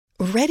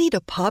Ready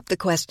to pop the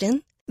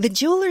question? The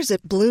jewelers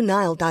at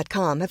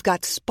BlueNile.com have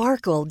got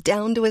sparkle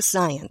down to a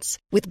science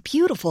with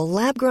beautiful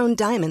lab-grown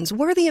diamonds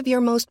worthy of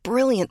your most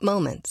brilliant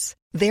moments.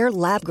 Their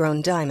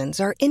lab-grown diamonds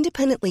are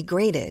independently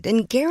graded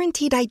and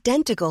guaranteed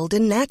identical to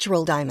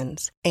natural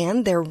diamonds,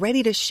 and they're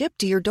ready to ship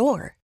to your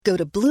door. Go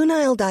to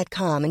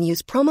BlueNile.com and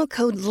use promo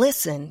code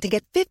LISTEN to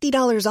get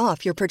 $50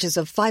 off your purchase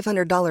of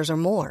 $500 or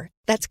more.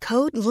 That's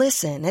code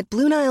LISTEN at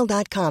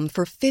BlueNile.com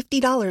for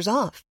 $50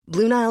 off.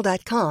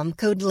 BlueNile.com,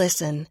 code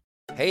LISTEN.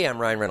 Hey, I'm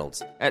Ryan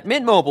Reynolds. At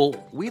Mint Mobile,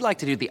 we like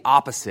to do the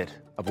opposite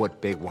of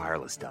what Big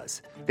Wireless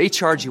does. They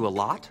charge you a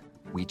lot,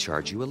 we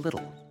charge you a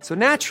little. So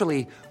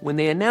naturally, when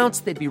they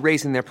announced they'd be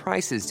raising their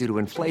prices due to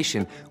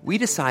inflation, we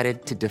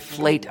decided to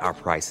deflate our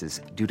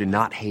prices due to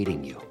not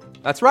hating you.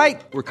 That's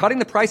right. We're cutting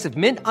the price of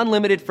Mint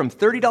Unlimited from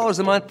 $30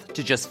 a month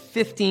to just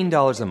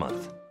 $15 a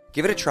month.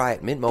 Give it a try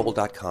at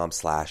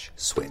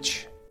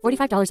mintmobile.com/switch.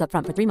 $45 up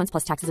front for 3 months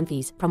plus taxes and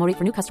fees. Promo rate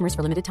for new customers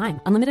for limited time.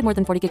 Unlimited more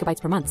than 40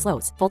 gigabytes per month.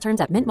 Slows full terms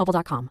at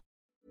mintmobile.com.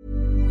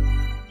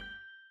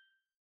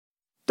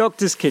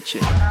 Doctor's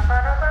Kitchen.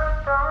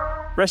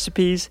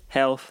 Recipes,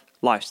 health,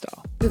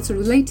 lifestyle. The sort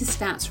of latest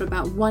stats are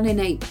about 1 in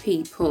 8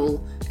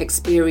 people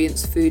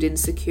experience food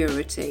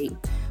insecurity.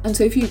 And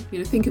so if you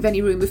think of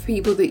any room of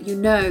people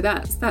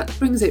that that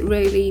brings it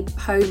really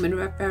home and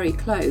very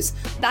close.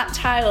 That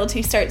child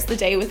who starts the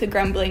day with a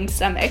grumbling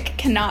stomach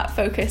cannot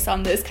focus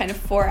on those kind of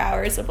 4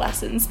 hours of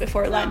lessons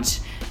before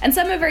lunch. And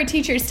some of our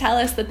teachers tell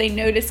us that they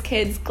notice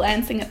kids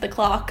glancing at the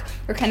clock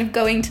or kind of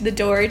going to the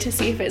door to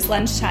see if it's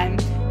lunchtime.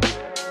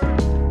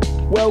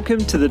 Welcome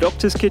to the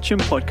Doctor's Kitchen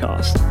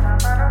podcast.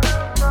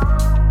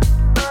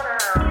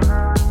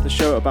 The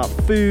show about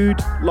food,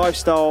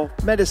 lifestyle,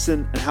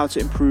 medicine, and how to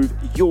improve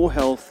your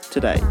health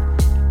today.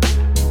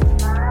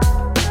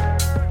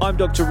 I'm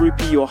Dr.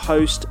 Rupi, your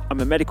host. I'm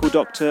a medical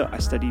doctor, I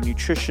study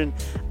nutrition,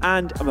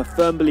 and I'm a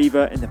firm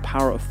believer in the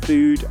power of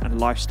food and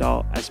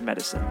lifestyle as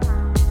medicine.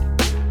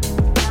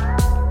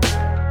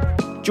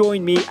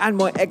 Join me and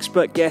my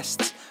expert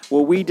guests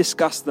where we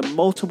discuss the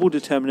multiple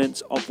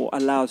determinants of what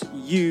allows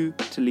you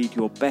to lead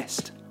your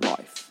best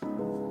life.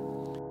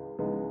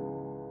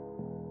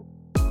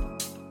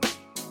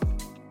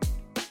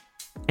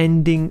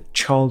 Ending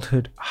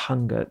childhood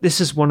hunger.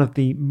 This is one of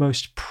the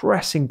most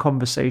pressing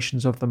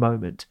conversations of the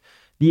moment.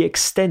 The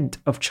extent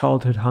of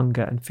childhood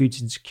hunger and food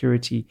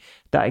insecurity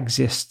that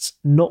exists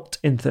not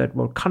in third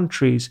world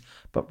countries,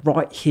 but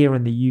right here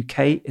in the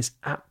UK is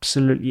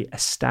absolutely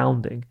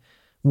astounding.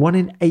 1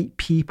 in 8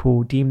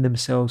 people deem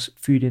themselves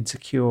food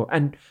insecure.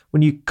 And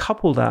when you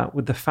couple that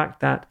with the fact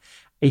that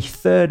a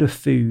third of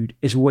food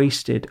is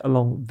wasted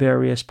along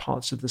various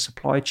parts of the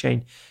supply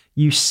chain,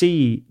 you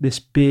see this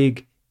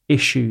big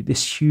issue,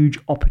 this huge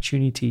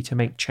opportunity to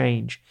make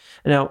change.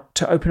 And now,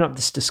 to open up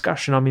this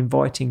discussion, I'm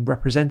inviting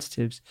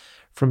representatives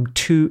from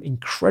 2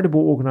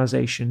 incredible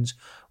organizations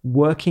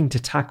working to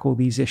tackle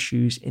these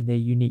issues in their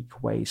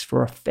unique ways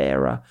for a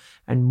fairer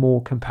and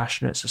more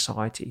compassionate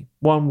society,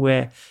 one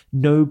where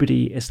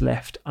nobody is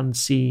left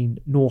unseen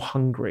nor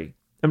hungry.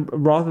 And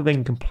rather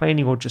than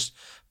complaining or just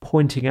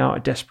pointing out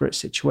a desperate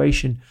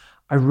situation,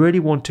 I really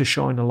want to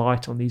shine a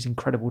light on these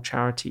incredible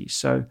charities.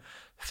 So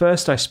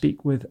first, I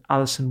speak with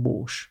Alison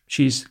Walsh.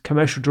 She's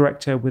Commercial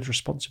Director with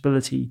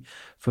responsibility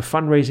for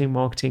fundraising,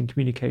 marketing,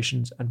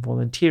 communications, and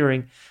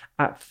volunteering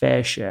at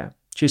FareShare.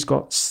 She's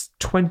got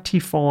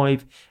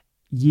 25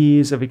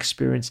 years of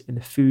experience in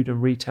the food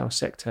and retail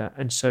sector,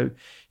 and so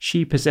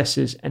she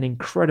possesses an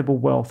incredible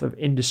wealth of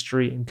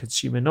industry and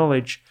consumer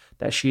knowledge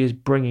that she is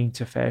bringing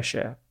to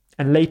FareShare.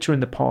 And later in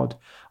the pod,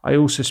 I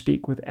also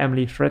speak with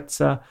Emily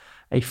Frezza,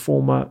 a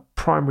former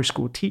primary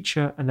school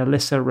teacher, and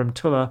Alyssa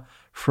Remtulla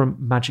from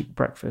Magic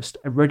Breakfast,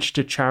 a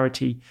registered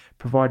charity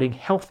providing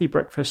healthy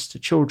breakfasts to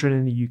children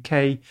in the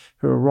UK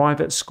who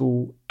arrive at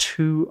school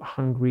too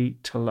hungry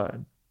to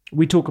learn.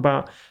 We talk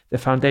about the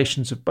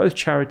foundations of both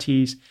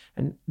charities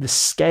and the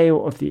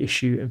scale of the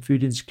issue and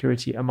food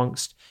insecurity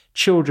amongst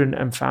children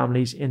and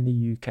families in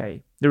the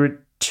UK. There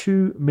are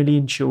 2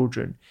 million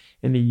children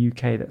in the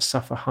UK that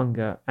suffer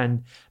hunger,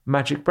 and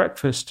Magic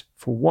Breakfast,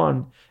 for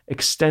one,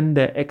 extend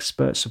their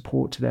expert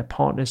support to their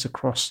partners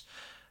across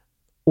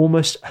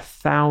almost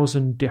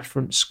 1,000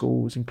 different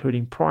schools,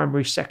 including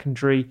primary,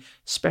 secondary,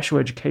 special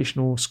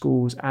educational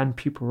schools, and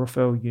pupil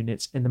referral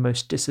units in the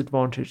most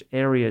disadvantaged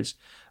areas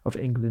of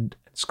England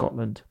and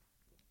Scotland.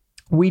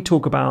 We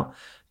talk about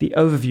the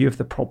overview of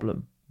the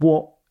problem,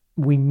 what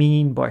we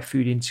mean by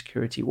food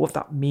insecurity, what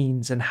that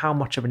means and how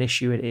much of an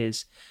issue it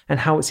is,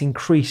 and how it's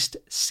increased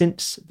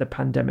since the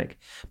pandemic.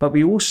 But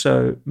we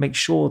also make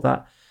sure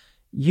that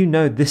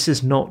this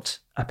is not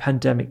a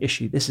pandemic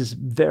issue. This is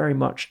very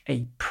much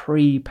a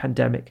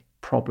pre-pandemic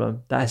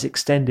problem that has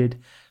extended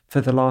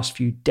for the last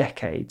few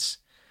decades.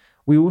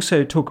 We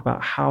also talk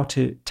about how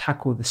to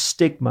tackle the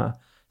stigma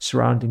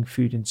surrounding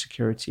food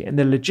insecurity and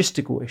the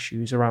logistical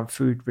issues around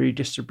food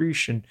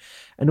redistribution,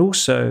 and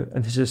also,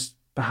 and this is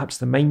perhaps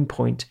the main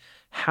point,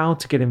 how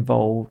to get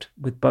involved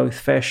with both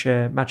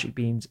FareShare, Magic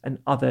Beans, and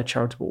other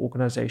charitable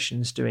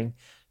organisations doing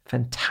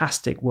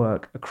fantastic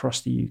work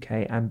across the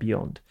UK and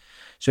beyond.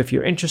 So if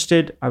you're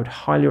interested, I would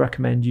highly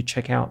recommend you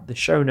check out the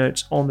show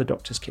notes on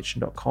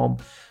thedoctorskitchen.com,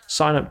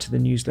 sign up to the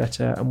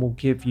newsletter, and we'll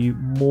give you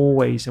more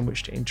ways in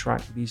which to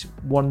interact with these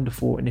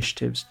wonderful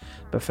initiatives.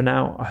 But for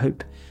now, I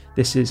hope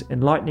this is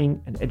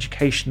enlightening and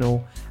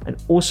educational, and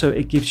also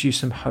it gives you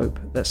some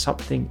hope that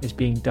something is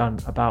being done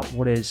about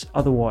what is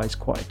otherwise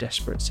quite a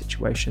desperate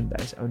situation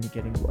that is only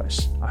getting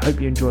worse. I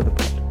hope you enjoy the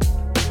pod.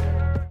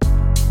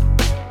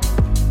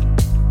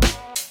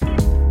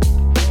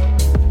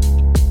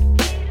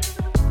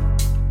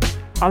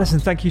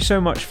 Alison, thank you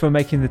so much for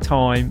making the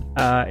time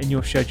in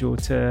your schedule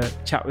to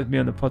chat with me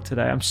on the pod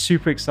today. I'm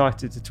super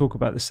excited to talk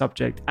about the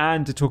subject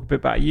and to talk a bit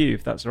about you,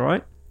 if that's all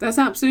right. That's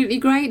absolutely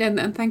great,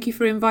 and thank you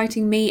for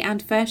inviting me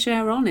and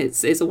FareShare on.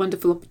 It's a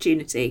wonderful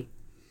opportunity.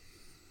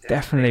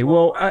 Definitely.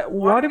 Well,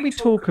 why don't we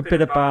talk a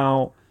bit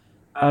about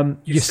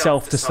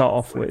yourself to start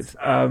off with,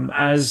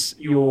 as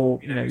your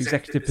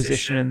executive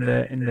position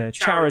in the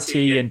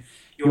charity, and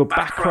your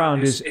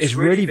background is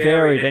really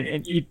varied,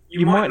 and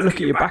you might look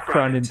at your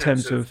background in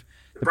terms of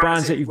the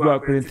brands that you've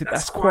worked with and think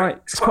it's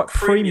quite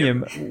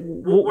premium.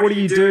 What are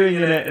you doing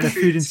in a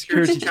food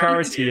insecurity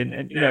charity,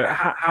 and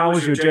how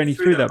was your journey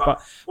through that?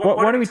 But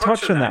why don't we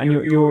touch on that and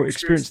your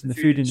experience in the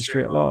food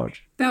industry at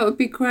large? That would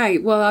be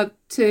great. Well,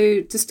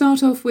 to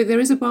start off with, there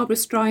is a Barbra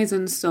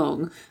Streisand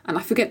song, and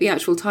I forget the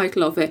actual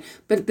title of it,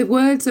 but the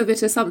words of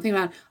it are something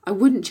around, I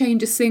wouldn't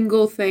change a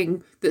single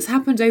thing that's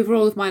happened over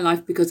all of my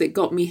life because it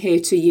got me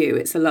here to you.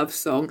 It's a love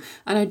song.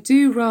 And I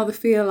do rather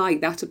feel like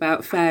that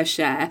about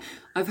FareShare.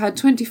 I've had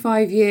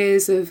 25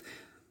 years of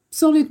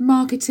solid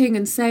marketing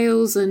and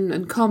sales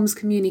and comms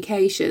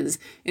communications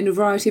in a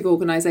variety of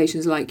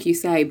organisations, like you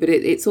say, but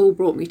it's all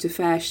brought me to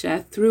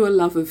FareShare through a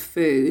love of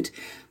food.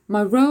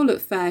 My role at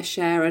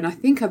FareShare, and I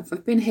think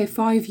I've been here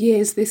 5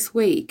 years this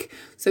week,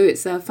 so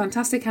it's a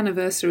fantastic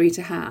anniversary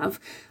to have.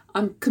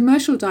 I'm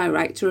commercial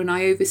director, and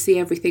I oversee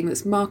everything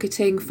that's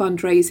marketing,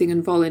 fundraising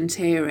and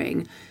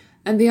volunteering.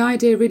 And the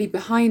idea really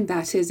behind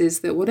that is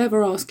that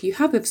whatever ask you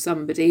have of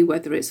somebody,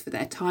 whether it's for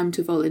their time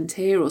to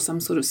volunteer or some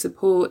sort of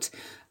support,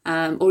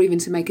 or even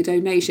to make a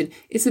donation,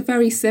 it's a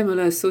very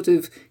similar sort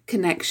of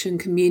connection,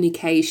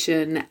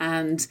 communication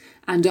and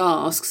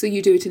ask. So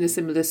you do it in a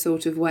similar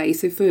sort of way.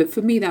 So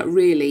for me, that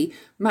really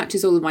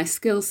matches all of my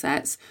skill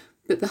sets.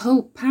 But the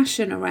whole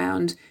passion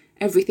around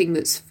everything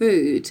that's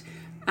food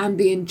and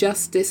the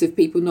injustice of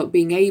people not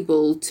being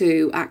able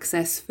to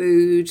access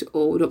food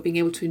or not being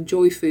able to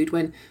enjoy food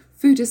when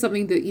food is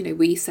something that,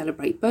 we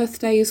celebrate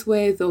birthdays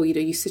with, or,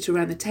 you sit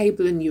around the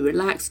table and you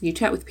relax and you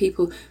chat with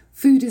people.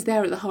 Food is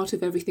there at the heart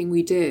of everything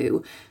we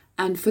do.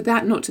 And for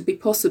that not to be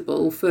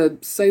possible for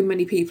so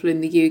many people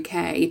in the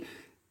UK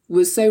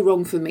was so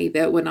wrong for me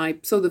that when I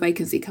saw the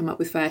vacancy come up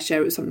with FareShare,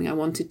 it was something I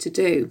wanted to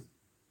do.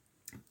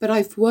 But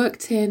I've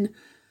worked in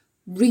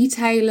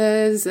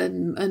retailers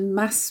and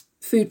mass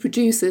food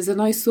producers,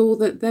 and I saw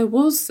that there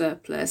was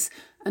surplus.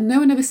 And no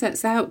one ever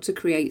sets out to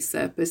create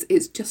surplus.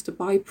 It's just a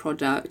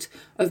byproduct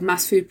of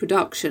mass food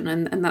production,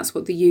 and that's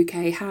what the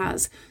UK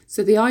has.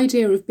 So the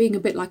idea of being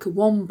a bit like a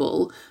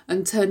womble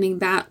and turning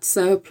that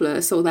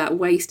surplus or that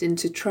waste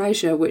into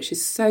treasure, which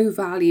is so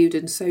valued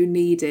and so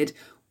needed,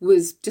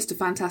 was just a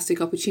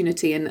fantastic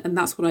opportunity. And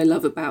that's what I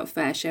love about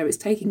FareShare. It's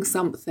taking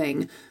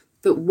something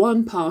that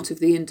one part of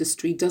the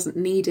industry doesn't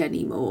need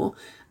anymore,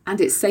 and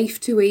it's safe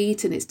to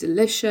eat and it's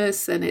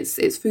delicious and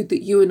it's food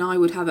that you and I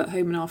would have at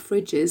home in our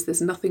fridges.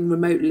 There's nothing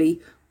remotely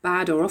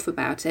bad or off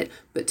about it,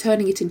 but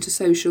turning it into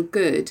social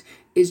good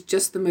is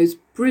just the most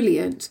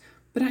brilliant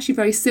but actually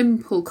very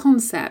simple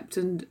concept,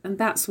 and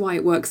that's why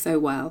it works so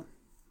well.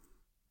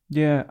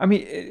 Yeah, I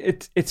mean,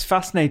 it's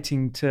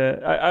fascinating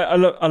to. I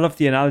love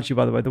the analogy,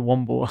 by the way, the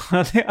womble.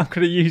 I think I'm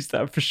going to use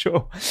that for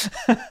sure.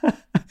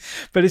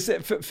 But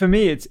for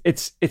me,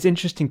 it's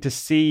interesting to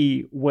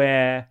see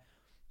where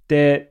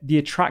the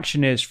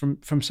attraction is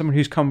from someone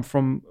who's come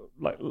from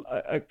like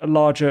a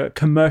larger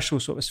commercial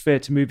sort of sphere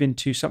to move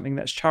into something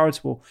that's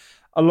charitable.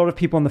 A lot of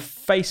people on the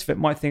face of it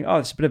might think, oh,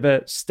 it's a bit of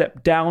a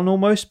step down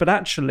almost, but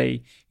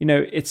actually,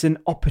 it's an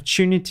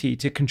opportunity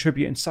to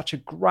contribute in such a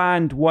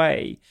grand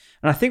way.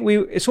 And I think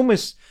it's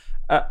almost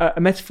a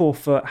metaphor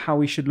for how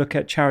we should look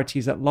at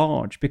charities at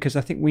large, because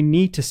I think we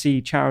need to see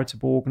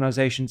charitable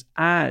organizations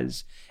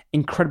as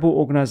incredible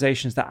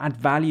organizations that add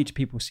value to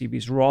people's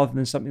CVs rather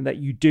than something that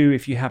you do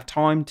if you have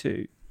time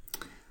to.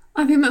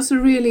 I think that's a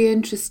really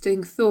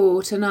interesting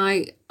thought, and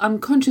I'm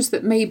conscious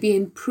that maybe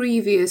in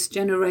previous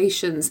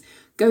generations,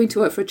 going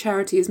to work for a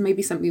charity is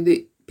maybe something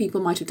that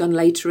people might have done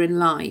later in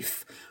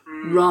life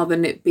rather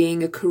than it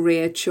being a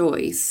career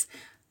choice.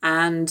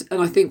 And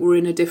I think we're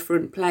in a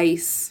different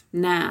place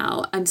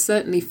now. And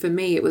certainly for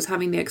me, it was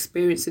having the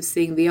experience of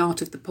seeing the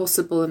art of the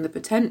possible and the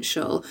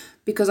potential,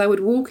 because I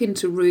would walk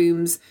into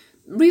rooms,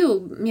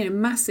 real,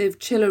 massive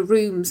chiller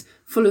rooms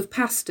full of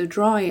pasta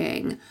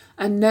drying,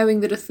 and knowing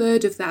that a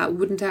third of that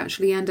wouldn't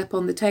actually end up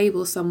on the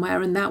table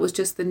somewhere. And that was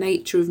just the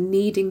nature of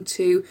needing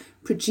to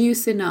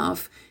produce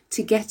enough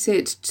to get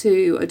it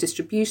to a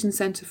distribution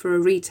centre for a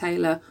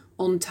retailer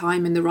on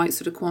time in the right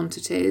sort of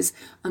quantities,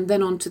 and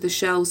then onto the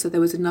shelves so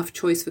there was enough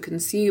choice for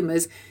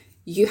consumers.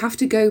 you have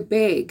to go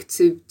big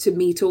to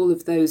meet all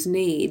of those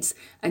needs,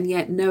 and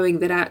yet knowing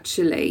that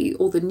actually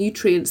all the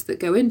nutrients that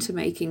go into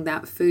making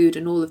that food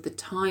and all of the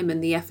time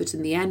and the effort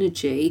and the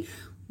energy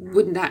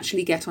wouldn't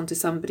actually get onto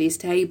somebody's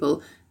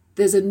table.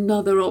 There's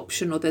another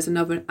option, or there's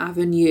another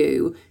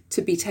avenue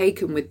to be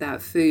taken with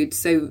that food.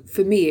 So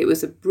for me, it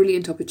was a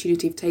brilliant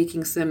opportunity of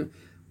taking some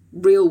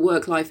real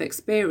work-life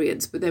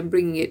experience, but then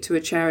bringing it to a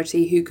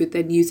charity who could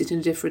then use it in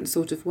a different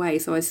sort of way.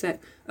 So I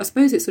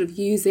suppose it's sort of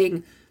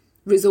using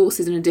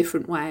resources in a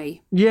different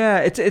way. Yeah,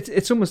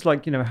 it's almost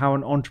like, you know, how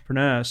an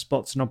entrepreneur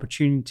spots an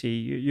opportunity.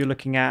 You're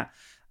looking at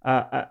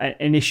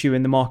an issue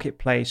in the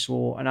marketplace,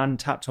 or an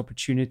untapped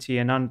opportunity,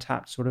 an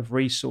untapped sort of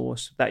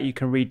resource that you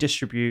can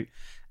redistribute.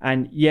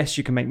 And yes,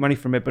 you can make money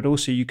from it, but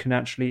also you can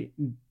actually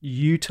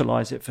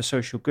utilize it for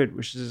social good,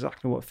 which is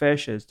exactly what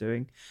FareShare is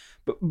doing.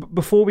 But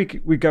before we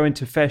go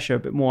into FareShare a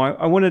bit more,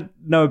 I want to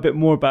know a bit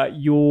more about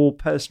your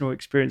personal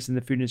experience in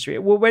the food industry.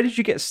 Well, where did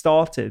you get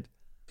started?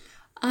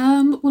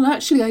 Well,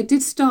 actually, I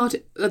did start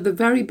at the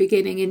very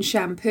beginning in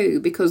shampoo,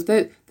 because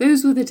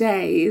those were the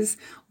days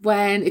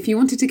when, if you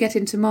wanted to get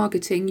into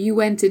marketing, you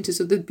went into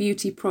sort of the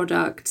beauty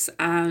products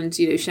and,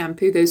 you know,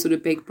 shampoo, those sort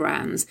of big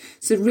brands.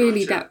 So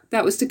really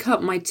that was to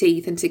cut my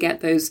teeth and to get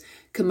those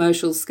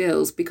commercial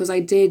skills, because I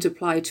did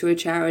apply to a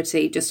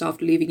charity just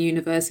after leaving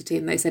university,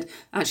 and they said,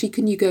 actually,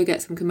 can you go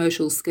get some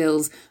commercial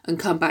skills and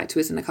come back to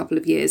us in a couple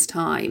of years'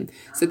 time?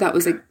 So that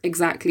was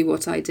exactly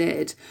what I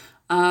did.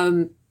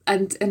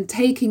 And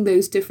taking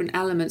those different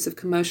elements of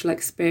commercial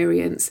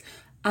experience.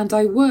 And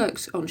I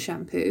worked on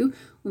shampoo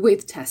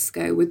with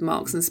Tesco, with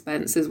Marks and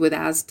Spencer's, with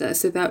Asda.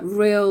 So that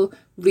real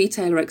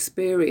retailer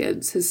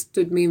experience has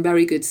stood me in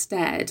very good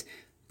stead,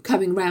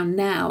 coming round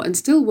now and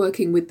still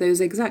working with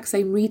those exact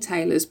same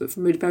retailers, but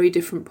from a very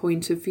different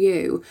point of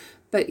view.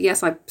 But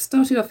yes, I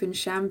started off in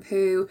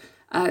shampoo,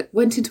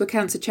 went into a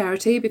cancer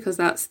charity because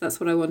that's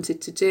what I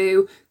wanted to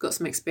do, got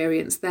some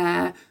experience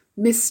there.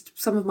 Missed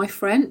some of my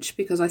French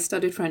because I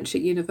studied French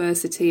at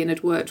university and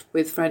had worked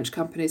with French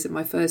companies at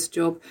my first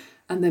job,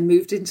 and then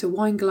moved into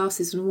wine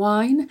glasses and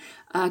wine,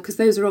 because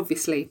those are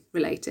obviously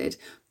related.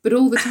 But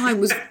all the time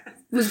was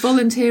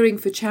volunteering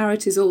for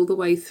charities all the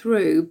way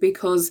through,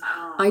 because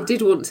I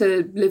did want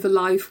to live a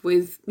life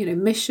with, you know,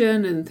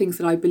 mission and things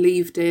that I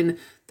believed in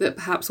that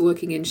perhaps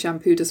working in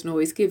shampoo doesn't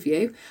always give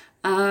you.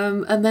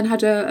 And then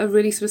had a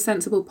really sort of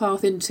sensible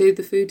path into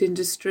the food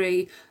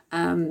industry.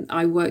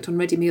 I worked on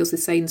ready meals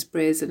with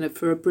Sainsbury's and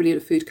for a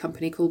brilliant food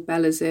company called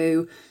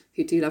Bellazoo,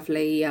 who do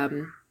lovely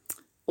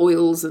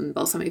oils and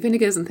balsamic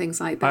vinegars and things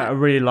like that. I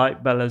really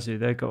like Bellazoo.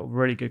 They've got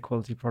really good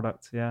quality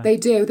products, yeah. They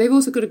do. They've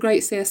also got a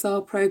great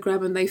CSR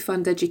programme, and they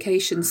fund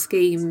education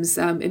schemes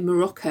in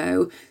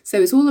Morocco.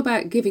 So it's all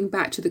about giving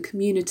back to the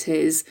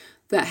communities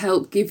that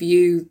help give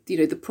you, you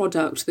know, the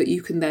product that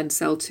you can then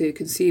sell to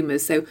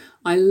consumers. So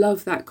I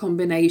love that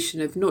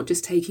combination of not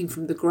just taking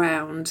from the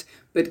ground,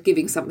 but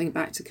giving something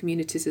back to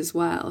communities as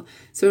well.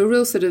 So a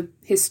real sort of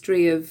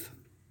history of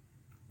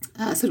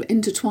sort of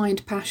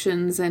intertwined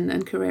passions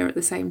and career at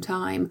the same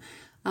time.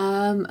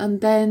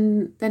 And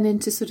then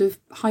into sort of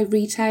high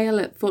retail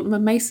at Fortnum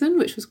and Mason,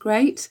 which was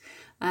great.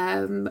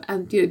 And,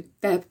 you know,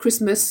 their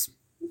Christmas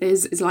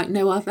is like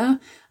no other.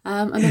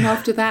 And then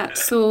after that,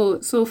 saw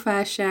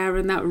FareShare,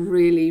 and that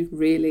really,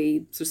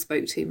 really sort of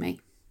spoke to me.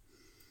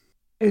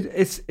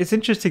 It's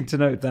interesting to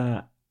note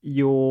that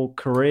your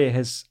career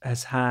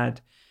has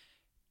had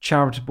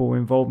charitable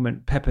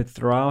involvement peppered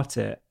throughout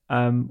it.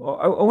 I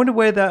wonder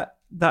where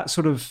that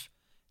sort of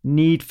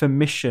need for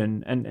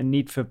mission and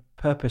need for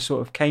purpose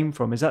sort of came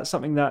from. Is that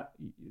something that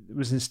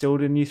was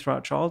instilled in you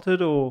throughout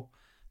childhood, or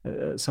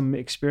some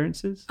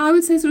experiences? I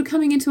would say sort of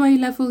coming into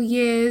A-level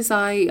years,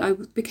 I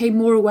became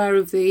more aware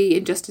of the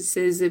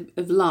injustices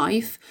of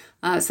life,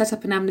 set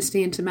up an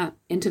Amnesty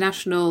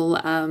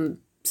International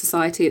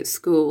society at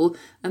school,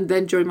 and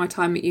then during my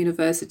time at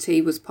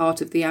university was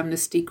part of the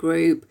Amnesty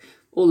group.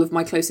 All of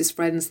my closest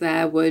friends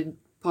there were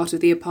part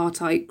of the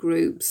apartheid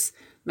groups.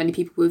 Many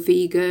people were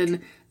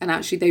vegan, and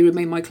actually they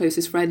remain my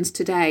closest friends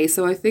today.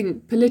 So I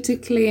think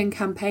politically and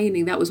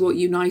campaigning, that was what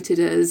united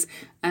us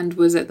and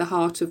was at the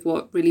heart of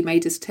what really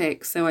made us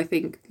tick. So I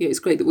think, you know, it's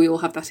great that we all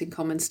have that in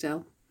common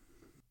still.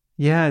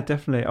 Yeah,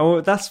 definitely.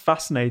 Oh, that's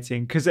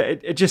fascinating, because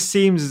it just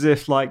seems as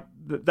if like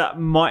that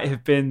might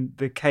have been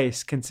the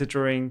case,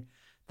 considering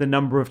the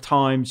number of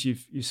times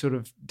you sort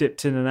of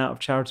dipped in and out of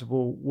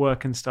charitable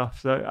work and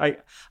stuff. So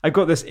I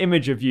got this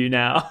image of you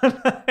now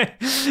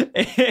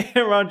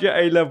around your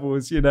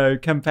A-levels, you know,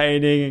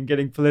 campaigning and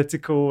getting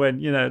political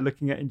and, you know,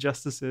 looking at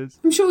injustices.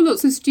 I'm sure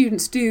lots of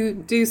students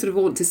do sort of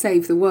want to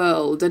save the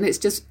world, and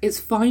it's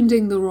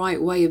finding the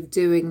right way of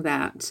doing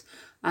that.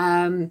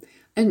 And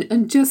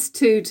just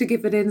to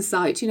give an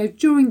insight, you know,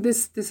 during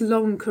this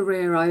long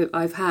career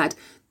I've had,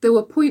 there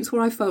were points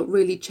where I felt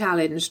really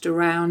challenged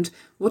around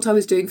what I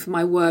was doing for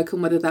my work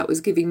and whether that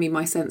was giving me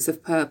my sense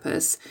of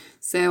purpose.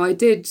 So I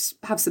did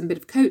have some bit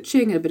of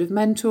coaching and a bit of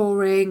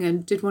mentoring,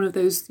 and did one of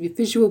those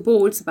visual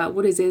boards about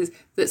what it is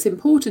that's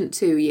important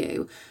to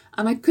you.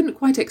 And I couldn't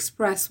quite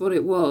express what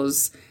it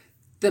was.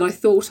 that I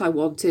thought I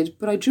wanted,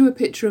 but I drew a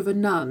picture of a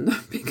nun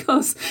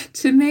because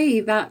to me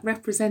that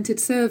represented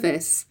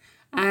service.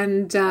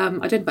 And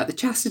I don't know about the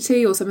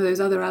chastity or some of those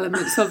other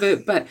elements of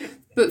it, but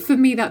for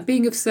me, that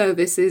being of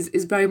service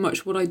is very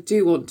much what I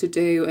do want to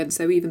do. And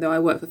so even though I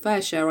work for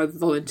FareShare, I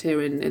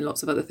volunteer in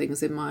lots of other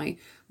things in my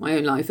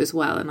own life as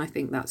well. And I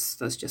think that's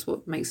just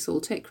what makes us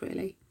all tick,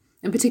 really.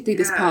 And particularly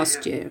this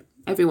past year,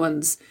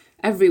 everyone's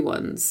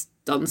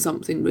done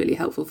something really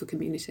helpful for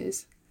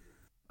communities.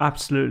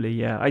 Absolutely,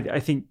 yeah. I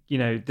think,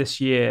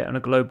 this year on a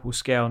global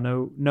scale,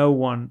 no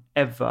one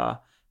ever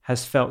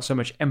has felt so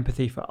much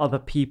empathy for other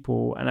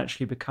people and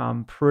actually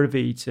become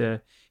privy to,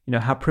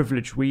 how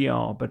privileged we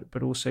are,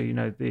 but also,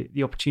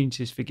 the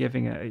opportunities for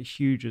giving are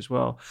huge as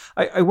well.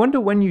 I wonder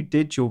when you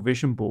did your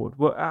vision board,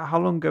 how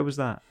long ago was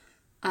that?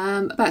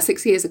 About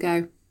 6 years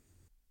ago.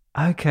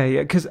 Okay,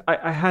 because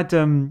I had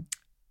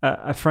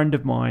a friend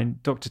of mine,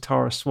 Dr.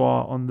 Tara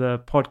Swar, on the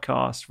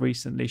podcast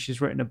recently. She's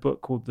written a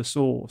book called The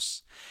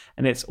Source,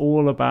 and it's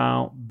all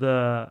about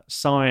the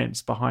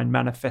science behind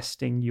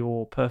manifesting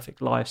your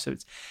perfect life. So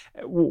it's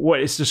what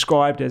it's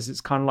described as,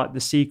 it's kind of like The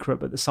Secret,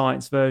 but the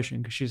science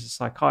version, because she's a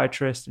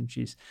psychiatrist and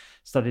she's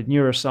studied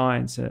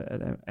neuroscience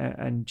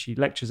and she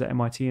lectures at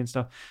MIT and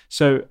stuff.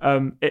 So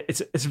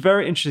it's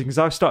very interesting because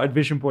I've started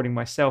vision boarding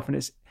myself,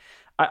 and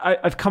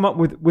I've come up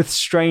with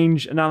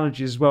strange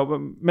analogies as well, but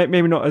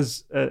maybe not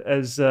as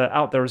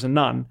out there as a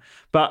nun.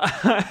 But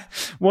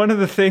one of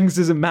the things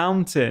is a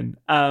mountain.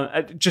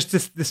 Just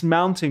this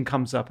mountain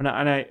comes up, and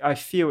I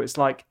feel it's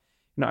like,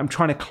 I'm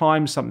trying to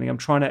climb something. I'm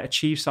trying to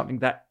achieve something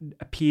that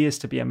appears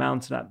to be a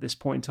mountain at this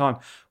point in time.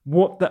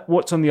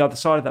 What's on the other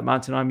side of that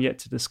mountain, I'm yet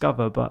to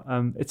discover. But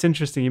it's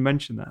interesting you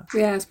mentioned that.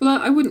 Yes, well,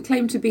 I wouldn't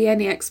claim to be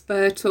any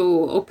expert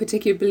or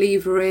particular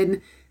believer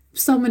in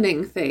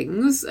summoning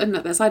things and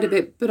that side of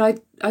it, but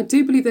I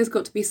do believe there's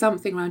got to be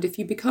something around. If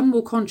you become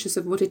more conscious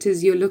of what it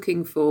is you're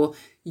looking for,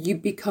 you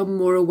become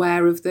more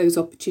aware of those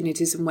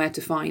opportunities and where to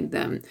find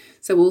them.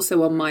 So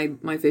also on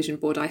my vision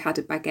board, I had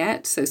a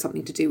baguette, so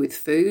something to do with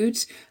food,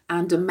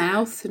 and a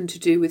mouth, and to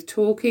do with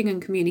talking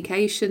and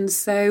communication.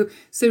 So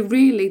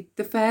really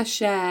the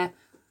FareShare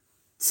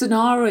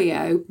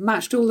scenario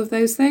matched all of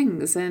those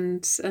things,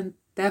 and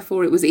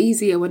therefore it was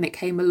easier when it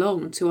came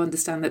along to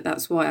understand that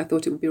that's why I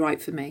thought it would be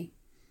right for me.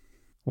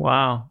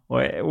 Wow.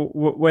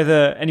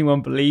 Whether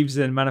anyone believes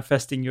in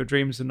manifesting your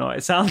dreams or not,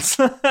 it sounds,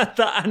 that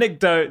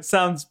anecdote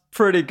sounds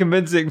pretty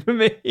convincing for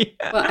me.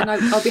 Well, and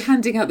I'll be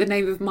handing out the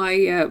name of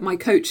my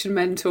coach and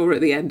mentor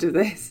at the end of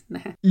this.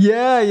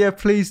 Yeah,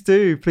 please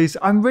do. Please.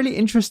 I'm really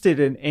interested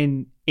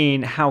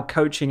in how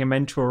coaching and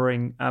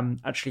mentoring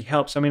actually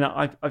helps. I mean,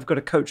 I've got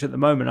a coach at the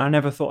moment. I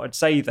never thought I'd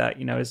say that,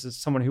 as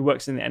someone who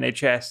works in the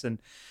NHS and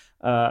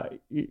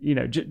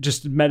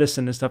just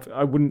medicine and stuff,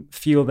 I wouldn't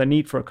feel the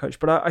need for a coach.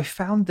 But I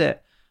found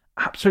it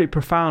absolutely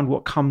profound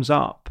what comes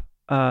up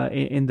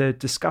in the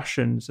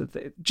discussions.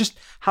 Just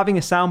having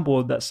a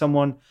soundboard that's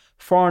someone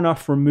far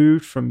enough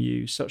removed from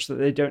you such that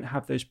they don't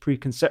have those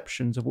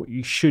preconceptions of what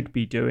you should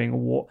be doing or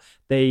what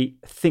they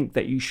think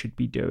that you should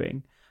be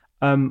doing.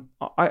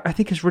 I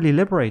think is really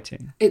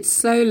liberating. It's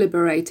so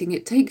liberating.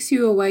 It takes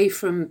you away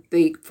from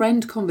the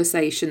friend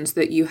conversations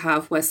that you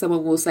have where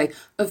someone will say,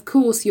 of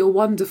course, you're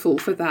wonderful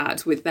for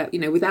that, with that,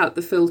 without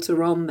the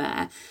filter on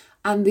there.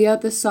 And the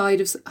other side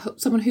of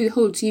someone who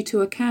holds you to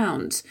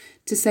account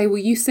to say, well,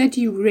 you said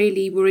you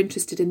really were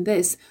interested in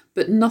this,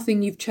 but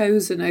nothing you've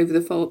chosen over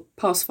the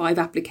past 5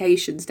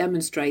 applications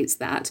demonstrates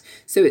that.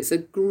 So it's a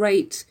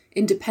great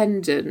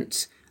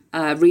independent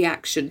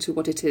reaction to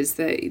what it is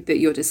that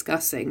you're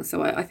discussing.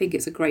 So I think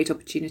it's a great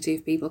opportunity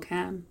if people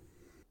can.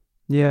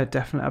 Yeah,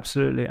 definitely,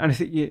 absolutely. And I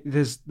think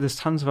there's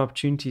tons of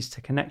opportunities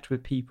to connect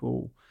with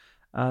people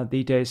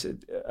these days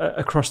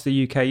across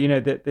the UK.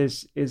 That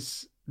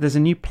there's a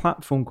new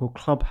platform called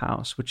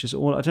Clubhouse, which is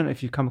all, I don't know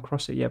if you've come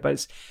across it yet, but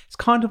it's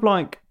kind of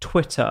like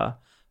Twitter,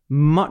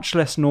 much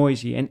less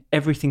noisy, and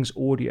everything's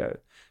audio.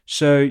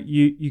 So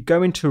you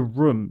go into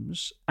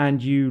rooms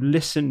and you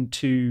listen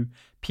to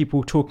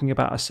people talking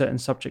about a certain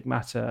subject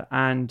matter,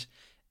 and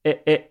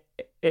it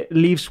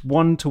leaves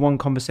one-to-one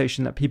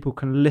conversation that people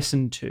can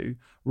listen to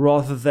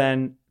rather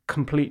than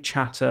complete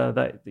chatter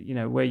that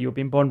where you're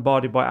being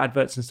bombarded by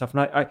adverts and stuff.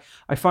 And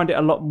I find it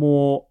a lot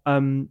more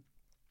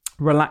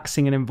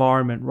relaxing an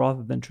environment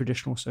rather than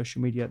traditional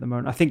social media at the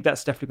moment. I think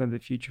that's definitely going to be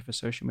the future for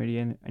social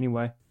media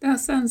anyway. That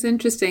sounds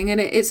interesting, and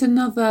it's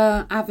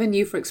another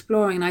avenue for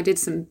exploring. And I did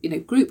some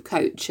group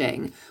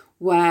coaching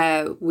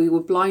where we were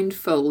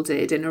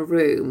blindfolded in a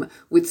room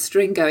with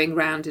string going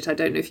round it. I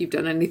don't know if you've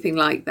done anything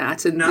like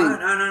that. And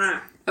No.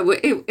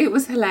 It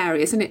was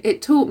hilarious, and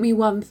it taught me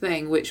one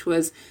thing, which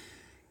was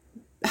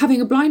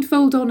having a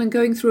blindfold on and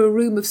going through a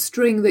room of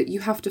string that you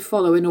have to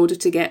follow in order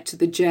to get to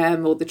the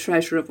gem or the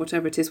treasure of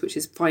whatever it is, which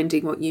is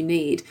finding what you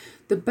need.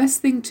 The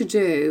best thing to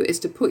do is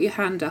to put your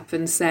hand up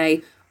and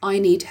say, I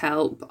need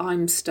help,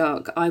 I'm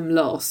stuck, I'm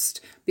lost,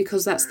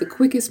 because that's the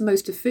quickest,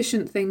 most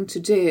efficient thing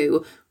to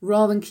do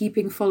rather than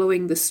keeping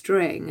following the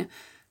string,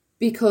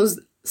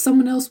 because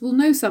someone else will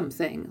know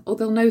something or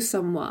they'll know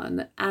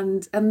someone.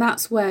 And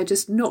that's where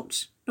just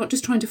not not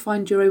just trying to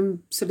find your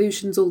own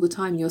solutions all the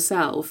time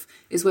yourself,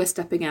 is where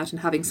stepping out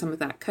and having some of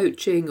that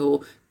coaching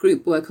or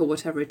group work or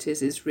whatever it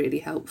is really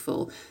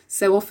helpful.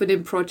 So often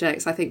in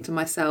projects, I think to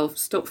myself,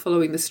 stop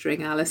following the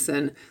string,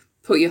 Alison,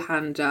 put your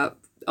hand up,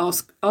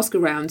 ask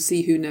around,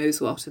 see who knows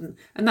what. And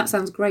that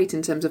sounds great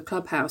in terms of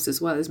Clubhouse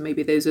as well, as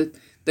maybe those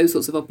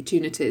sorts of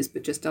opportunities,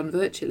 but just done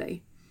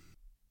virtually.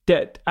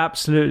 Yeah,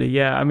 absolutely.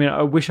 Yeah. I mean,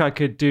 I wish I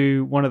could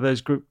do one of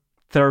those group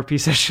therapy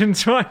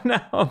sessions right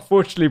now.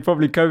 Unfortunately,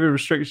 probably COVID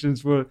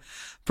restrictions will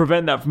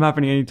prevent that from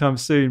happening anytime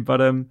soon.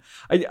 But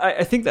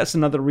I think that's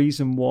another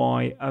reason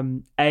why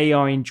I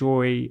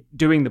enjoy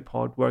doing the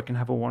pod, where I can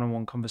have a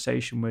one-on-one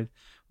conversation with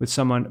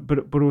someone,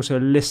 but also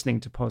listening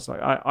to pods.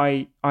 Like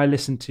I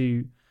listen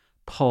to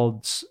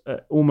pods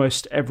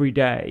almost every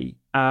day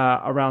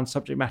around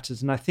subject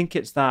matters, and I think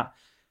it's that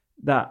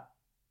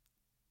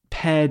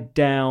pared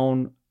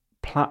down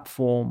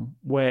platform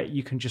where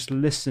you can just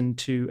listen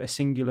to a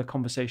singular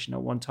conversation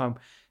at one time.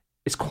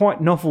 It's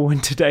quite novel in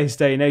today's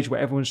day and age where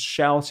everyone's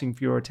shouting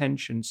for your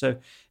attention. So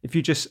if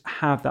you just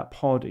have that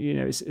pod,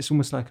 it's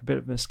almost like a bit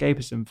of an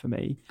escapism for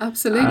me.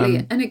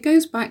 Absolutely. And it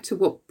goes back to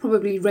what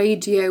probably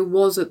radio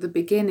was at the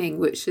beginning,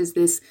 which is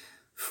this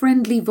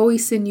friendly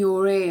voice in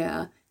your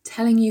ear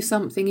telling you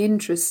something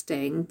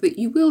interesting that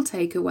you will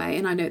take away.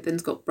 And I know it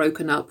then's got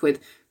broken up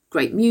with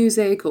great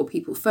music or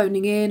people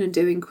phoning in and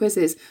doing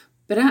quizzes.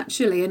 But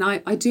actually, and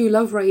I do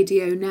love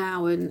radio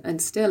now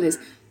and still, is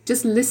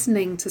just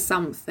listening to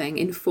something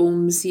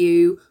informs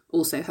you,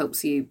 also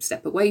helps you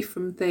step away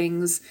from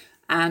things.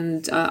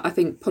 And I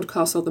think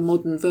podcasts are the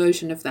modern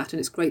version of that. And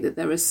it's great that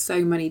there are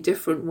so many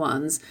different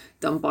ones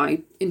done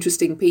by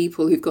interesting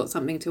people who've got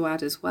something to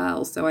add as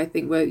well. So I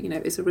think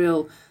it's a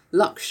real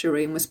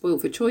luxury, and we're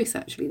spoiled for choice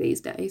actually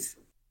these days.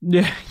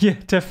 Yeah,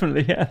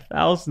 definitely. Yeah,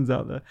 thousands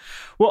out there.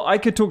 Well, I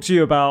could talk to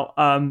you about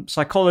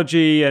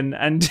psychology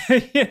and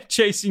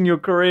chasing your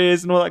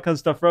careers and all that kind of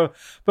stuff.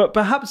 But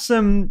perhaps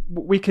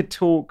we could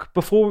talk,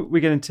 before we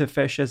get into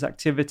FareShare's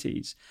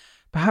activities,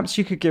 perhaps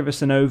you could give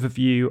us an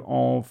overview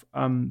of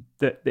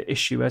the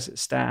issue as it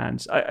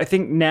stands. I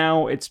think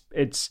now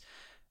it's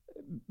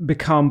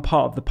become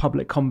part of the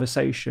public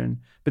conversation,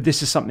 but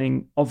this is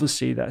something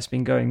obviously that's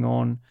been going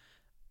on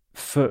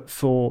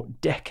for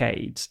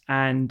decades,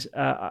 and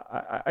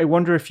I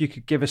wonder if you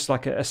could give us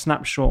like a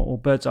snapshot or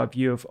bird's eye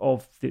view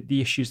of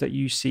the issues that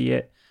you see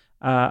it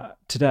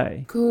today.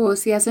 Of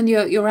course, yes, and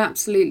you're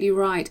absolutely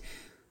right.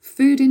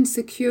 Food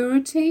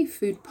insecurity,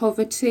 food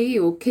poverty,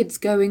 or kids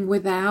going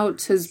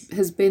without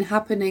has been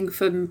happening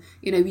for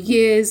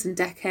years and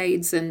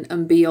decades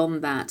and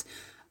beyond that.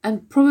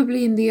 And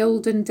probably in the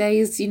olden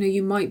days,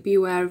 you might be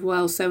aware of,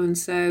 well, so and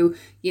so,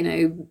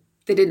 they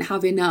didn't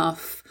have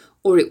enough.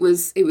 Or it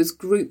was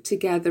grouped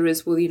together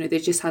as, well, they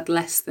just had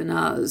less than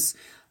us,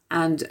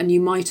 and you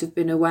might have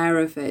been aware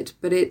of it.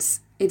 But it's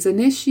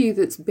an issue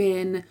that's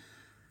been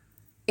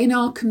in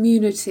our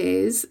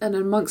communities and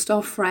amongst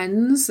our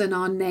friends and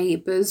our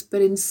neighbours,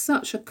 but in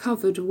such a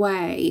covered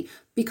way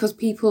because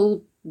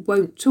people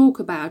won't talk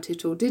about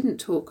it or didn't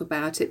talk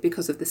about it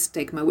because of the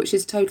stigma, which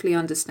is totally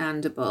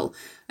understandable.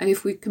 And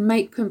if we can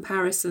make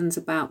comparisons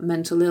about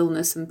mental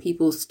illness and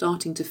people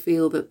starting to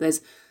feel that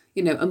there's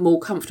a more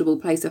comfortable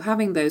place of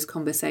having those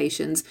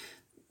conversations,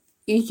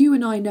 you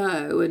and I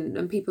know,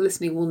 and people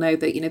listening will know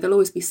that, there'll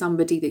always be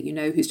somebody that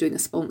who's doing a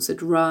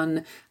sponsored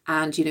run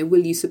and,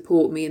 will you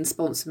support me and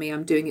sponsor me?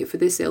 I'm doing it for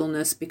this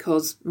illness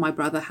because my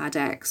brother had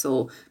X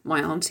or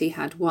my auntie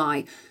had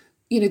Y.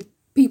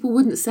 People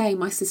wouldn't say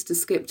my sister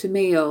skipped a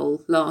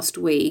meal last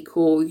week,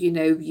 or,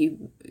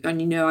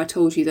 I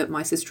told you that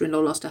my sister-in-law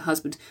lost her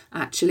husband.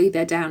 Actually,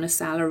 they're down a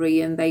salary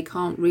and they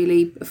can't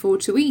really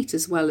afford to eat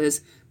as well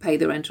as pay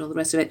the rent and all the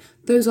rest of it.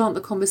 Those aren't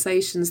the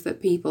conversations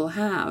that people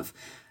have.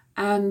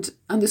 And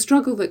the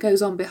struggle that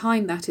goes on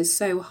behind that is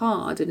so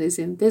hard and is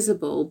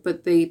invisible,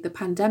 but the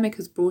pandemic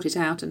has brought it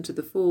out into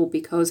the fore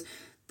because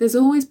there's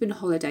always been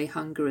holiday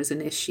hunger as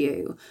an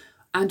issue.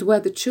 And where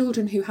the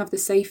children who have the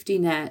safety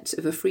net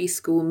of a free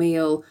school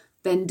meal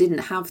then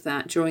didn't have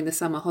that during the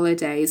summer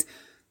holidays,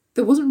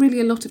 there wasn't really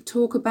a lot of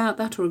talk about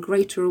that or a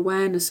greater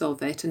awareness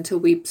of it until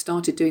we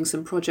started doing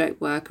some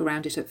project work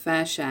around it at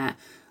FareShare.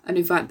 And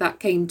in fact, that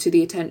came to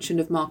the attention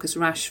of Marcus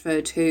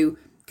Rashford, who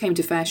came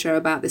to FareShare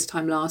about this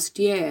time last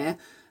year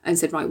and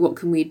said, right, what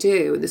can we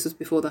do? And this was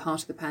before the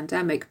heart of the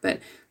pandemic. But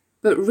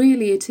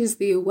really, it is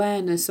the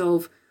awareness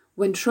of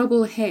when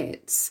trouble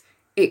hits,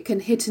 it can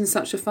hit in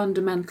such a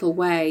fundamental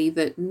way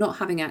that not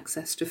having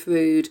access to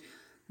food,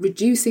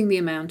 reducing the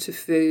amount of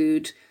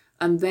food,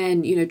 and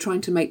then,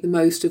 trying to make the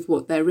most of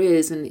what there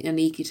is and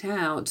eke it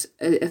out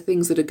are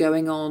things that are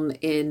going on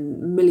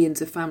in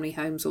millions of family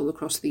homes all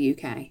across the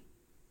UK.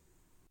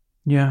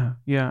 Yeah,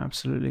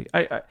 absolutely.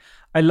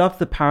 I love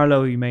the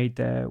parallel you made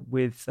there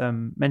with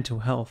mental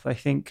health. I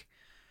think,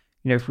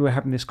 if we were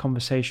having this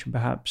conversation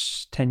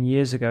perhaps 10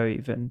 years ago,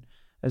 even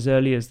as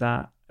early as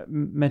that,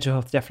 mental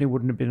health definitely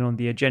wouldn't have been on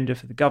the agenda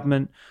for the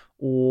government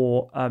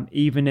or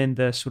even in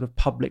the sort of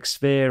public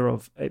sphere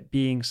of it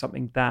being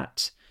something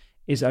that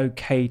is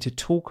okay to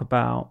talk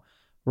about.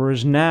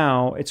 Whereas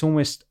now it's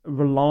almost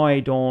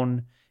relied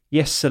on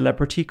yes,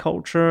 celebrity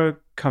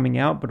culture coming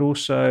out, but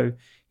also,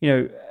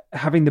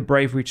 having the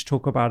bravery to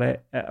talk about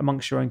it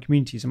amongst your own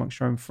communities, amongst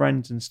your own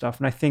friends and stuff.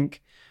 And I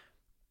think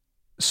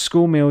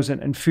school meals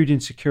and food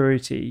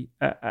insecurity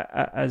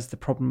as the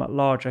problem at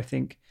large, I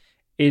think,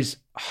 is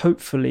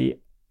hopefully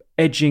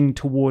edging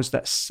towards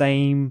that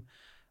same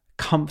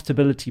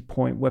comfortability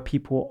point where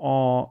people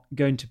are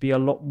going to be a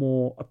lot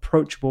more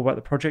approachable about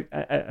the project,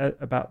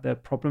 about the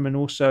problem, and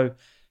also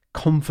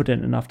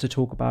confident enough to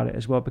talk about it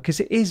as well, because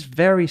it is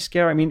very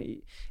scary. I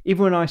mean,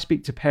 even when I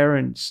speak to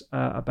parents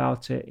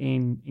about it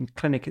in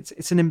clinic,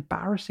 it's an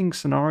embarrassing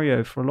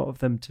scenario for a lot of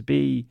them to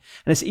be,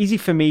 and it's easy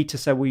for me to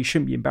say, well, you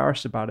shouldn't be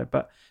embarrassed about it,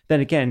 but then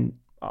again,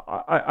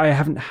 I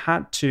haven't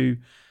had to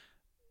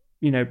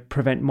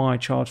prevent my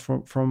child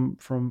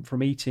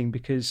from eating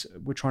because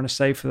we're trying to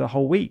save for the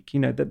whole week.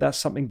 That's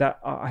something that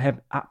I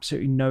have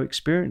absolutely no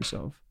experience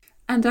of.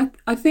 And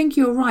I think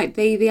you're right.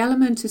 The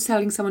element of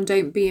telling someone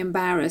don't be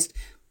embarrassed,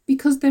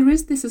 because there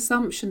is this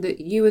assumption that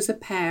you as a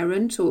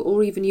parent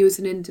or even you as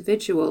an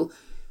individual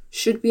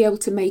should be able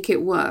to make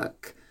it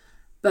work.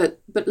 But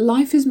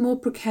life is more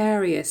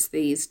precarious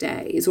these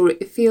days, or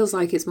it feels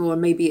like it's more,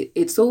 maybe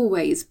it's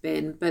always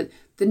been, but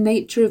the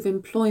nature of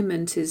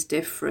employment is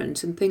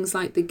different, and things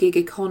like the gig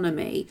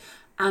economy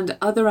and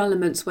other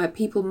elements where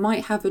people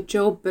might have a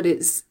job, but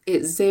it's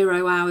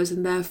 0 hours,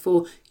 and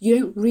therefore you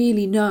don't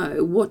really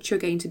know what you're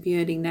going to be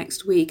earning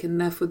next week, and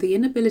therefore the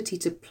inability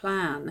to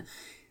plan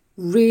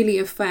really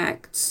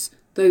affects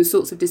those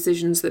sorts of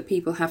decisions that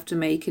people have to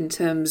make in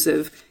terms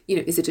of,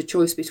 is it a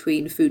choice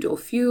between food or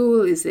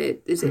fuel? Is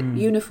it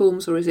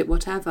uniforms, or is it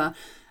whatever?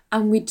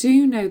 And we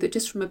do know that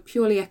just from a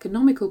purely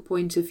economical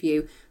point of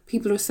view,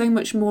 people are so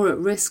much more at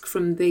risk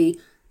from the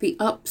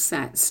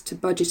upsets to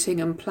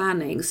budgeting and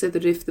planning, so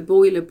that if the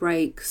boiler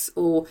breaks,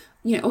 or,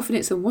 often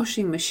it's a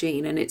washing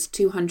machine and it's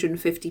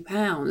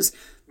 £250,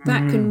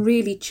 that can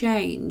really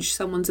change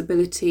someone's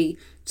ability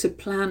to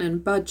plan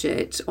and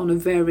budget on a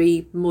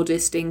very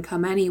modest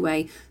income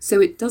anyway.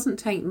 So it doesn't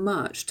take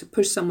much to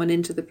push someone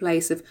into the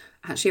place of,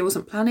 actually, I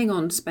wasn't planning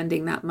on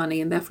spending that money,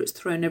 and therefore it's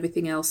thrown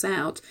everything else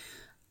out.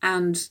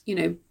 And,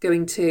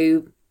 going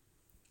to,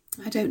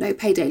 I don't know,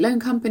 payday loan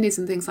companies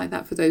and things like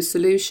that for those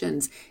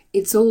solutions.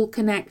 It's all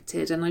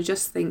connected. And I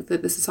just think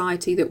that the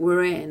society that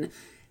we're in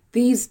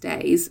these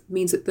days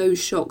means that those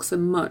shocks are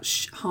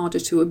much harder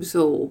to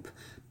absorb,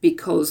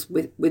 because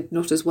we're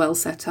not as well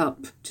set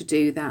up to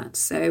do that.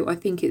 So I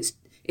think it's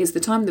the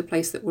time and the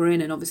place that we're in.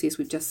 And obviously, as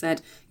we've just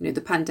said,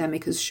 the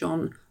pandemic has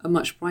shone a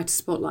much brighter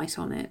spotlight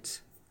on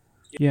it.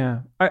 Yeah,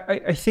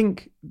 I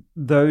think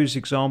those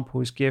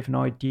examples give an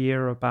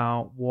idea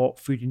about what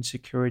food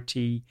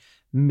insecurity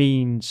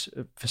means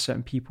for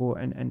certain people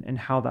and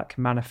how that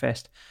can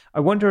manifest. I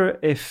wonder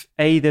if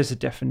A, there's a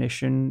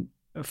definition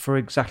for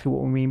exactly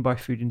what we mean by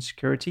food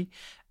insecurity,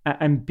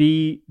 and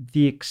B,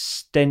 the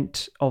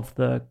extent of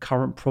the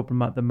current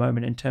problem at the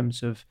moment in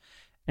terms of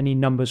any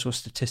numbers or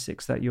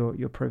statistics that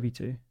you're privy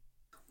to.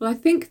 Well, I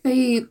think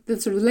the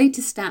sort of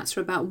latest stats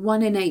are about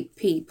 1 in 8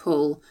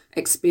 people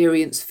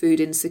experience food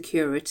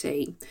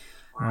insecurity.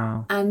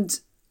 Wow. And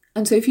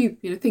so if you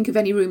think of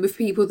any room of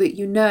people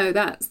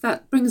that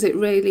that brings it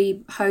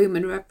really home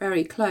and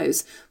very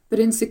close. But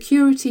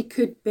insecurity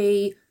could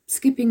be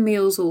skipping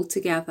meals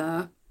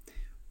altogether,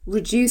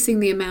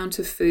 reducing the amount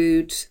of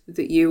food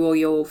that you or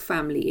your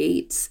family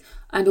eats,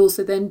 and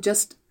also then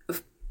just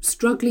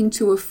struggling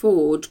to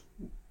afford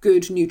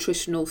good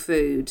nutritional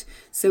food.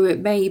 So it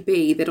may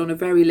be that on a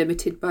very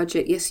limited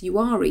budget, yes, you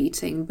are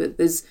eating, but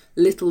there's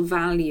little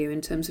value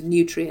in terms of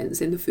nutrients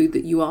in the food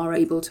that you are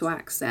able to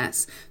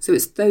access. So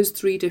it's those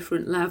 3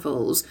 different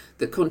levels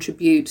that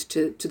contribute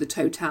to the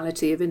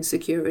totality of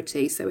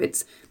insecurity. So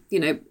it's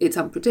it's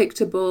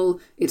unpredictable,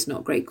 it's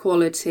not great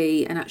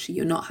quality, and actually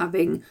you're not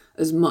having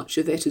as much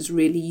of it as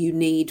really you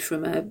need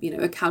from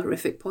a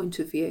calorific point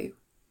of view.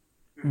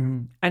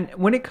 Mm. And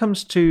when it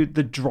comes to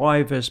the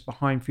drivers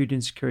behind food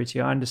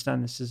insecurity, I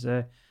understand this is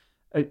a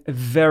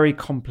very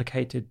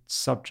complicated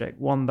subject,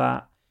 one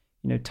that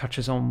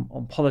touches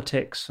on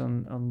politics,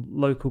 on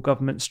local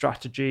government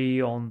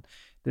strategy, on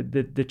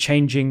the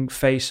changing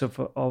face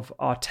of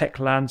our tech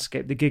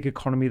landscape, the gig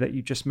economy that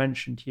you just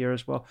mentioned here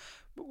as well.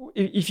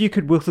 If you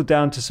could whittle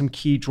down to some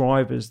key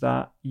drivers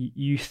that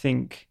you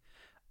think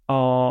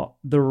are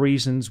the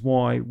reasons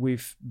why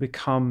we've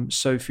become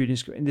so food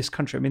insecure in this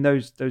country. I mean,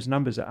 those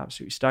numbers are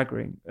absolutely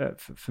staggering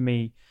for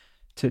me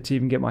to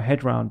even get my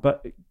head around.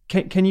 But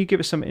can you give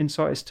us some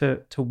insight as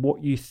to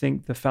what you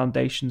think the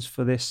foundations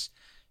for this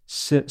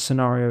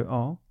scenario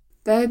are?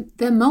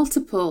 They're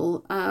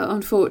multiple,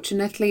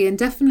 unfortunately, and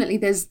definitely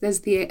there's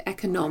the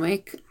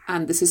economic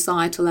and the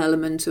societal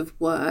element of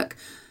work.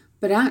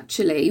 But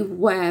actually,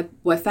 where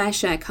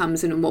FareShare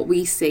comes in and what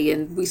we see,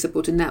 and we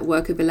support a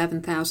network of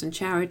 11,000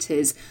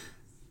 charities,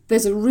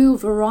 there's a real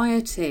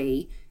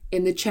variety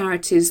in the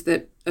charities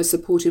that are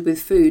supported with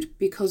food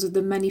because of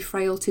the many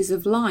frailties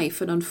of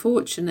life. And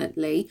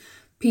unfortunately,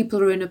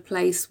 people are in a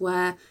place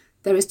where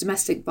there is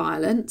domestic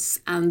violence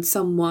and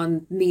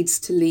someone needs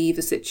to leave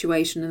a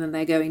situation and then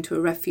they're going to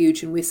a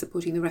refuge, and we're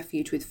supporting the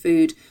refuge with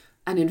food.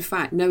 And in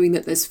fact, knowing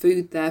that there's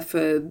food there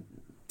for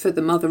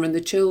the mother and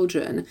the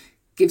children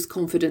gives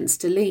confidence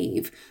to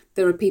leave.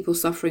 There are people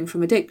suffering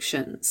from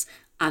addictions,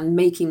 and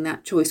making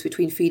that choice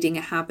between feeding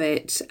a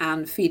habit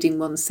and feeding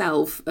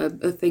oneself are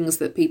things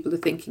that people are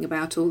thinking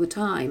about all the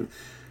time.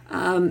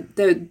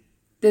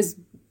 There's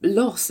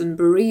loss and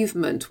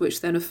bereavement,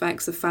 which then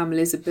affects a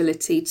family's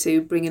ability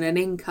to bring in an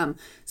income.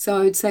 So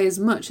I would say, as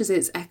much as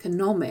it's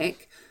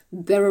economic,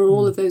 there are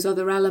all of those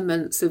other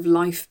elements of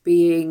life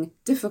being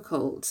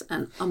difficult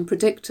and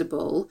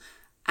unpredictable,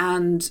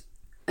 and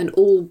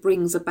all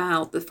brings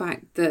about the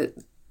fact that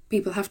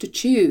people have to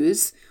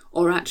choose,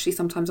 or actually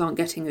sometimes aren't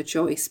getting a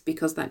choice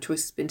because that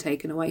choice has been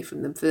taken away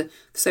from them for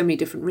so many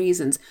different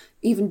reasons.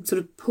 Even sort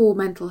of poor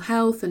mental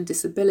health and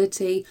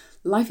disability.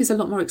 Life is a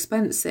lot more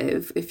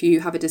expensive if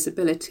you have a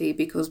disability,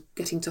 because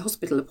getting to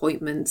hospital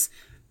appointments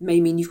may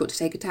mean you've got to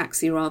take a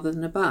taxi rather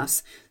than a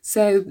bus.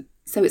 So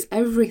it's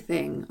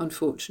everything,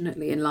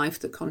 unfortunately, in life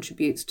that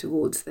contributes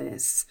towards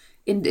this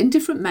in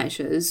different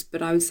measures,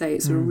 but I would say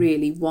it's a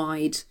really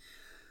wide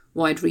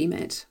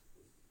remit.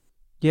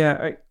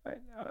 Yeah,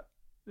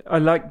 I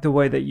like the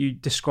way that you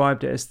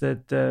described it as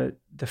the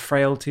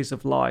frailties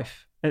of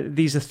life.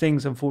 These are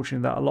things,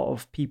 unfortunately, that a lot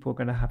of people are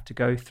going to have to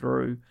go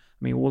through. I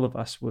mean, all of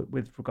us,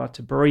 with regard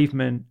to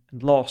bereavement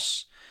and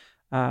loss,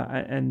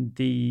 and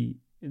the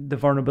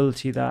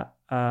vulnerability that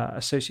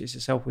associates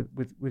itself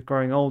with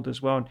growing old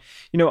as well. And,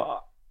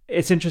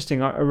 it's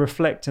interesting. I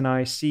reflect and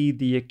I see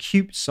the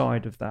acute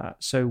side of that.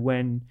 So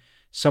when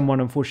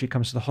someone unfortunately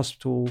comes to the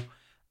hospital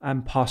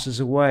and passes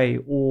away,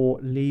 or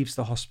leaves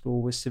the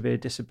hospital with severe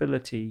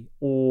disability,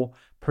 or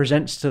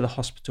presents to the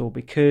hospital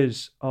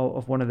because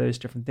of one of those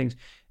different things.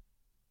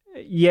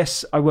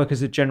 Yes, I work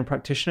as a general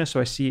practitioner, so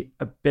I see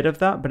a bit of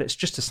that, but it's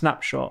just a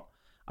snapshot.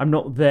 I'm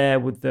not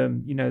there with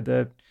them,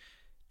 the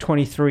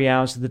 23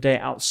 hours of the day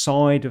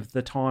outside of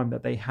the time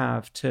that they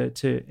have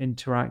to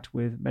interact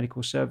with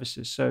medical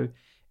services. So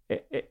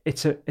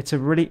it's a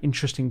really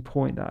interesting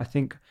point that I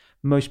think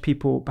most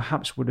people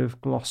perhaps would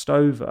have glossed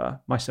over,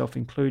 myself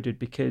included,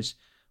 because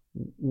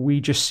we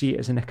just see it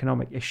as an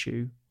economic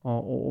issue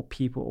or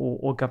people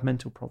or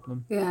governmental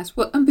problem. Yes,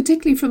 well, and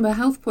particularly from a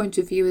health point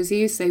of view, as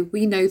you say,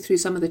 we know through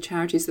some of the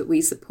charities that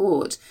we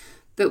support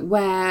that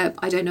where,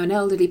 an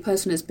elderly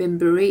person has been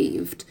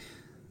bereaved,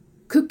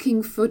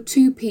 cooking for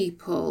two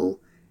people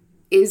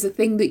is a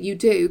thing that you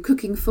do.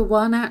 Cooking for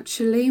one,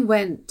 actually,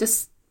 when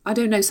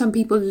some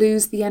people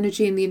lose the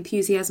energy and the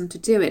enthusiasm to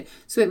do it.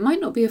 So it might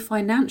not be a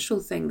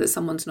financial thing that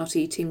someone's not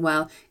eating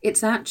well.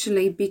 It's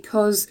actually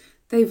because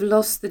they've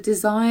lost the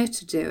desire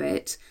to do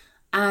it.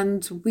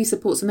 And we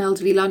support some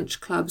elderly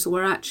lunch clubs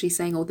where we're actually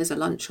saying, there's a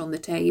lunch on the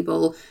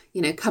table,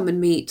 come and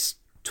meet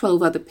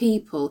 12 other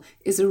people,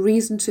 is a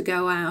reason to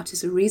go out,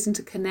 is a reason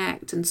to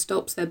connect, and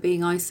stops there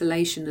being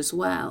isolation as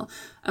well.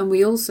 And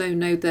we also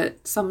know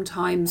that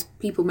sometimes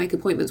people make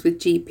appointments with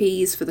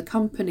GPs for the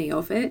company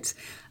of it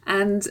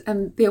and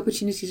the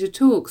opportunity to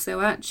talk.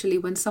 So actually,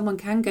 when someone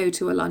can go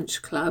to a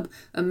lunch club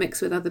and mix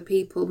with other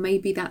people,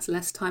 maybe that's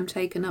less time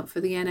taken up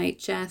for the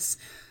NHS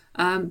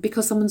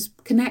because someone's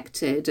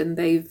connected and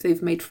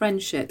they've made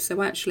friendships.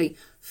 So actually,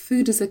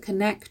 food as a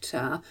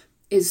connector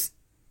is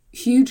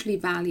hugely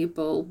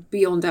valuable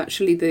beyond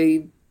actually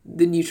the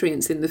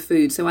nutrients in the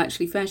food. So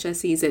actually, FareShare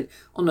sees it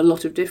on a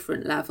lot of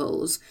different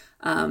levels,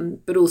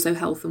 but also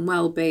health and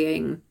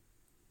well-being,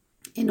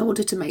 in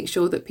order to make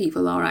sure that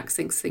people are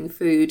accessing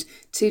food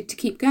to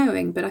keep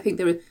going. But I think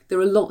there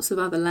are lots of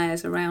other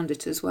layers around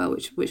it as well,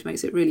 which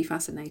makes it really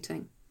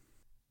fascinating.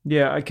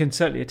 Yeah, I can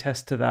certainly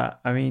attest to that.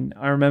 I mean,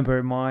 I remember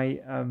in my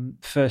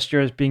first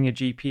year as being a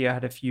GP, I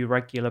had a few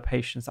regular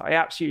patients that I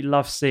absolutely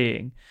loved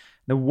seeing.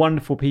 They're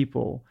wonderful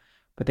people,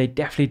 but they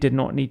definitely did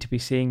not need to be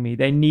seeing me.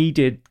 They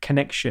needed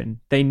connection.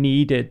 They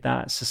needed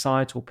that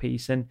societal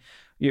piece. And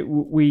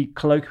we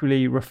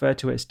colloquially refer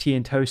to it as tea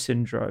and toast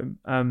syndrome,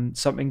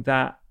 something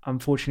that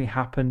unfortunately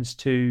happens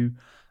to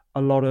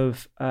a lot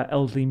of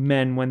elderly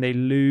men when they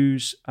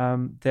lose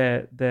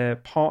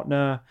their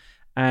partner,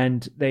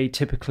 and they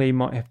typically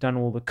might have done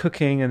all the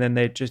cooking, and then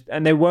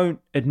they won't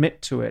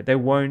admit to it. They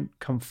won't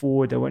come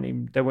forward. They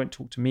won't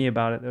talk to me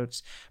about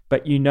it.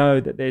 But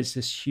that there's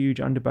this huge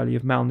underbelly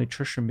of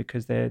malnutrition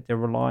because they're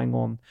relying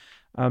on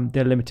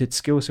their limited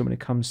skill set when it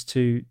comes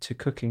to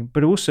cooking,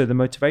 but also the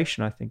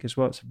motivation, I think, as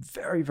well. It's a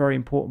very, very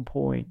important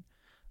point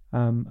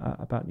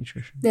about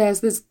nutrition.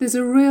 There's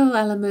a real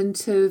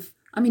element of,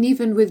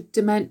 even with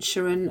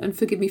dementia, and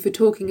forgive me for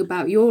talking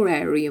about your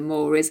area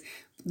more, is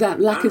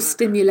that lack of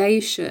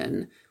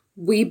stimulation.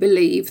 We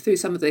believe through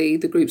some of the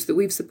groups that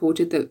we've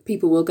supported that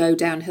people will go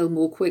downhill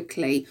more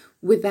quickly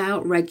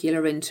without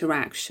regular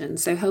interaction.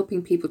 So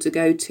helping people to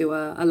go to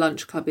a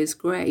lunch club is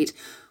great.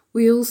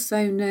 We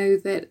also know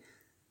that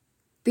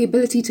the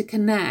ability to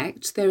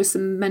connect, there are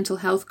some mental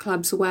health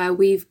clubs where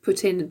we've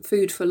put in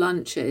food for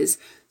lunches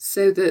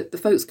so that the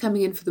folks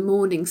coming in for the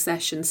morning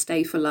session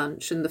stay for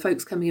lunch and the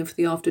folks coming in for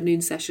the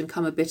afternoon session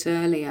come a bit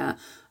earlier.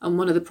 And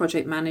one of the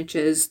project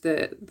managers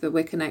that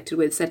we're connected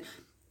with said,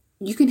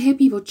 you can hear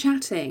people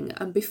chatting.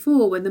 And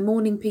before, when the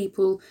morning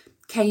people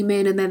came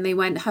in and then they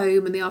went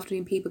home, and the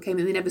afternoon people came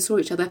in, they never saw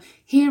each other.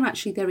 Here,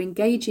 actually, they're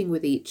engaging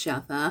with each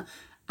other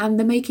and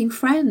they're making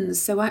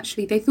friends. So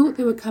actually, they thought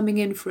they were coming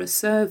in for a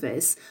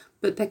service,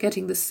 but they're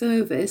getting the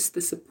service,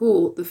 the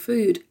support, the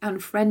food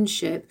and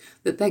friendship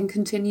that then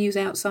continues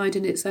outside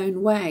in its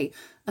own way.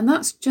 And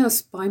that's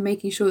just by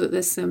making sure that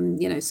there's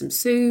some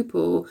soup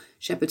or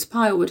shepherd's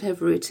pie or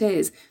whatever it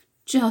is,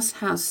 just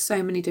has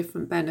so many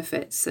different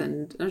benefits.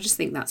 And I just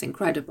think that's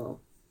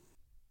incredible.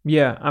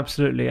 Yeah,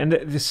 absolutely. And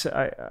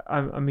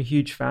I'm a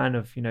huge fan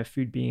of,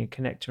 food being a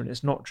connector, and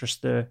it's not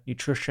just the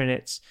nutrition,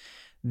 it's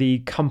the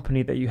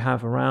company that you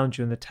have around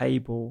you on the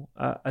table,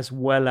 as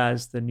well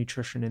as the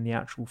nutrition in the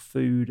actual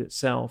food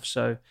itself.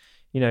 So,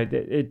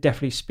 it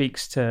definitely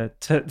speaks to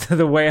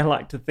the way I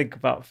like to think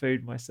about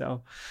food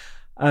myself.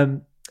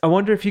 I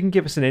wonder if you can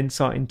give us an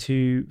insight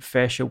into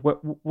FareShare,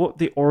 what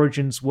the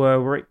origins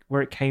were,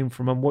 where it came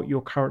from, and what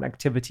your current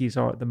activities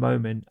are at the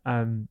moment,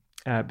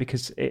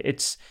 because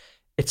it's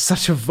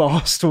such a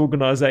vast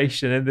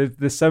organization, and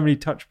there's so many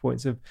touch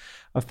points of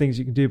things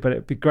you can do, but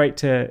it'd be great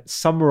to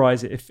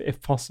summarize it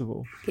if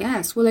possible.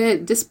 Yes, well,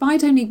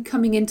 despite only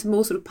coming into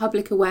more sort of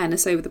public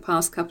awareness over the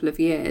past couple of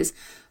years,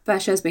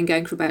 FareShare's been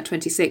going for about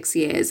 26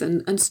 years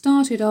and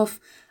started off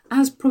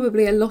as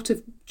probably a lot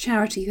of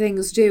charity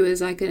things do,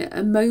 as like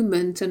a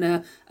moment and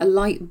a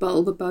light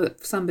bulb above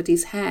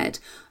somebody's head.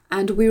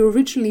 And we were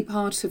originally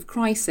part of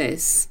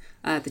Crisis,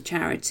 the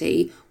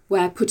charity,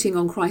 where putting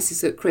on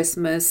Crisis at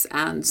Christmas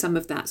and some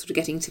of that sort of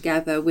getting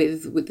together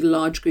with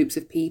large groups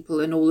of people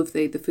and all of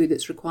the food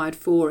that's required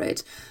for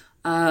it.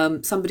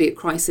 Somebody at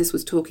Crisis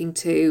was talking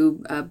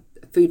to a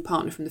food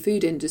partner from the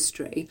food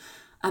industry,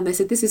 and they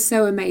said, "This is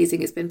so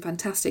amazing. It's been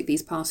fantastic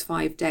these past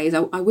 5 days.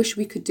 I wish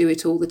we could do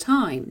it all the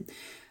time."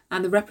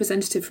 And the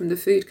representative from the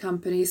food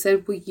company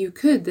said, "Well, you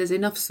could. There's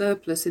enough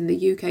surplus in the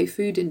UK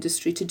food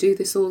industry to do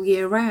this all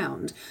year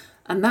round."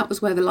 And that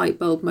was where the light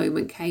bulb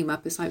moment came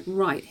up. It's like,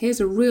 right, here's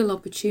a real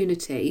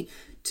opportunity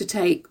to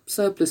take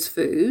surplus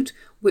food,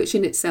 which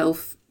in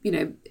itself,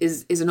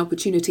 is an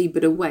opportunity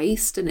but a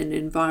waste and an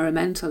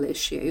environmental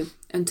issue,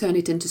 and turn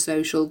it into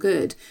social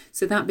good.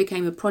 So that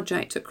became a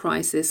project at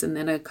Crisis, and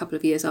then a couple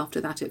of years after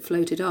that it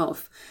floated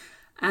off.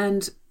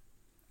 And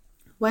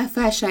where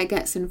FareShare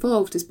gets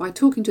involved is by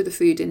talking to the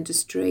food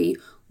industry,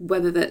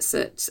 whether that's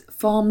at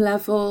farm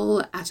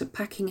level, at a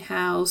packing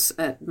house,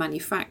 at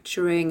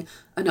manufacturing,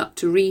 and up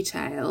to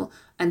retail,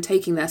 and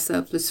taking their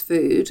surplus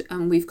food.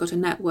 And we've got a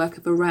network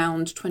of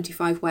around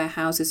 25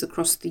 warehouses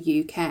across the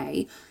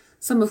UK,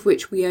 some of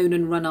which we own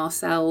and run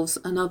ourselves,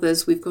 and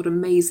others we've got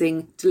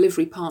amazing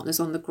delivery partners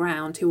on the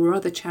ground who are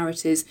other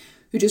charities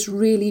who just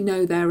really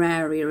know their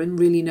area and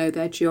really know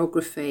their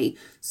geography,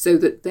 so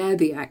that they're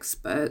the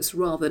experts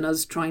rather than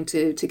us trying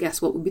to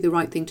guess what would be the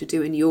right thing to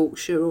do in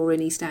Yorkshire or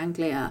in East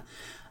Anglia.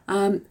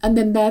 And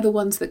then they're the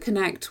ones that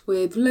connect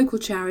with local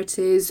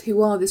charities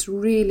who are this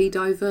really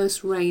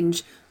diverse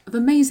range of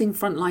amazing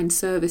frontline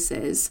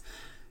services,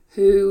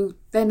 who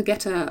then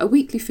get a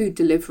weekly food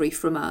delivery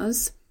from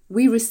us.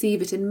 We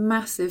receive it in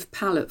massive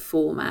pallet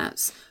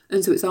formats,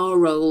 and so it's our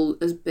role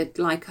as a bit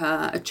like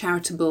a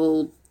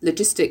charitable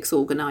logistics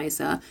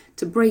organiser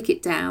to break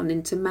it down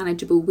into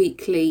manageable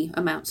weekly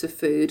amounts of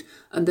food,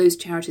 and those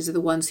charities are the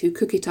ones who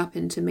cook it up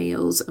into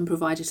meals and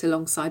provide it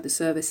alongside the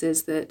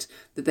services that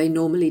they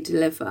normally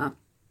deliver.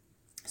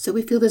 So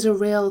we feel there's a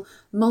real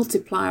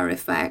multiplier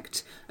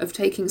effect of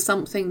taking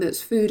something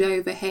that's food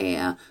over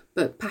here,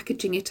 but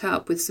packaging it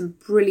up with some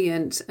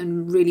brilliant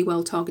and really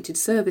well-targeted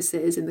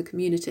services in the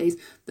communities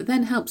that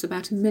then helps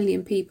about 1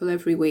 million people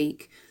every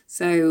week.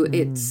 So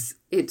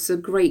it's a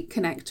great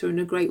connector and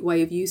a great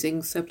way of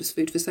using surplus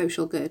food for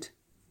social good.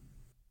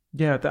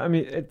 Yeah,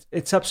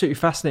 it's absolutely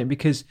fascinating,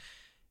 because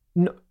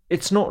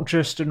it's not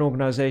just an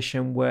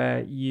organisation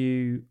where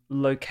you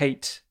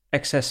locate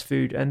excess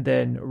food and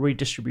then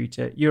redistribute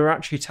it. You're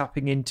actually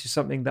tapping into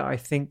something that I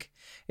think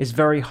is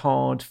very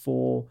hard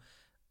for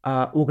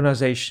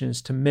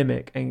organisations to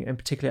mimic, and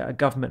particularly at a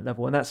government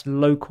level, and that's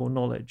local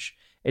knowledge.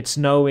 It's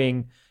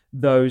knowing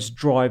those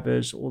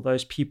drivers or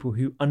those people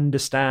who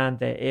understand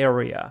their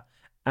area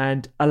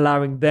and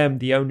allowing them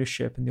the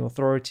ownership and the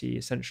authority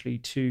essentially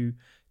to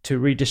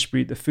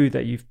redistribute the food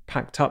that you've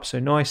packed up so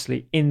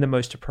nicely in the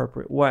most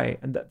appropriate way.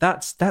 And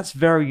that's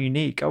very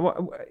unique.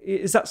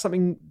 Is that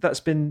something that's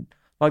been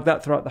like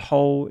that throughout the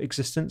whole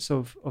existence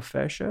of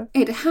FareShare?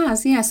 It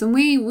has, yes. And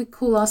we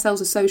call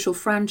ourselves a social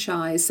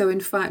franchise. So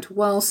in fact,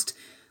 whilst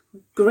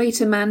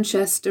Greater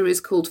Manchester is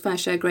called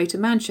FareShare Greater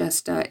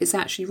Manchester, it's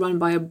actually run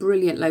by a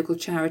brilliant local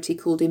charity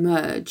called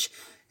Emerge,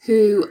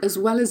 who, as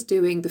well as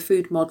doing the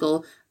food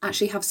model,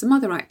 actually have some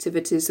other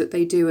activities that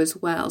they do as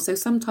well. So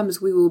sometimes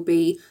we will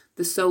be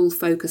the sole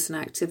focus and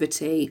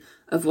activity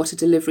of what a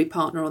delivery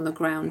partner on the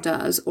ground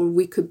does, or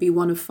we could be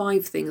one of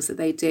 5 things that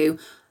they do.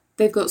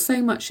 They've got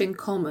so much in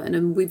common,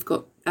 and we've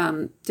got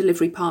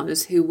delivery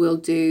partners who will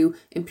do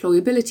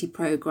employability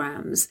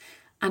programs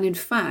And in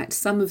fact,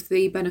 some of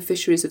the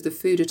beneficiaries of the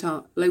food at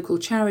our local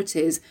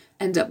charities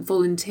end up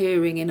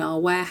volunteering in our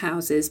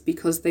warehouses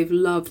because they've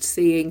loved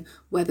seeing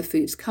where the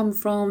food's come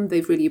from.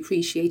 They've really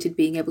appreciated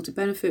being able to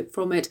benefit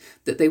from it,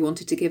 that they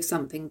wanted to give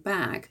something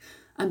back.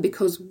 And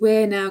because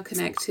we're now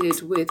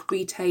connected with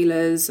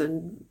retailers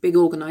and big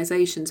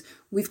organisations,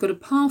 we've got a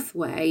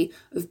pathway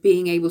of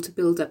being able to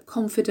build up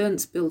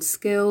confidence, build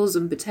skills,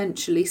 and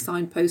potentially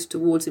signpost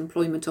towards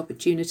employment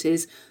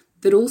opportunities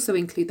that also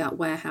include that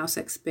warehouse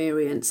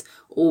experience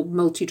or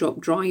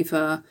multi-drop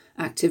driver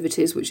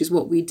activities, which is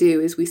what we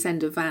do, is we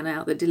send a van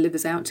out that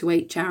delivers out to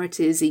 8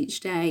 charities each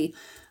day.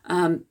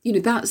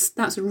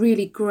 That's a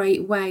really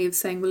great way of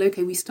saying, well,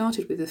 okay, we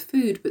started with the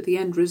food, but the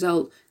end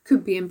result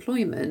could be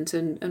employment.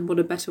 And what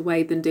a better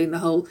way than doing the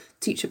whole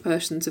teach a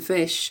person to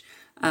fish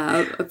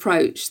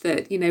approach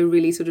that,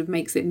 really sort of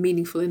makes it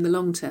meaningful in the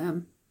long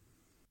term.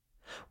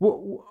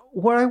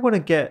 What I want to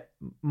get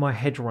my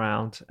head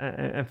around,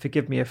 and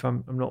forgive me if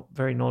I'm not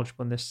very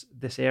knowledgeable in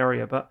this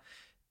area, but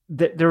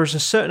there is a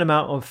certain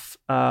amount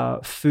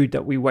of food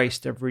that we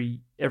waste every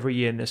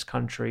year in this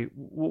country.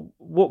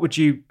 What would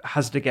you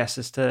hazard a guess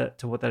as to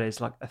what that is?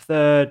 Like a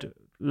third,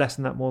 less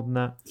than that, more than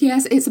that?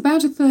 Yes, it's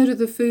about a third of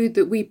the food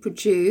that we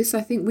produce.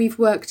 I think we've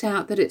worked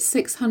out that it's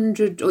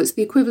 600, or it's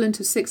the equivalent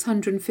of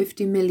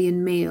 650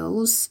 million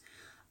meals.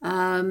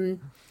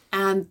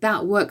 And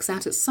that works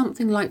out at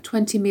something like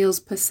 20 meals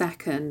per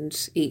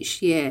second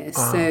each year.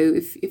 Wow. So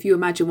if you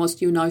imagine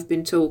whilst you and I have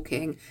been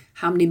talking,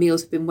 how many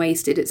meals have been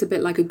wasted, it's a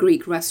bit like a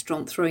Greek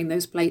restaurant throwing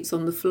those plates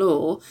on the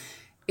floor.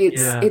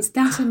 It's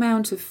that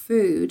amount of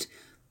food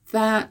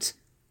that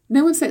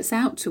no one sets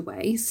out to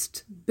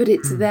waste, but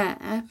it's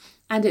there.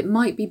 And it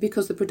might be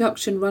because the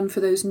production run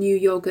for those new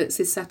yogurts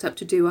is set up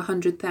to do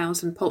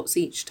 100,000 pots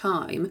each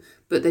time,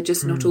 but they're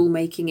just not all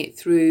making it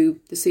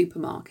through the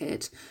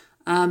supermarket.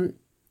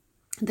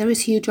 There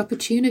is huge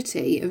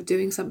opportunity of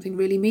doing something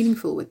really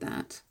meaningful with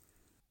that.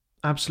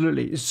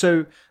 Absolutely.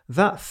 So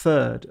that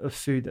third of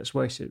food that's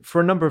wasted,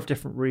 for a number of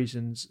different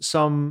reasons,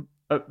 some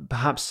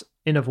perhaps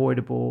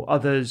unavoidable,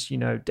 others,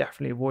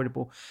 definitely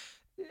avoidable.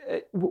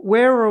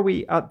 Where are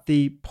we at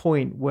the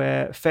point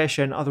where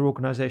FareShare and other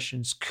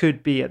organisations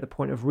could be at the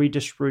point of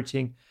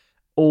redistributing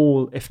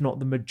all, if not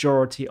the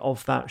majority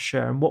of that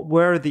share? And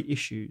where are the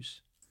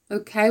issues?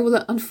 Okay,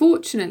 well,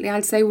 unfortunately,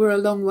 I'd say we're a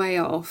long way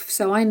off.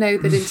 So I know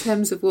that in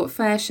terms of what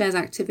FareShare's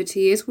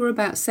activity is, we're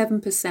about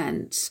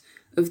 7%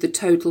 of the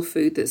total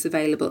food that's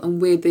available,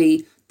 and we're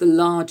the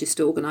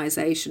largest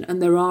organisation.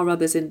 And there are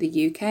others in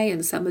the UK,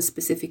 and some are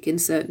specific in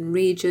certain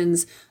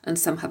regions, and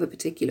some have a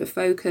particular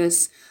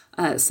focus.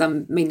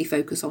 Some mainly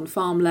focus on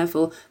farm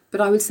level.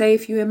 But I would say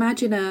if you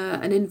imagine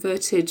an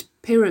inverted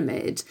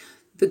pyramid,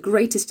 the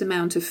greatest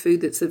amount of food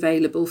that's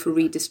available for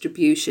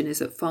redistribution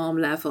is at farm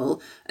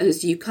level. And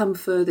as you come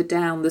further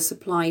down the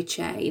supply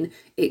chain,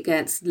 it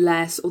gets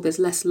less, or there's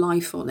less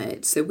life on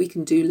it. So we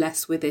can do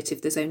less with it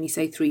if there's only,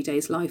 say, 3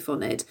 days life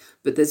on it.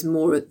 But there's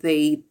more at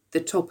the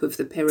top of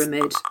the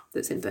pyramid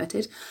that's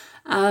inverted.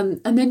 And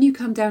then you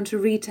come down to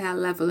retail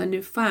level. And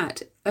in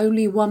fact,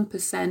 only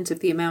 1% of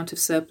the amount of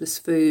surplus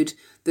food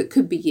that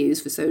could be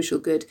used for social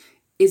good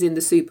is in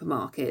the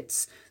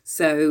supermarkets.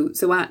 So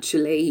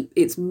actually,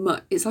 it's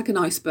like an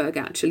iceberg.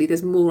 Actually,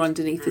 there's more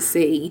underneath the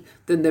sea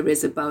than there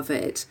is above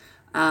it,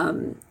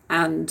 and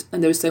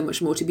there is so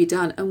much more to be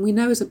done. And we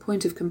know, as a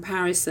point of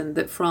comparison,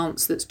 that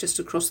France, that's just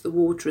across the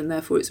water, and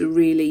therefore it's a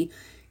really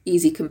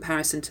easy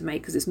comparison to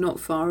make because it's not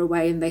far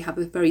away, and they have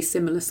a very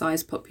similar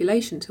sized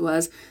population to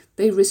us.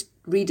 They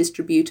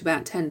redistribute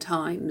about 10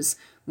 times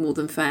more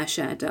than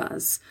FareShare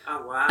does.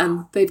 Oh, wow.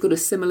 And they've got a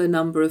similar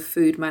number of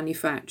food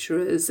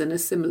manufacturers and a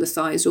similar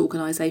sized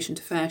organisation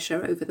to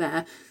FareShare over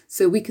there.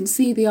 So we can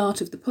see the art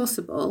of the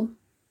possible,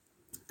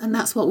 and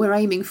that's what we're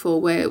aiming for.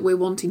 We're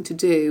wanting to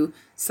do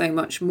so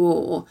much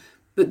more,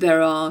 but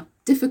there are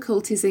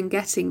difficulties in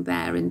getting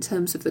there in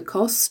terms of the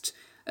cost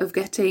of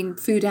getting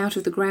food out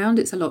of the ground.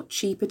 It's a lot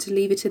cheaper to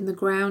leave it in the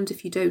ground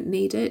if you don't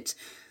need it.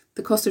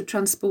 The cost of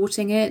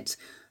transporting it,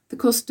 the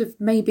cost of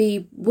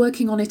maybe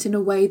working on it in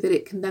a way that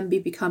it can then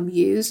become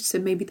used. So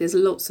maybe there's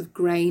lots of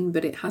grain,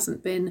 but it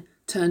hasn't been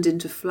turned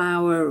into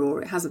flour,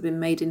 or it hasn't been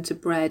made into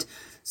bread.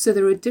 So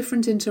there are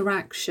different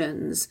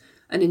interactions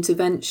and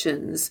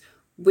interventions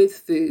with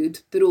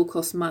food that all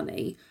cost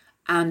money,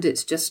 and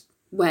it's just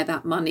where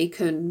that money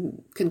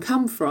can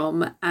come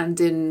from. And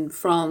in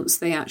France,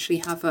 they actually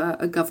have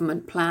a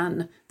government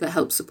plan that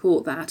helps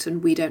support that,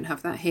 and we don't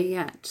have that here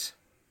yet.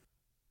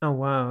 Oh,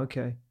 wow.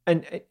 Okay.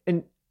 And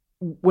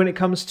when it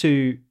comes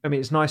to,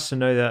 it's nice to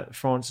know that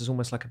France is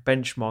almost like a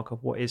benchmark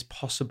of what is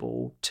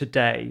possible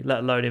today, let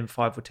alone in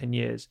 5 or 10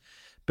 years.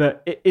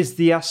 But is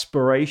the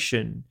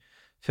aspiration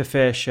for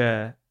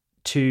FareShare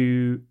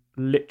to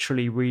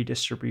literally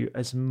redistribute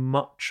as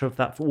much of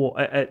that,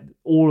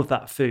 all of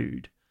that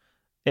food?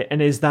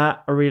 And is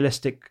that a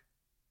realistic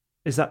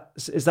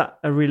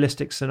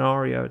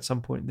scenario at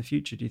some point in the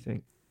future, do you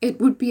think?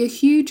 It would be a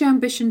huge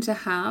ambition to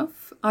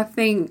have. I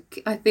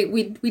think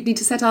we need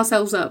to set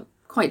ourselves up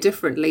quite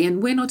differently.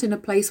 And we're not in a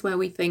place where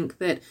we think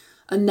that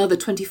another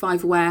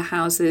 25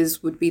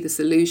 warehouses would be the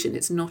solution.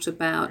 It's not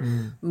about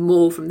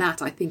more from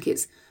that. I think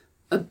it's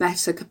a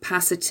better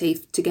capacity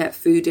to get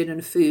food in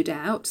and food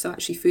out. So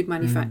actually food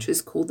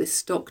manufacturers call this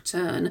stock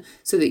turn,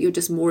 so that you're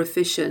just more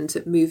efficient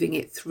at moving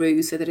it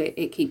through so that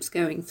it keeps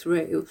going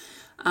through.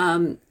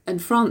 And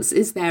France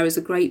is there as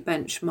a great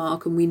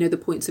benchmark, and we know the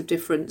points of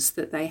difference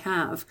that they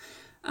have.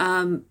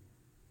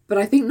 But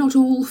I think not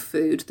all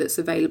food that's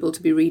available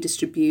to be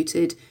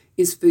redistributed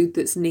is food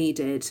that's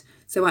needed.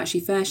 So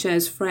actually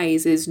FareShare's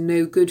phrase is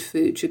no good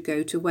food should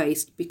go to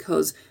waste,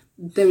 because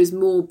there is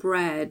more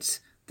bread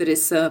that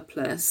is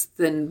surplus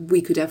than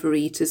we could ever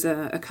eat as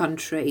a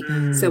country.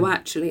 So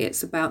actually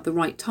it's about the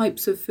right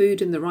types of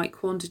food in the right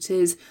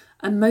quantities.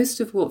 And most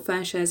of what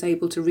FareShare is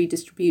able to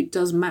redistribute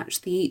does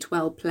match the Eat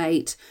Well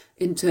plate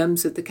in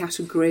terms of the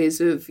categories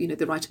of,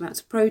 the right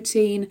amounts of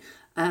protein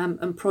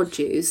and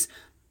produce.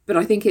 But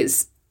I think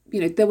it's,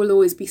 there will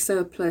always be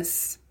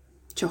surplus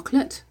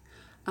chocolate.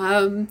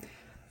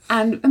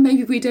 And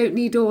maybe we don't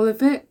need all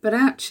of it, but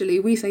actually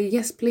we say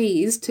yes,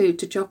 please, to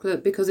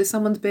chocolate, because if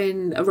someone's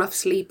been a rough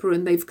sleeper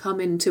and they've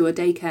come into a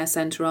daycare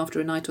centre after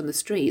a night on the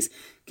streets,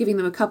 giving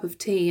them a cup of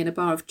tea and a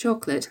bar of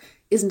chocolate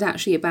isn't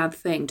actually a bad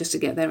thing, just to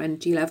get their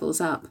energy levels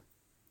up.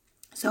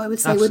 So I would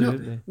say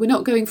we're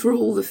not going for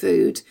all the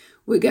food.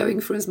 We're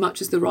going for as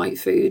much as the right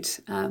food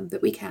that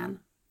we can.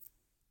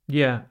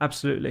 Yeah,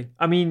 absolutely.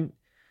 I mean,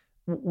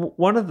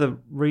 one of the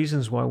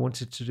reasons why I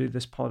wanted to do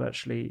this pod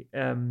actually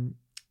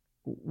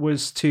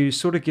was to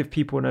sort of give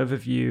people an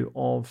overview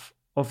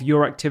of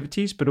your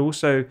activities, but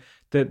also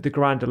the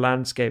grander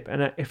landscape.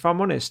 And if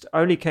I'm honest,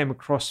 I only came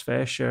across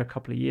FareShare a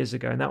couple of years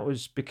ago, and that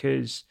was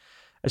because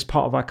as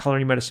part of our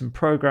culinary medicine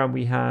program,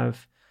 we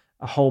have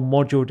a whole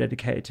module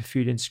dedicated to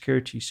food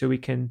insecurity. So we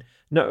can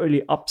not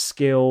only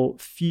upskill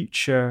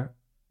future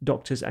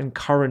doctors and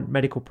current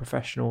medical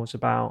professionals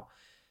about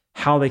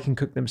how they can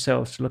cook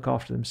themselves to look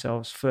after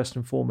themselves first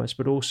and foremost,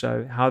 but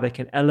also how they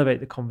can elevate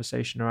the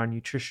conversation around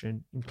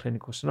nutrition in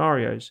clinical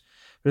scenarios.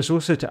 But it's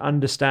also to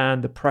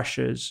understand the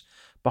pressures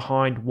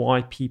behind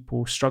why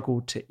people struggle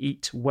to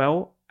eat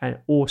well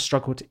or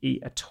struggle to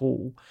eat at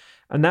all.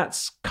 And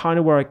that's kind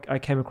of where I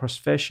came across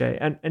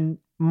FareShare. And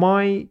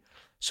my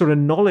sort of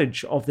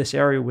knowledge of this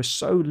area was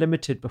so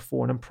limited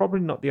before, and I'm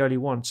probably not the only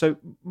one. So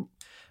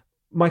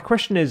my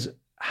question is,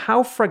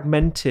 how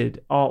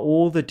fragmented are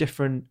all the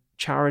different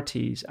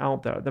charities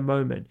out there at the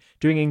moment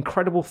doing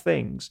incredible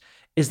things?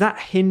 Is that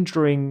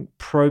hindering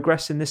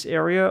progress in this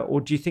area,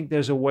 or do you think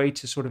there's a way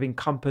to sort of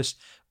encompass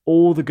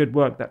all the good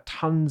work that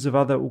tons of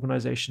other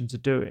organizations are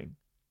doing?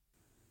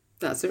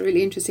 That's a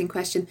really interesting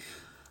question.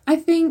 I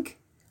think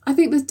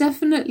there's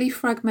definitely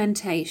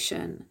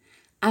fragmentation,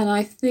 and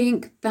I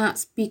think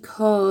that's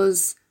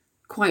because,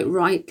 quite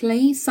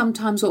rightly,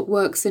 sometimes what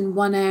works in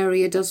one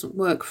area doesn't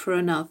work for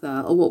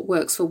another, or what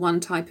works for one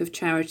type of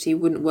charity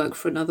wouldn't work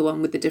for another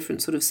one with a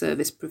different sort of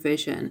service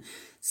provision.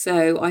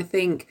 So I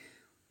think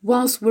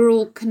whilst we're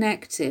all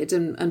connected,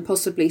 and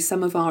possibly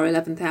some of our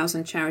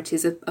 11,000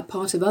 charities are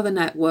part of other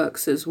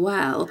networks as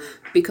well,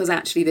 because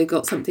actually they've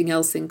got something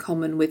else in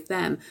common with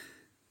them,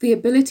 the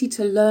ability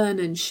to learn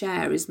and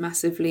share is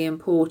massively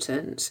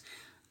important.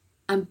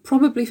 And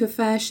probably for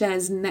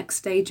FareShare's next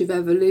stage of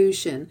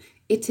evolution,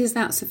 it is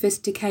that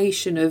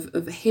sophistication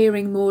of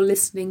hearing more,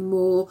 listening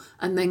more,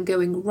 and then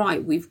going,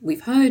 right,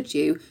 we've heard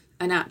you,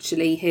 and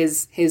actually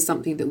here's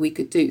something that we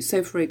could do.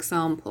 So for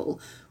example,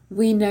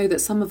 we know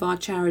that some of our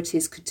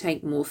charities could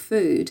take more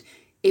food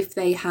if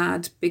they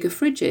had bigger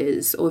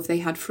fridges, or if they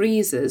had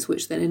freezers,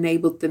 which then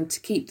enabled them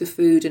to keep the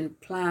food and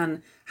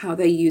plan how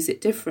they use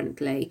it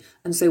differently.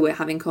 And so we're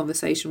having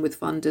conversation with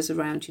funders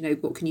around,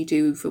 what can you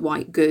do for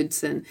white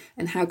goods, and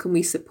how can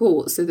we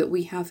support so that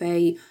we have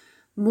a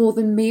more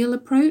than meal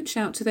approach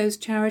out to those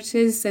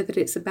charities, so that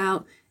it's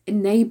about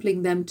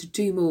enabling them to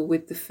do more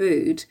with the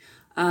food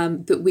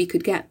that we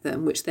could get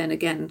them, which then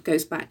again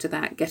goes back to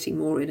that getting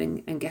more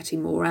in and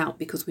getting more out,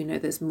 because we know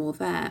there's more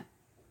there.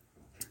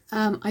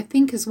 I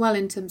think as well,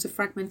 in terms of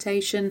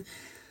fragmentation,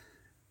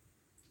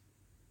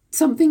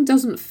 something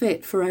doesn't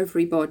fit for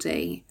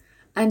everybody.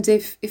 And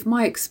if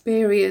my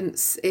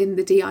experience in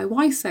the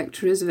DIY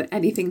sector is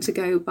anything to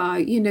go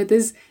by,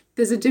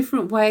 there's a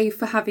different way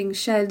for having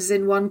sheds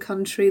in one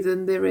country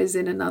than there is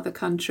in another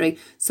country.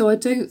 So I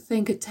don't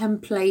think a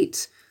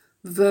template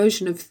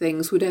version of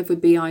things would ever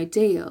be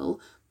ideal,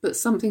 but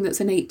something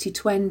that's an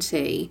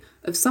 80-20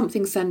 of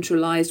something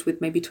centralised with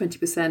maybe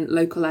 20%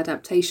 local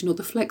adaptation, or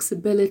the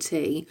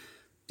flexibility,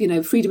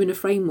 freedom in a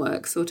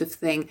framework sort of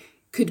thing,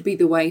 could be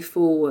the way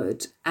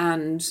forward.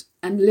 And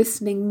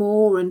listening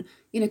more, and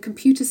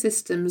computer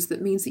systems,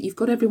 that means that you've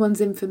got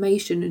everyone's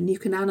information and you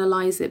can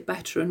analyse it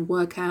better and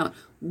work out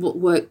what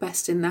worked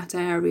best in that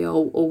area,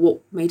 or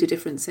what made a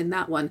difference in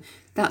that one.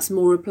 That's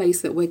more a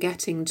place that we're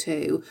getting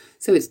to.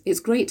 So it's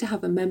great to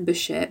have a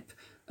membership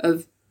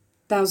of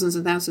thousands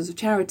and thousands of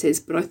charities,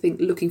 but I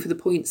think looking for the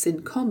points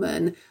in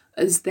common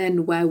as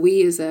then where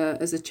we as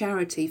a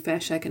charity,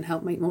 FareShare, can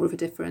help make more of a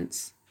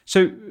difference.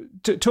 So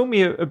talk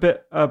me a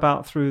bit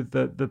about through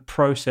the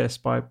process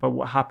by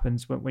what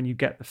happens when you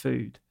get the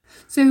food.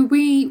 So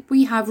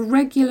we have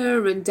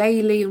regular and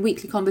daily and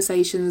weekly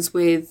conversations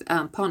with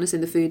partners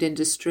in the food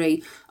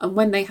industry, and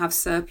when they have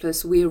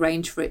surplus, we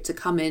arrange for it to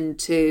come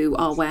into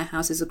our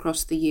warehouses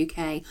across the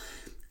UK.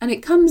 And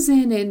it comes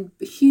in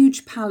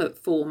huge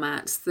pallet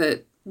formats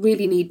that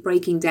really need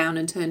breaking down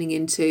and turning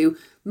into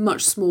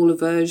much smaller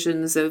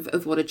versions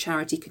of what a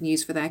charity can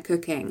use for their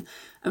cooking.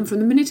 And from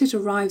the minute it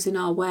arrives in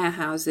our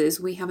warehouses,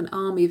 we have an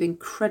army of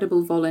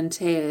incredible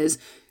volunteers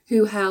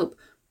who help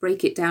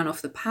break it down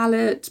off the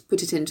pallet,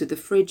 put it into the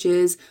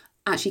fridges,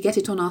 actually get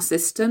it on our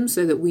system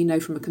so that we know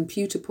from a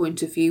computer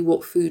point of view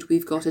what food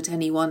we've got at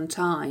any one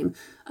time.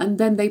 And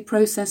then they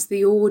process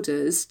the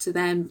orders to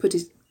then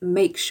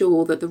make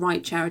sure that the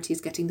right charity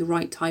is getting the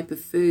right type of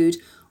food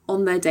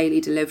on their daily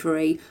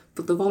delivery.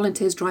 But the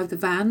volunteers drive the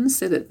vans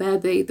so that they're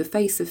the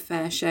face of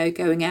FareShare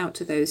going out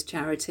to those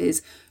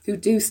charities who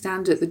do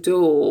stand at the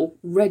door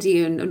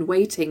ready and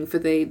waiting for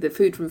the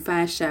food from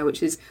FareShare,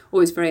 which is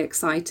always very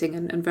exciting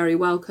and very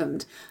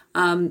welcomed.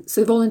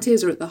 So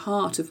volunteers are at the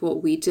heart of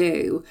what we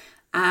do.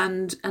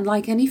 And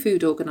like any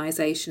food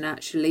organisation,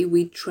 actually,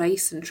 we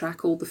trace and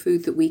track all the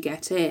food that we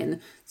get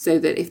in so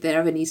that if there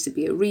ever needs to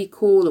be a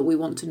recall or we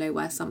want to know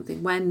where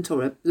something went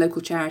or a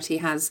local charity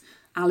has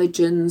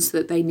allergens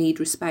that they need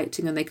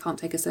respecting and they can't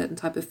take a certain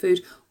type of food,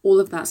 all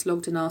of that's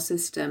logged in our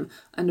system.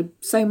 And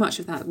so much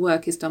of that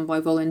work is done by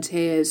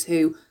volunteers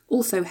who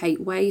also hate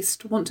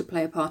waste, want to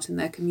play a part in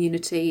their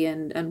community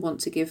and want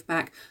to give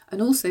back,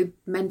 and also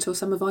mentor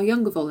some of our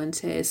younger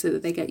volunteers so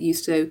that they get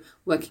used to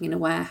working in a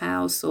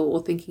warehouse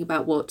or thinking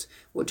about what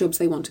jobs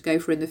they want to go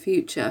for in the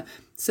future.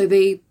 So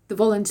the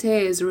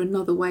volunteers are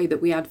another way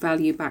that we add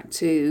value back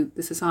to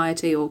the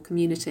society or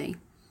community.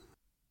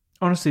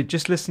 Honestly,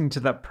 just listening to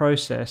that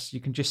process, you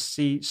can just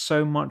see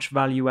so much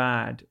value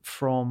add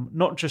from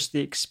not just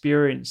the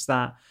experience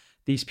that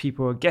these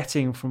people are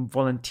getting from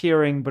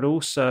volunteering, but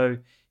also,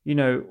 you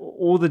know,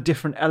 all the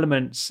different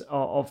elements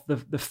of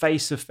the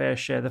face of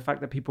FareShare, the fact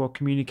that people are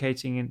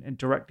communicating and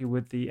directly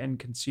with the end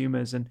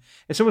consumers. And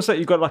it's almost like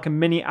you've got like a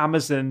mini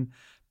Amazon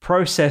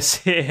process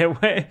here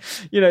where,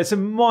 you know, it's a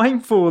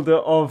mindful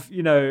of,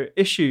 you know,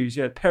 issues,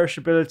 you know,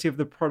 perishability of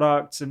the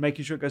products and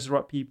making sure it goes to the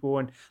right people.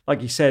 And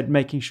like you said,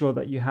 making sure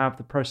that you have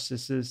the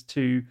processes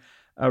to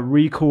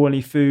recall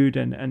any food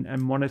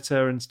and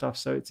monitor and stuff.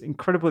 So it's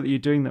incredible that you're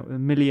doing that with a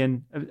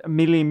million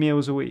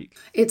meals a week.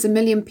 It's 1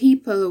 million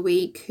people a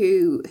week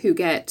who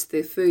get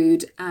the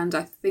food. And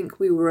I think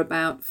we were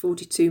about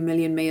 42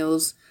 million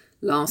meals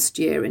last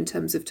year in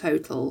terms of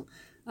total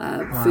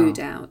food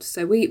out.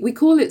 So we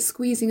call it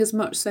squeezing as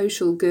much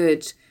social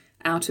good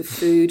out of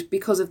food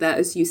because of that,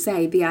 as you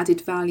say, the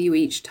added value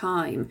each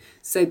time.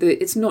 So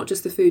that it's not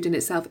just the food in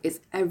itself, it's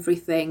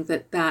everything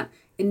that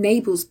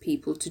enables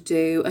people to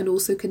do and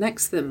also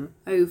connects them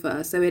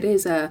over. So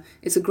it's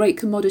a great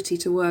commodity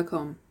to work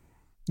on.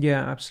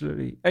 Yeah,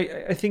 absolutely.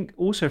 I think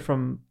also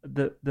from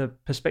the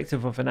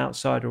perspective of an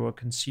outsider or a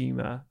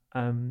consumer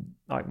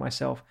like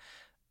myself,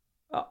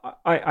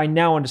 I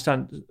now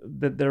understand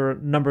that there are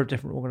a number of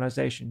different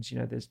organisations. You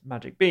know, there's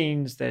Magic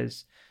Beans,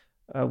 there's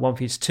One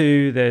Feeds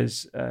Two,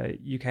 there's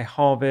UK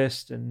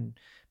Harvest and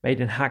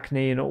Made in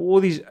Hackney, and all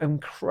these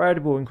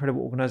incredible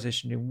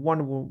organisations doing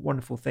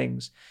wonderful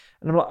things.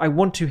 And I'm like, I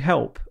want to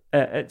help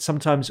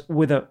sometimes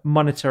with a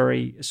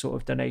monetary sort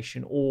of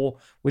donation or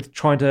with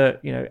trying to,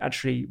 you know,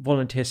 actually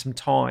volunteer some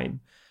time,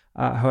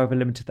 however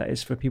limited that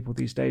is for people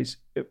these days.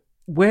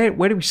 Where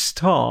do we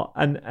start?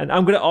 And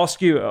I'm going to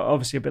ask you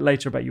obviously a bit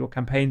later about your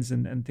campaigns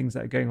and things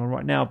that are going on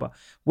right now, but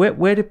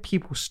where do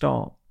people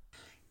start?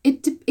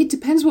 It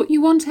depends what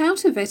you want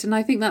out of it, and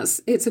I think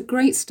it's a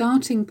great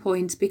starting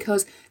point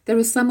because there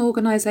are some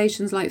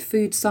organisations like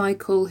Food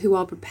Cycle who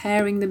are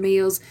preparing the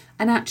meals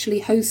and actually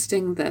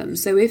hosting them.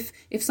 So if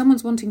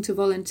someone's wanting to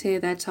volunteer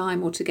their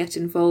time or to get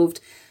involved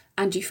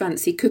and you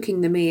fancy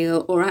cooking the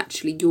meal, or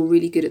actually you're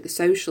really good at the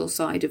social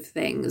side of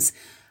things,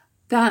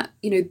 that,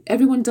 you know,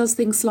 everyone does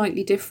things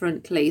slightly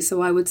differently.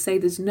 So I would say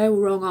there's no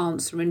wrong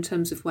answer in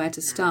terms of where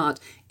to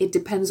start. It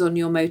depends on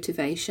your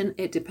motivation.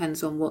 It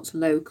depends on what's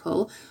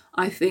local.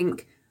 I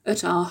think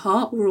at our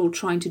heart, we're all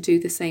trying to do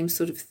the same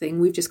sort of thing.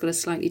 We've just got a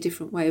slightly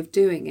different way of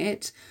doing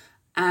it.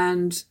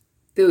 And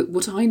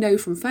what I know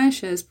from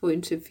FareShare's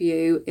point of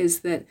view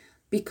is that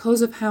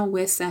because of how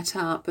we're set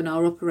up and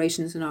our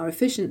operations and our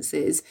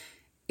efficiencies,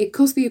 it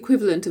costs the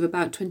equivalent of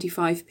about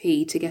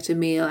 25p to get a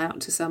meal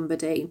out to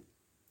somebody.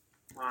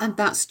 And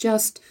that's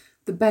just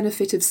the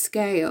benefit of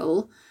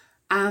scale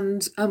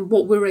and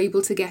what we're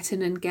able to get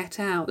in and get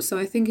out. So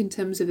I think in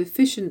terms of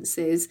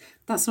efficiencies,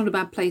 that's not a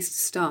bad place to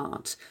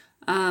start.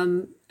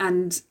 And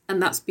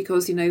that's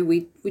because, you know,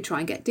 we try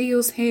and get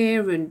deals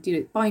here, and, you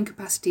know, buying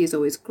capacity is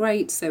always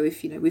great. So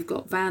if, you know, we've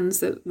got vans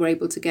that we're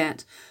able to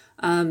get,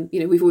 you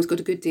know, we've always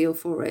got a good deal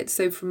for it.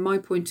 So from my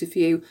point of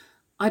view,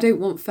 I don't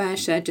want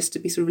FareShare just to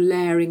be sort of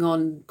layering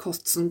on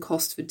costs and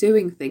costs for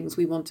doing things.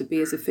 We want to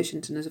be as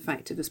efficient and as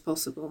effective as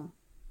possible.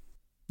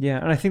 Yeah,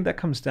 and I think that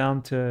comes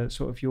down to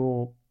sort of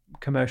your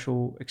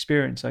commercial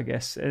experience, I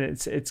guess. And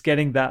it's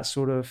getting that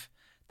sort of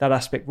that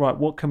aspect right.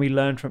 What can we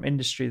learn from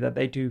industry that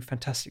they do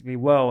fantastically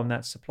well, and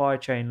that's supply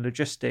chain,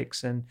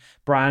 logistics, and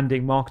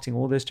branding, marketing,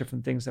 all those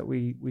different things that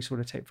we sort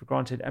of take for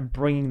granted, and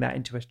bringing that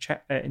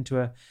into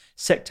a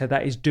sector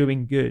that is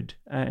doing good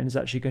and is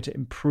actually going to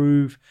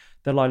improve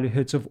the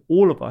livelihoods of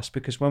all of us.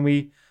 Because when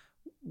we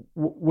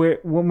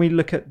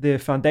look at the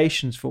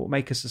foundations for what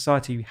make a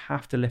society, we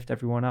have to lift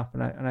everyone up,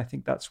 and I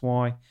think that's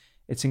why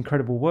it's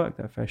incredible work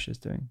that FareShare is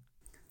doing.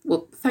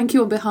 Well, thank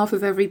you on behalf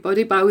of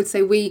everybody, but I would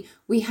say we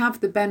have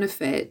the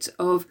benefit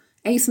of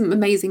some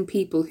amazing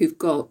people who've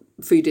got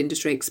food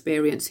industry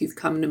experience, who've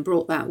come and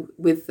brought that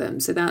with them,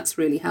 so that's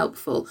really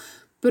helpful.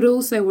 But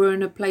also we're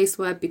in a place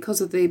where,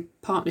 because of the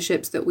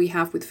partnerships that we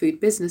have with food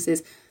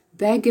businesses,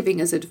 they're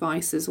giving us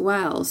advice as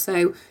well.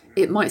 So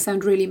it might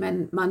sound really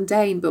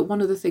mundane, but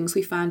one of the things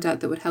we found out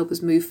that would help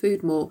us move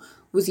food more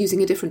was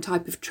using a different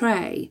type of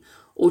tray,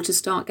 or to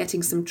start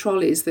getting some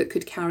trolleys that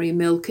could carry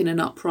milk in an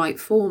upright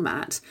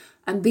format.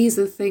 And these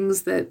are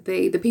things that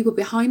the people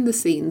behind the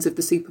scenes of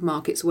the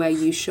supermarkets where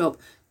you shop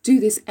do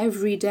this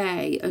every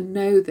day and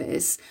know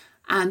this.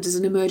 And as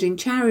an emerging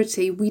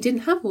charity, we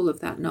didn't have all of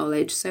that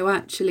knowledge. So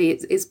actually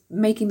it's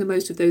making the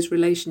most of those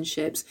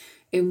relationships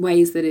in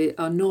ways that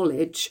are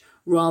knowledge,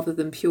 rather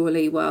than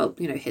purely, well,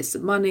 here's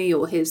some money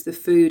or here's the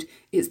food.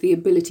 It's the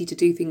ability to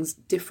do things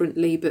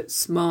differently but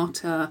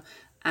smarter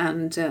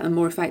and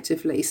more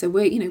effectively. So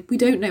we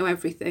don't know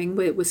everything.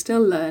 We're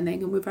still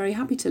learning, and we're very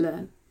happy to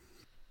learn.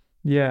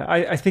 Yeah,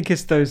 I think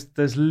it's those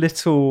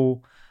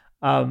little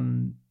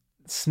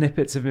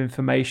snippets of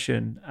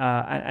information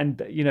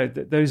and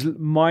those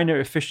minor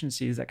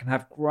efficiencies that can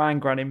have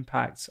grand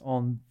impacts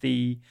on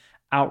the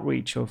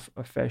outreach of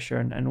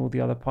FareShare and all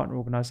the other partner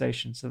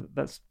organizations. So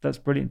that's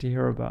brilliant to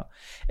hear about.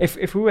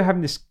 If we were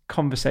having this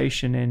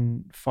conversation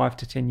in 5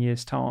 to 10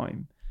 years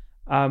time,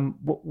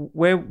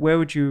 where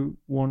would you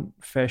want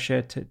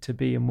FareShare to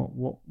be, and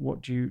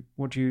what do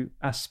you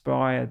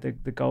aspire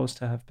the goals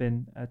to have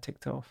been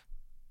ticked off?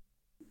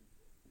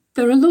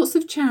 There are lots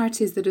of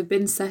charities that have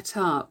been set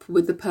up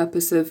with the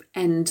purpose of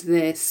end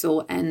this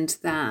or end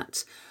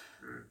that.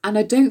 And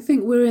I don't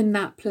think we're in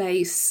that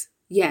place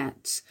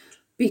yet,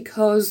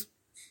 because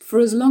for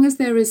as long as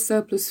there is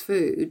surplus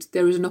food,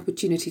 there is an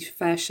opportunity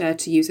for FareShare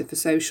to use it for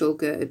social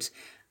good.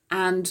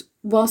 And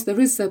whilst there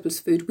is surplus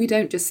food, we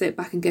don't just sit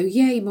back and go,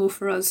 yay, more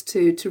for us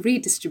to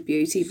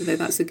redistribute, even though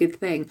that's a good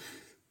thing.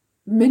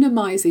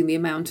 Minimising the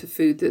amount of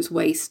food that's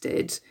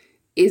wasted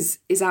is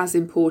as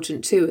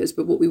important to us,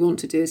 but what we want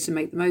to do is to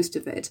make the most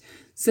of it.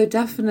 So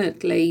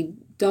definitely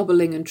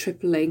doubling and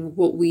tripling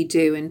what we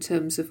do in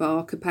terms of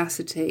our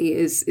capacity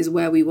is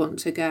where we want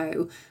to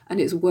go, and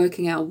it's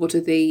working out what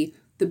are the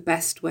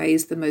best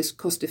ways, the most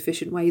cost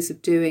efficient ways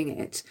of doing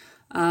it.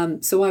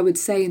 So I would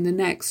say in the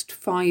next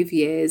 5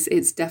 years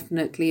it's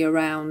definitely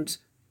around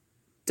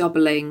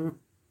doubling,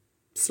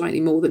 slightly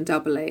more than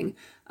doubling,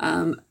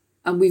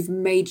 and we've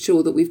made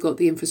sure that we've got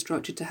the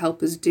infrastructure to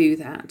help us do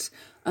that.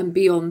 And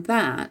beyond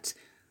that,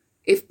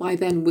 if by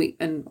then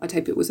and I'd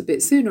hope it was a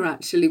bit sooner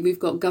actually, we've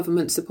got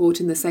government support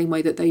in the same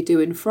way that they do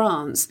in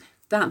France,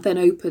 that then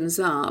opens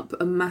up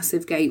a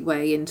massive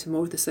gateway into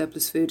more of the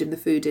surplus food in the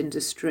food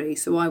industry.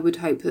 So I would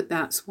hope that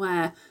that's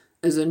where,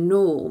 as a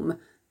norm,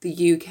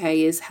 the UK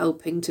is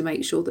helping to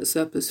make sure that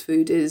surplus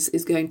food is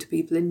going to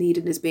people in need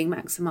and is being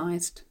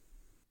maximised.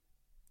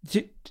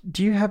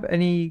 Do you have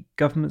any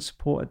government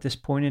support at this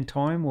point in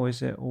time, or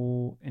is it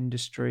all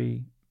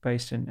industry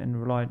based and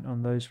reliant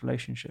on those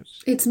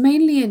relationships? It's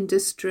mainly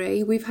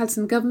industry. We've had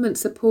some government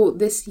support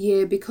this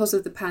year because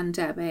of the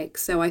pandemic,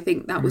 so I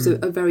think that was a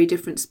very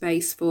different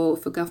space for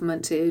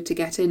government to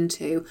get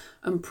into.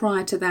 And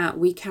prior to that,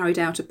 we carried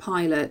out a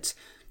pilot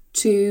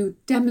to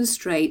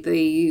demonstrate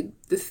the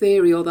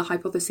theory or the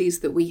hypotheses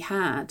that we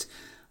had,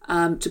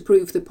 to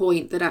prove the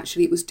point that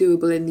actually it was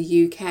doable in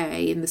the UK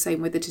in the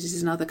same way that it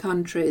is in other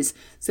countries.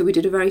 So we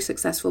did a very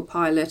successful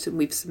pilot, and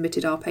we've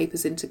submitted our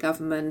papers into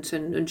government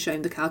and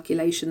shown the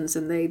calculations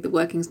and the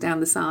workings down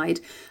the side.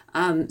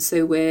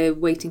 So we're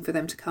waiting for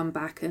them to come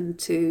back and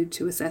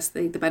to assess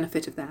the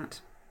benefit of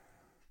that.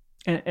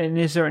 And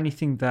is there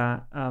anything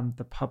that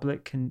the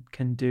public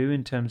can do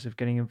in terms of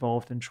getting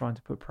involved and trying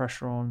to put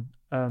pressure on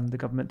the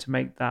government to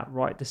make that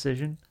right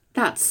decision?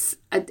 It's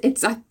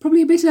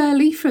probably a bit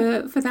early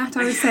for that,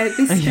 I would say, at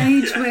this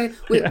stage.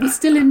 We're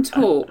still in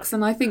talks,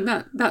 and I think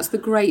that's the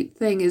great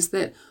thing, is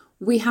that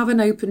we have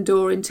an open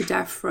door into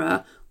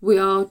DEFRA. We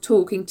are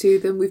talking to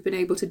them. We've been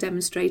able to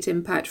demonstrate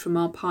impact from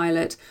our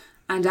pilot,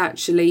 and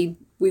actually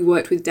we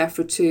worked with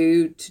DEFRA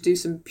to do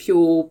some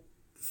pure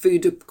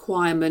food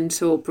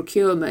requirement or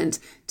procurement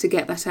to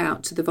get that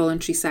out to the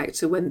voluntary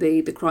sector when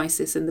the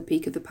crisis and the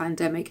peak of the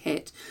pandemic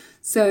hit.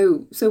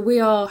 So we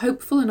are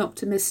hopeful and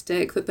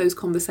optimistic that those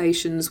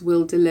conversations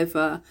will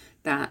deliver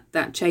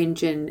that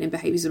change in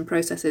behaviours and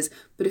processes.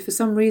 But if for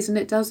some reason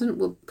it doesn't,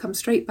 we'll come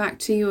straight back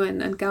to you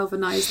and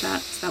galvanise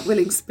that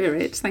willing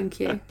spirit. Thank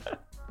you.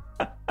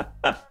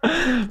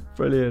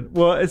 Brilliant.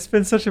 Well, it's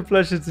been such a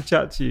pleasure to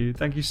chat to you.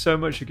 Thank you so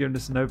much for giving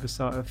us an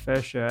oversight of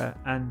FareShare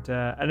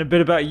and a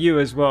bit about you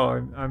as well.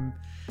 I'm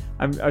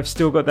I've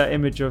still got that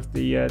image of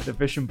the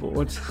vision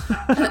board.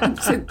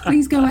 So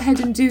please go ahead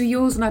and do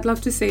yours, and I'd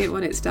love to see it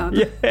when it's done.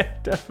 Yeah,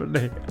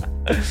 definitely.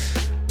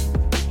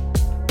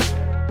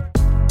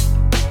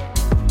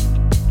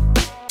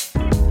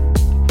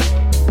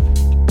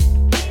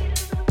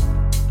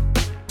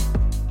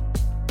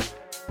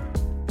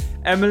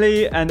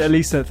 Emily and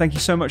Elisa, thank you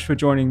so much for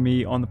joining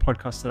me on the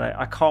podcast today.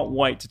 I can't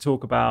wait to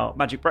talk about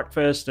Magic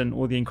Breakfast and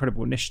all the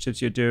incredible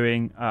initiatives you're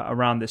doing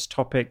around this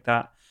topic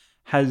that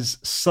has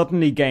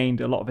suddenly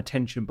gained a lot of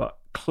attention. But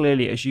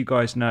clearly, as you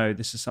guys know,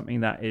 this is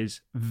something that is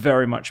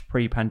very much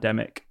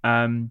pre-pandemic.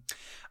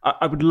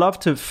 I would love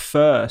to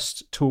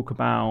first talk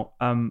about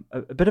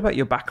a bit about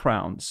your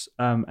backgrounds.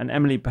 And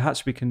Emily,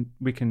 perhaps we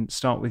can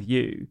start with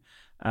you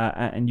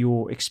and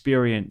your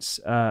experience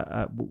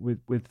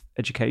with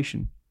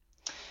education.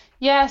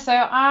 Yeah, so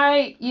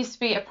I used to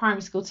be a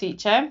primary school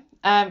teacher.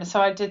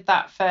 So I did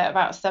that for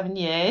about 7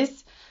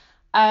 years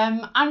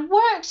and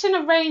worked in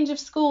a range of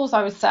schools,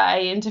 I would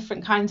say, in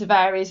different kinds of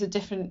areas of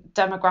different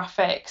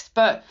demographics.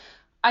 But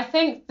I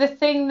think the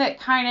thing that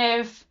kind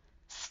of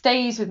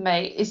stays with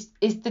me is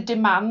the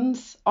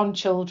demands on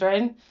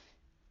children.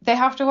 They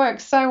have to work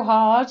so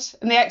hard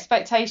and the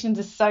expectations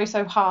are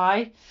so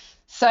high.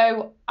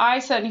 So I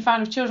certainly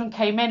found if children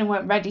came in and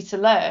weren't ready to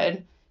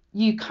learn,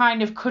 you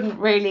kind of couldn't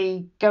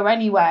really go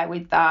anywhere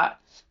with that.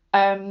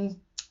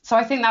 So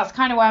I think that's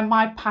kind of where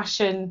my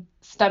passion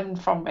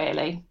stemmed from,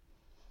 really.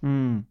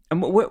 And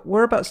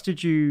whereabouts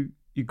did you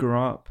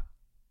grow up?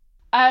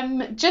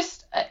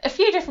 Just a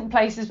few different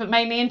places, but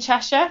mainly in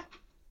Cheshire.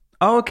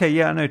 Oh, okay.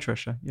 Yeah, I know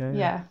Cheshire.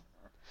 Yeah.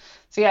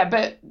 So yeah,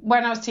 but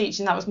when I was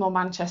teaching, that was more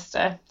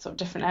Manchester, sort of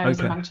different areas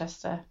of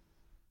Manchester.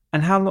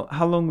 And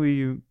how long were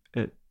you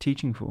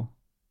teaching for?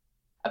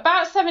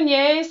 About 7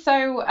 years.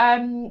 So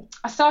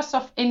I started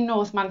off in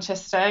North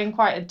Manchester, in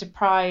quite a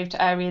deprived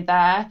area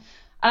there.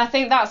 And I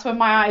think that's when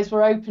my eyes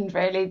were opened,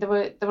 really. There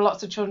were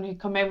lots of children who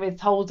come in with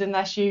holes in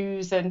their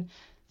shoes and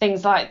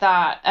things like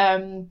that.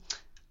 And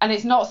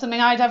it's not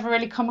something I'd ever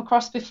really come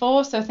across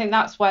before. So I think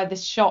that's where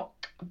this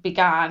shock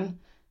began.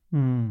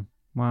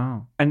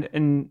 Wow.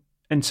 And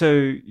so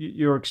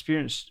your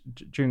experience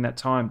during that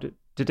time,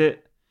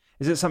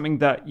 is it something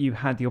that you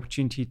had the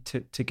opportunity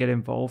to get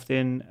involved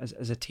in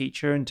as a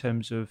teacher in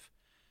terms of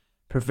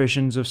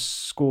provisions of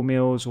school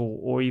meals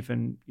or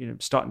even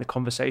starting the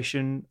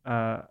conversation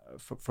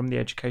from the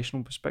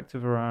educational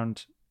perspective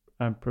around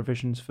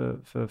provisions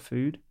for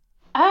food?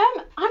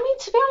 I mean,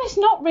 to be honest,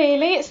 not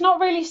really. It's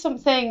not really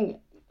something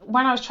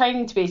when I was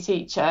training to be a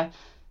teacher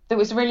that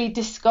was really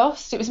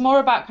discussed. It was more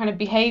about kind of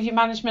behaviour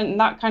management and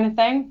that kind of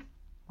thing.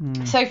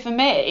 So for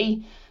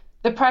me,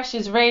 the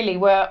pressures really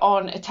were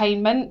on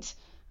attainment.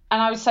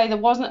 And I would say there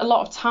wasn't a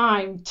lot of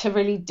time to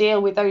really deal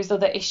with those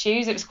other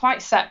issues. It was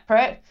quite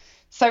separate.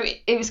 So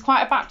it was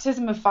quite a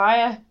baptism of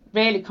fire,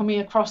 really, coming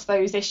across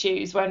those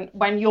issues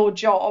when your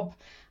job,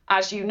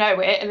 as you know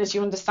it and as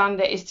you understand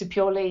it, is to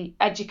purely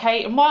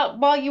educate. And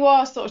while you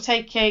are sort of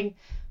taking,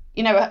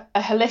 a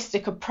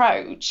holistic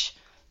approach,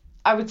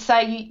 I would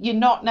say you're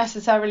not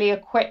necessarily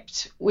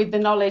equipped with the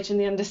knowledge and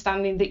the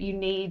understanding that you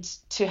need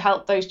to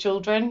help those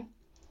children.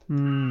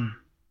 And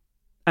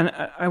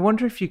I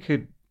wonder if you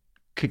could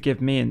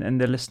give me and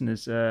the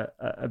listeners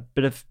a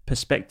bit of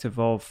perspective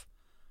of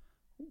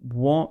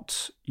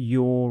what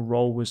your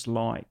role was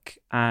like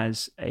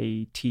as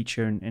a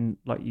teacher in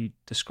like you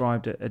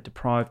described, a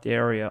deprived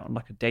area on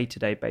like a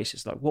day-to-day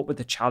basis. Like, what were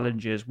the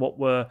challenges? What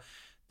were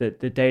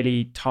the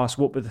daily tasks?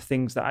 What were the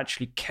things that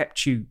actually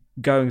kept you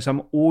going? So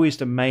I'm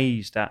always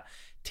amazed at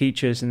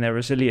teachers and their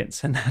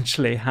resilience and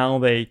actually how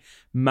they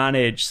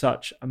manage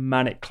such a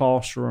manic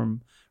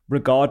classroom,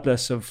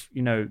 regardless of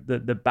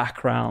the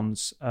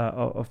backgrounds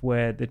of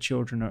where the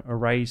children are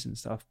raised and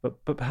stuff.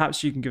 But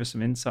perhaps you can give us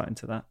some insight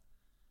into that.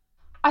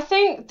 I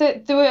think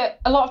that there were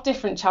a lot of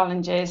different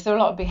challenges. There were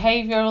a lot of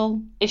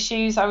behavioural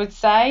issues, I would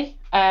say.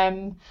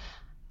 And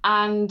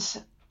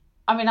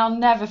I mean, I'll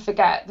never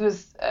forget, there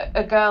was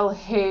a girl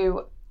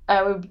who we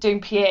were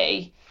doing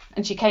PE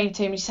and she came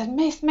to me and she said,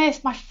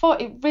 Miss, my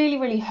foot, it really,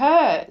 really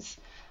hurts.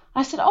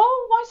 And I said,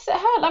 oh, why does it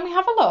hurt? Let me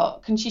have a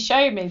look. And she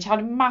showed me, and she had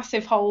a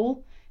massive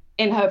hole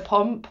in her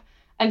pump.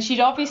 And she'd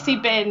obviously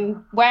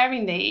been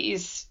wearing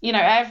these,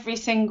 every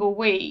single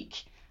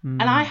week.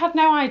 And I had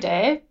no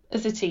idea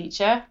as a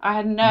teacher. I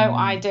had no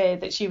idea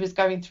that she was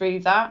going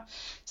through that.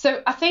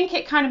 So I think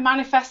it kind of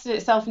manifested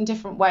itself in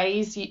different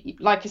ways.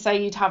 Like I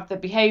say, you'd have the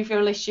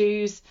behavioural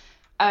issues.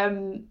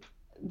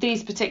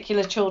 These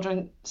particular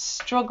children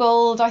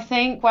struggled, I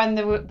think, when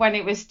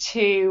it was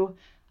too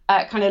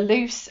kind of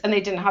loose and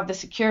they didn't have the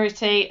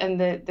security and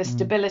the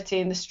stability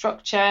and the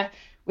structure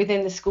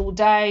within the school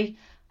day.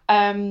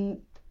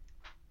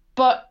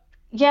 But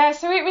yeah,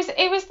 so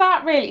it was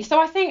that really. So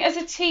I think as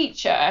a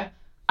teacher,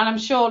 and I'm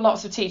sure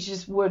lots of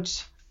teachers would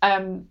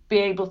be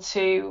able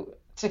to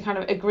kind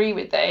of agree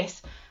with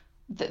this,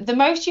 the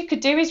most you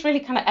could do is really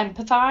kind of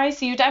empathise.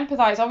 So you'd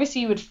empathise,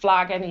 obviously you would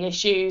flag any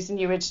issues and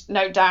you would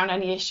note down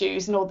any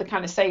issues and all the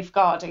kind of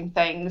safeguarding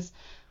things.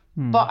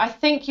 But I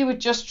think you would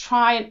just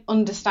try and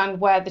understand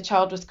where the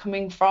child was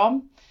coming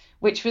from.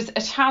 which was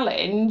a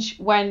challenge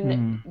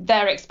when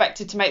they're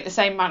expected to make the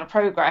same amount of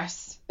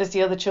progress as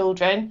the other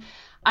children.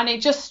 And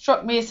it just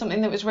struck me as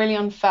something that was really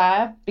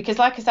unfair, because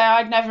like I say,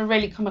 I'd never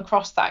really come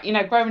across that. You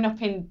know, growing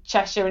up in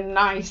Cheshire, in a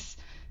nice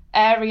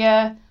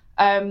area,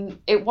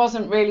 it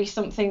wasn't really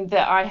something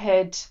that I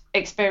had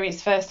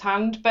experienced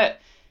firsthand. But,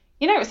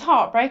 you know, it was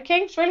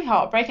heartbreaking. It's really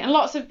heartbreaking. And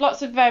lots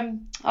of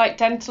like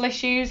dental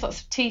issues,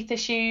 lots of teeth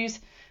issues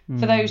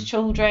for those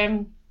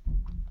children.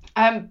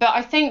 But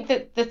I think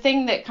that the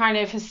thing that kind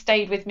of has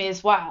stayed with me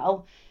as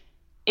well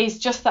is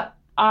just that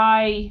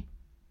I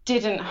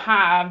didn't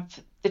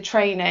have the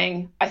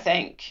training, I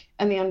think,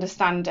 and the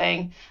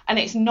understanding, and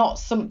it's not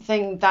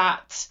something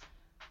that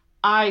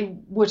I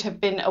would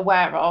have been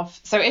aware of.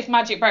 So if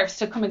Magic Breakfast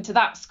had come into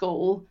that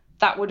school,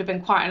 that would have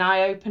been quite an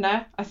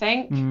eye-opener, I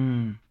think.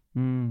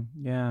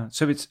 Yeah.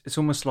 So it's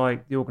almost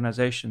like the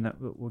organisation that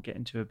we'll get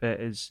into a bit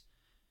is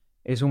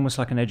almost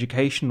like an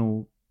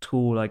educational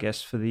tool, I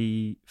guess, for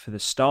the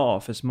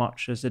staff as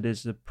much as it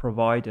is a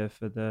provider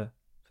for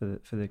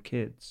the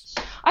kids.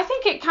 I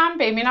think it can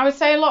be. I mean, I would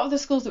say a lot of the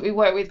schools that we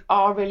work with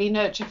are really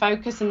nurture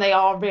focused and they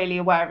are really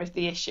aware of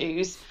the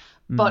issues,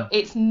 but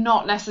it's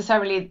not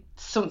necessarily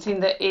something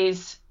that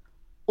is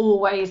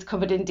always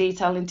covered in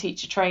detail in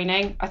teacher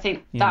training. I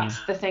think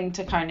that's the thing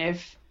to kind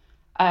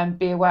of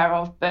be aware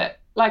of. But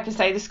like I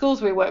say, the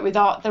schools we work with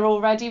they're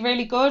already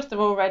really good. They're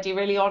already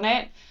really on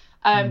it.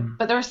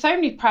 But there are so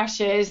many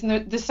pressures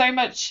and there's so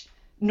much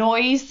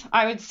noise,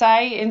 I would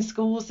say, in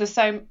schools. There's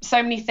so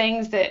many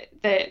things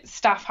that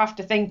staff have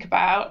to think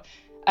about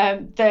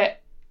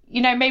that,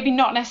 you know, maybe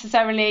not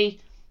necessarily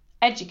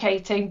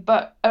educating,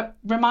 but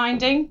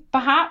reminding,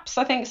 perhaps.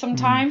 I think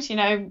sometimes, you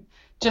know,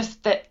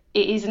 just that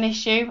it is an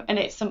issue and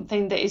it's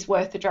something that is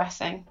worth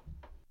addressing.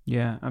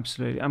 Yeah,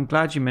 absolutely. I'm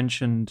glad you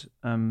mentioned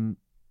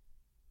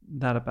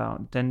that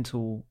about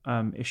dental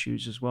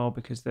issues as well,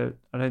 because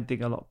I don't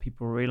think a lot of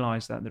people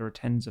realise that there are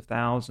tens of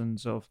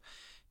thousands of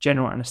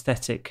general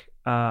anaesthetic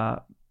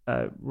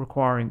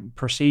requiring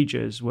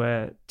procedures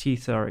where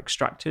teeth are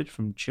extracted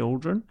from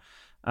children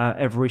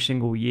every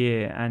single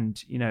year.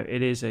 And, you know,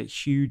 it is a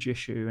huge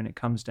issue, and it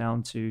comes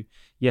down to,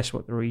 yes,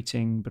 what they're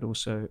eating, but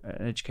also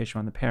education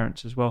around the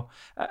parents as well.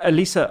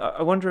 Elisa,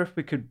 I wonder if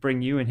we could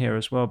bring you in here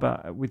as well,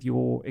 about with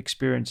your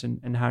experience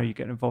and how you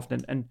get involved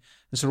and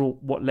sort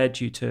of what led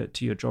you to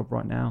your job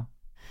right now.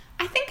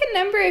 I think a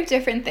number of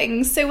different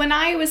things. So when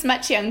I was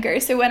much younger,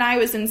 so when I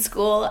was in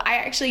school, I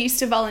actually used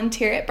to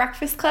volunteer at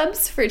breakfast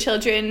clubs for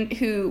children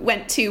who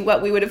went to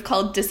what we would have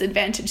called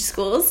disadvantaged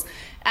schools.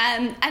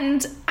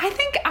 And I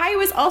think I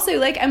was also,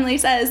 like Emily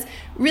says,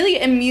 really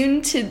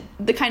immune to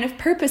the kind of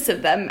purpose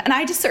of them. And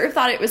I just sort of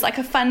thought it was like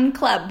a fun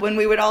club when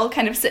we would all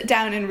kind of sit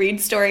down and read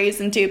stories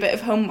and do a bit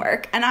of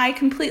homework. And I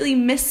completely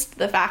missed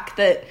the fact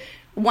that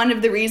one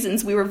of the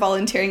reasons we were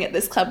volunteering at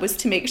this club was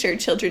to make sure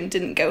children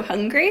didn't go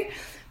hungry.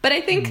 But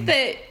I think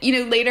that, you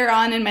know, later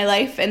on in my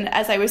life, and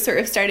as I was sort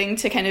of starting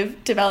to kind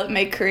of develop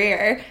my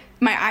career,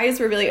 my eyes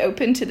were really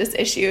open to this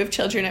issue of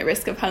children at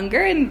risk of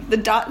hunger, and the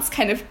dots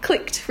kind of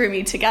clicked for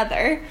me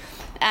together.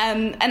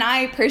 And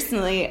I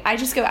personally, I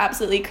just go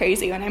absolutely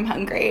crazy when I'm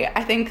hungry.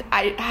 I think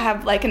I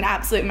have like an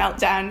absolute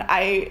meltdown.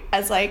 I,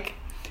 as like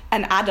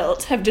an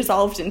adult, have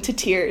dissolved into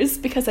tears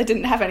because I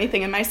didn't have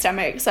anything in my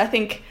stomach. So I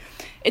think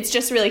it's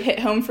just really hit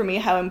home for me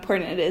how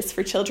important it is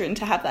for children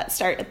to have that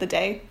start at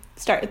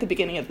the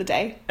beginning of the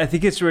day. I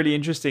think it's really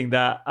interesting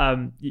that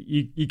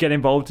you get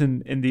involved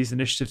in these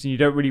initiatives and you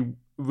don't really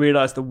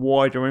realize the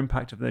wider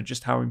impact of them,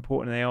 just how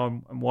important they are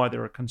and why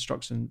there are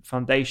construction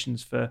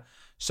foundations for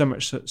so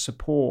much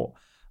support.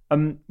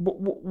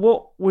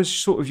 What was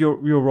sort of your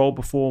role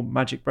before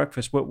Magic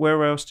Breakfast?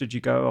 Where else did you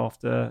go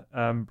after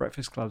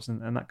breakfast clubs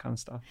and that kind of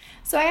stuff?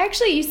 So I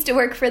actually used to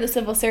work for the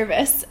civil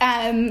service.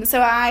 So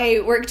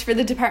I worked for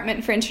the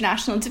Department for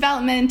International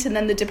Development and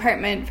then the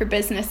Department for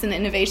Business and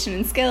Innovation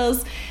and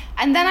Skills.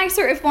 And then I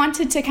sort of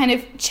wanted to kind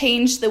of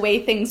change the way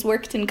things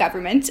worked in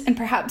government and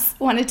perhaps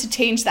wanted to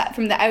change that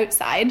from the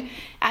outside.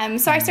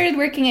 So I started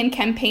working in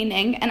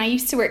campaigning, and I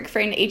used to work for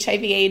an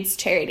HIV/AIDS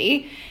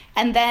charity.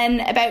 And then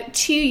about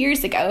 2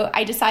 years ago,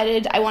 I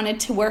decided I wanted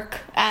to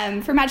work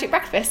for Magic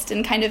Breakfast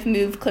and kind of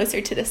move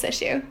closer to this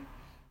issue.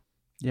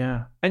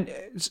 Yeah. And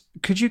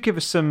could you give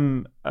us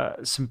some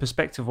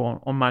perspective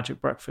on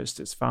Magic Breakfast,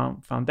 its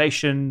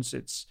foundations,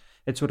 its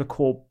sort of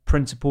core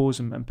principles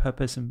and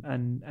purpose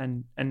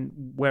and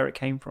where it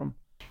came from?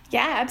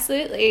 Yeah,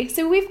 absolutely.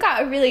 So we've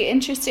got a really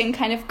interesting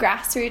kind of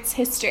grassroots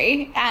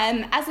history.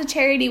 As a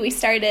charity, we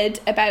started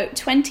about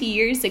 20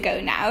 years ago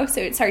now. So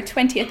it's our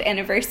 20th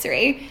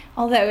anniversary,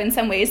 although in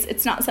some ways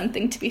it's not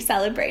something to be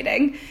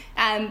celebrating.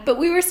 But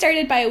we were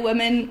started by a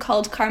woman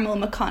called Carmel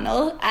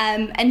McConnell,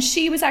 and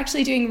she was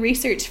actually doing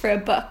research for a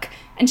book.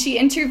 And she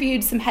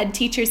interviewed some head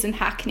teachers in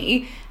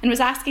Hackney and was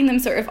asking them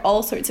sort of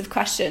all sorts of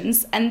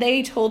questions. And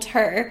they told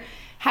her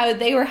how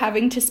they were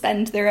having to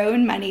spend their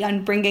own money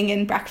on bringing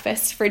in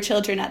breakfast for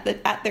children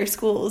at their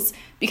schools,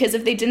 because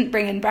if they didn't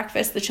bring in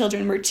breakfast, the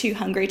children were too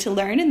hungry to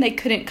learn and they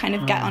couldn't kind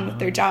of get on with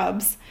their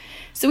jobs.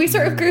 So we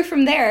sort of grew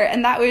from there,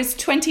 and that was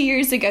 20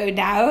 years ago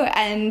now.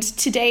 And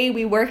today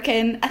we work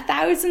in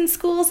 1,000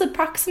 schools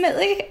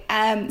approximately.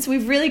 So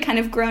we've really kind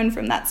of grown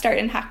from that start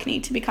in Hackney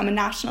to become a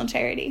national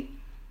charity.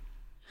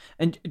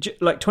 And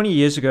like 20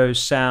 years ago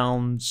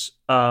sounds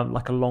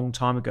like a long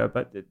time ago,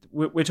 but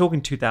we're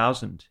talking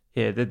 2000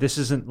 here. This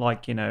isn't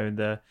like,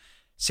 the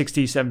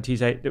 60s,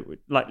 70s,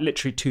 like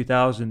literally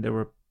 2000. There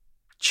were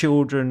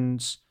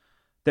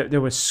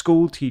there were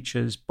school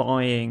teachers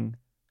buying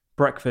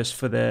breakfast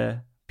for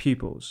their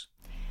pupils.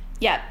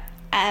 Yeah.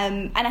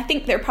 And I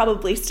think there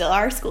probably still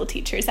are school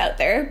teachers out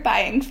there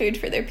buying food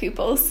for their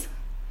pupils.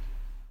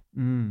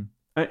 And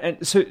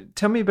so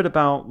tell me a bit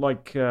about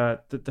like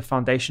the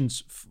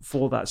foundations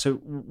for that.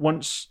 So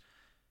once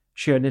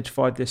she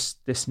identified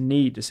this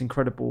need, this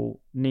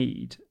incredible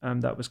need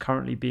that was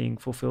currently being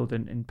fulfilled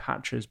in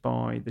patches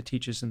by the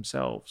teachers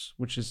themselves,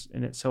 which is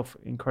in itself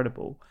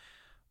incredible.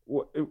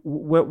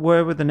 Where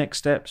were the next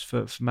steps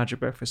for Magic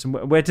Breakfast, and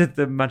where did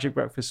the Magic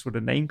Breakfast sort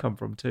of name come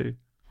from too?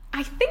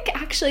 I think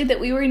actually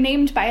that we were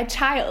named by a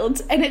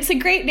child, and it's a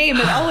great name.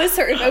 It always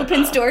sort of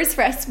opens doors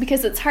for us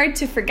because it's hard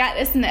to forget,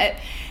 isn't it?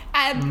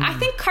 I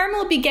think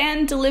Carmel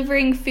began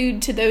delivering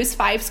food to those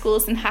 5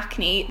 schools in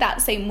Hackney that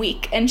same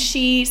week, and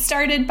she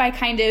started by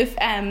kind of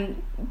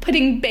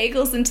putting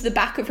bagels into the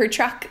back of her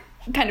truck,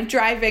 kind of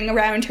driving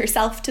around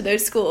herself to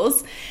those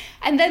schools.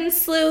 And then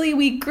slowly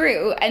we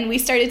grew and we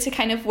started to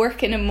kind of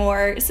work in a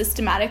more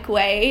systematic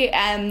way.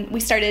 We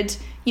started,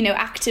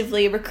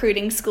 actively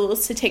recruiting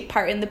schools to take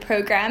part in the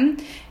program.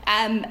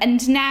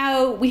 And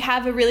now we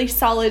have a really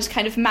solid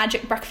kind of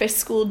Magic Breakfast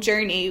school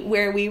journey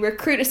where we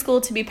recruit a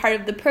school to be part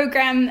of the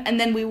program, and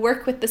then we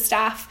work with the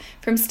staff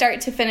from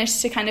start to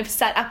finish to kind of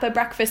set up a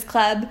breakfast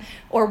club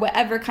or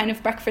whatever kind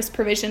of breakfast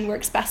provision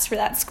works best for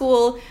that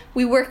school.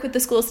 We work with the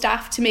school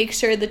staff to make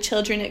sure the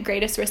children at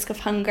greatest risk of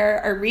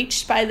hunger are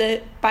reached by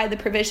the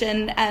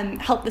provision,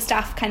 help the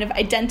staff kind of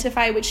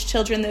identify which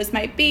children those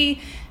might be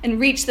and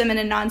reach them in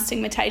a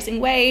non-stigmatizing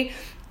way.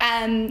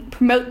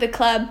 Promote the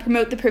club,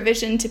 promote the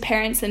provision to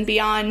parents and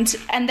beyond.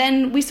 And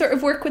then we sort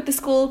of work with the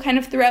school kind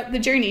of throughout the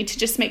journey to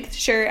just make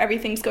sure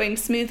everything's going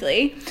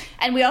smoothly.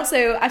 And we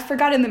also, I've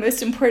forgotten the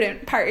most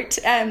important part,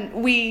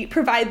 we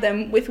provide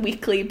them with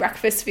weekly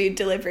breakfast food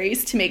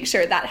deliveries to make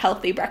sure that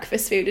healthy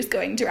breakfast food is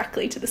going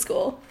directly to the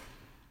school.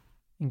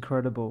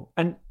 Incredible.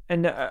 And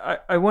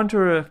I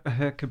wonder if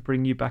I could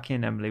bring you back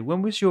in, Emily.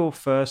 When was your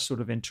first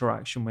sort of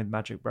interaction with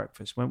Magic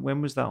Breakfast?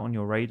 When was that on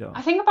your radar?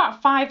 I think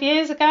about 5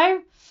 years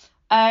ago.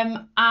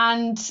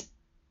 And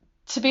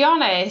to be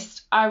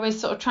honest, I was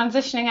sort of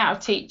transitioning out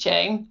of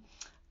teaching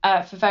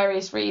for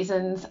various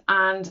reasons.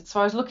 And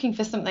so I was looking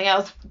for something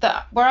else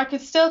where I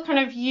could still kind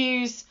of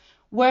use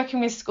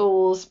working with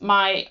schools,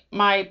 my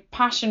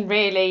passion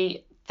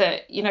really,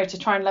 to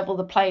try and level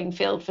the playing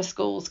field for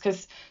schools,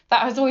 because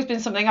that has always been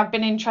something I've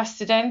been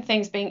interested in,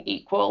 things being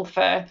equal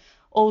for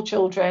all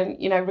children,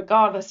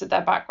 regardless of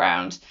their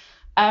background.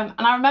 And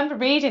I remember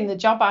reading the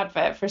job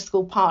advert for a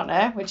school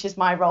partner, which is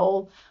my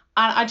role.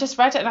 And I just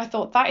read it and I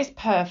thought, that is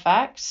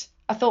perfect.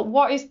 I thought,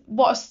 what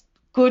a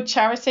good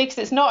charity? Because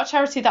it's not a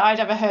charity that I'd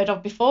ever heard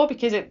of before,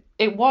 because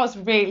it was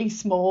really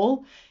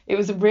small. It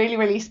was really,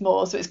 really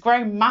small. So it's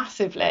grown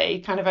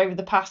massively kind of over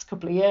the past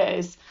couple of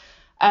years.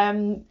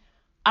 And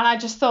I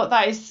just thought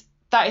that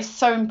is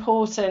so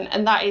important.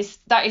 And that is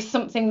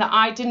something that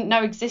I didn't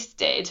know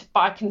existed,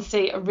 but I can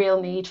see a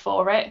real need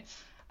for it.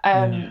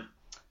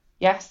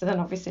 So then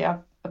obviously I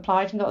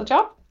applied and got the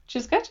job, which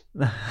is good.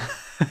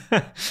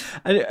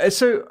 And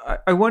so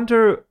I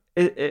wonder,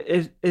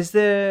 is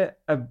there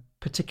a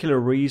particular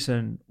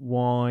reason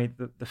why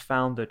the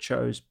founder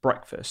chose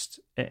breakfast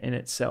in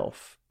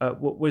itself?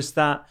 What was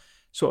that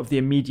sort of the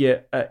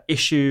immediate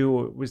issue,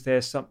 or was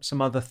there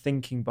some other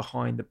thinking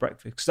behind the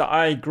breakfast? Because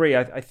I agree,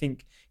 I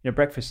think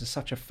breakfast is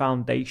such a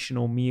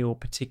foundational meal,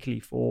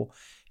 particularly for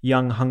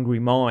young, hungry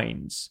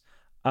minds.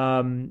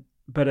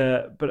 But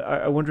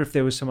I wonder if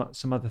there was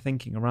some other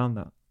thinking around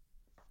that.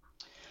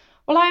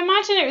 Well, I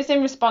imagine it was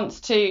in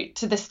response to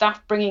the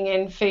staff bringing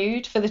in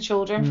food for the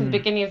children for the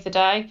beginning of the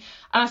day.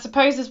 And I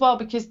suppose as well,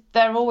 because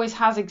there always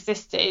has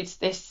existed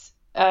this,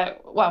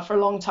 for a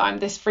long time,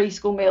 this free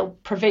school meal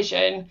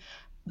provision,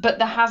 but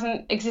there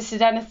hasn't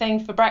existed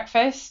anything for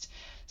breakfast.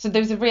 So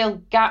there was a real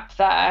gap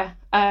there.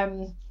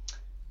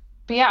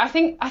 But yeah,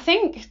 I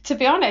think to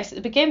be honest, at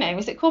the beginning,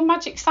 was it called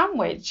Magic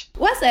Sandwich?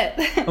 Was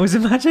it? Was it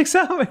Magic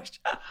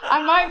Sandwich?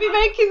 I might be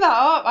making that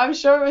up. I'm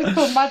sure it was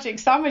called Magic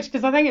Sandwich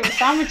because I think it was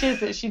sandwiches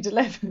that she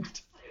delivered.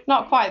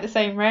 Not quite the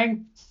same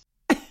ring.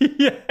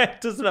 Yeah,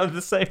 it doesn't have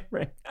the same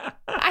ring.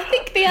 I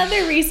think the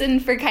other reason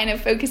for kind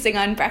of focusing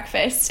on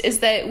breakfast is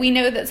that we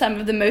know that some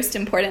of the most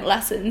important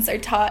lessons are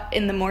taught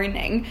in the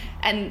morning,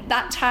 and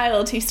that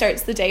child who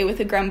starts the day with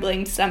a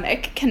grumbling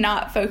stomach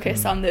cannot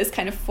focus on those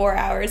kind of 4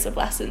 hours of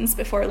lessons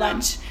before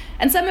lunch.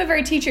 And some of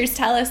our teachers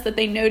tell us that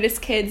they notice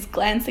kids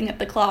glancing at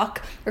the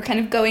clock or kind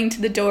of going to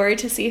the door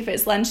to see if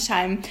it's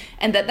lunchtime,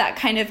 and that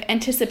kind of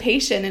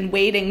anticipation and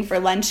waiting for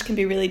lunch can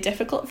be really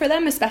difficult for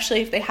them,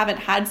 especially if they haven't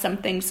had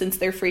something since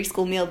their free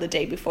school meal the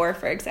day before,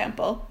 for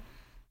example.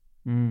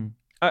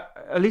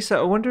 Elisa,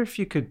 I wonder if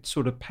you could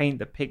sort of paint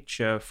the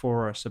picture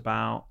for us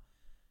about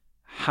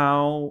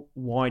how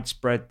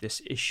widespread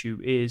this issue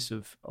is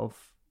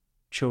of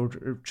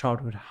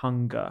childhood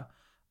hunger,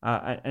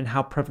 and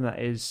how prevalent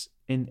that is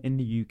in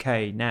the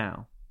UK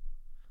now.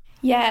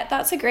 Yeah,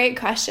 that's a great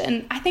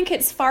question. I think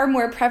it's far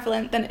more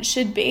prevalent than it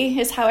should be,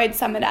 is how I'd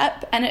sum it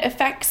up, and it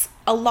affects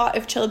a lot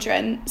of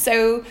children.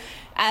 So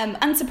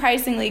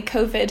unsurprisingly,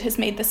 COVID has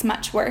made this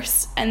much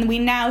worse, and we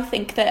now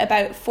think that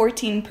about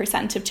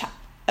 14%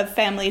 of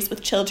families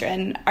with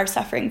children are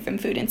suffering from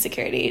food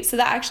insecurity. So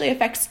that actually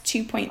affects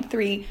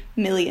 2.3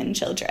 million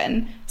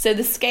children. So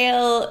the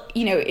scale,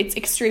 it's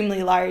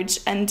extremely large.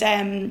 And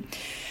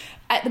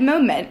at the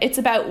moment, it's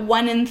about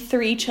 1 in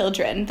 3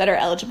 children that are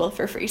eligible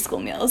for free school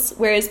meals,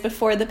 whereas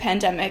before the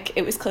pandemic,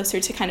 it was closer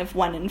to kind of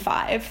 1 in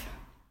 5.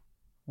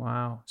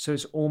 Wow. So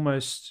it's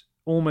almost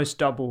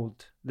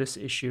doubled, this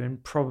issue,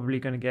 and probably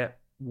going to get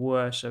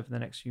worse over the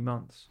next few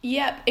months.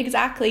 Yep,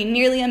 exactly.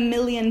 Nearly 1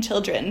 million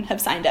children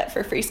have signed up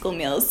for free school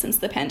meals since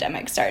the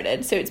pandemic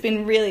started. So it's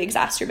been really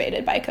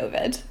exacerbated by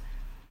COVID.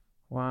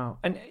 Wow.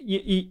 And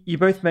you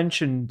both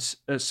mentioned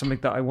something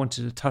that I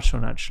wanted to touch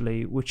on,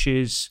 actually, which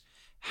is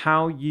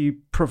how you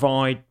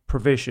provide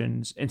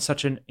provisions in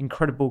such an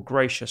incredible,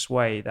 gracious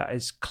way that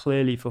is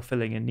clearly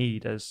fulfilling a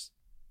need, as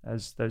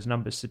those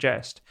numbers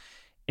suggest,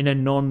 in a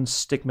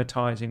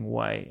non-stigmatizing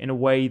way, in a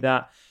way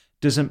that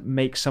doesn't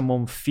make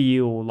someone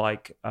feel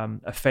like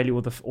a failure,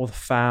 or the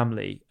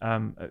family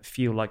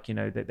feel like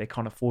that they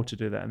can't afford to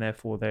do that, and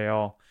therefore they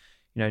are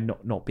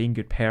not being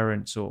good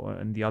parents,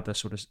 and the other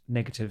sort of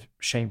negative,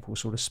 shameful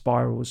sort of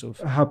spirals of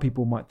how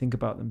people might think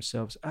about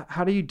themselves.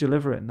 How do you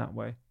deliver it in that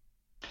way?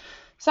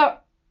 So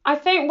I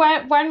think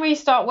when we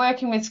start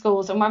working with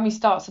schools and when we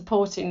start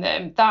supporting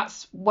them,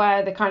 that's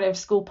where the kind of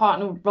school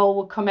partner role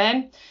would come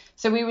in.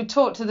 So we would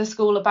talk to the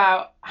school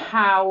about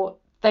how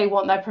they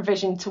want their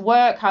provision to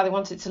work, how they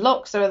want it to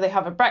look. So they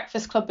have a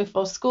breakfast club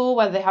before school,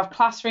 whether they have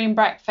classroom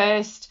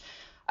breakfast.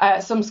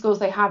 Some schools,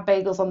 they have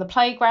bagels on the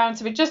playground.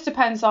 So it just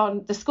depends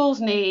on the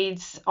school's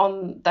needs,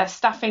 on their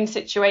staffing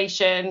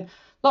situation,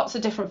 lots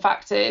of different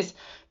factors.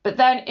 But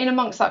then in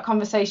amongst that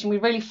conversation, we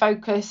really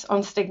focus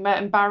on stigma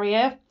and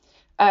barrier.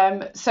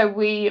 So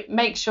we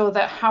make sure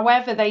that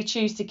however they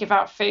choose to give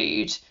out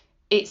food,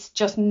 it's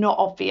just not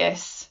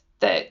obvious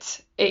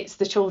that it's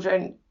the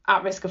children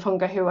at risk of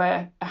hunger who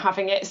are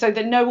having it, so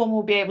that no one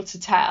will be able to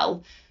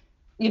tell,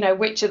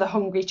 which are the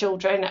hungry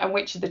children and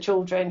which are the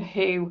children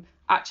who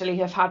actually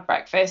have had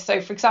breakfast.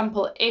 So, for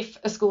example, if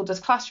a school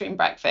does classroom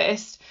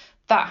breakfast,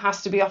 that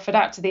has to be offered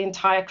out to the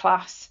entire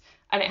class,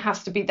 and it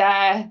has to be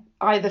there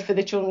either for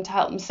the children to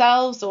help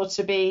themselves or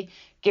to be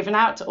given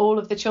out to all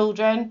of the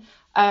children.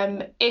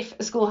 If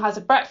a school has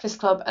a breakfast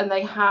club and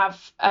they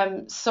have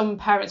some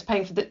parents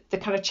paying for the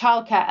kind of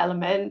childcare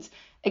element,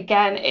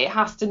 again, it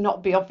has to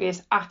not be obvious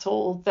at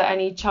all that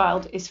any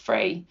child is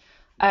free.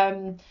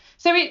 So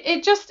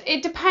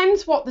it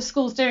depends what the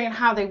school's doing and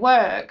how they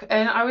work.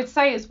 And I would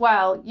say as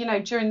well,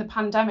 during the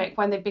pandemic,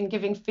 when they've been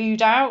giving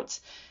food out,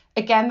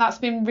 again, that's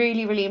been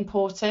really, really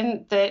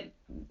important, that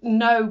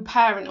no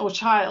parent or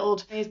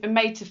child has been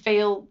made to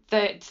feel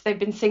that they've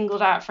been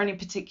singled out for any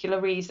particular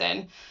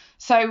reason.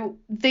 So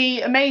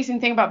the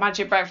amazing thing about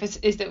Magic Breakfast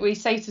is that we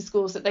say to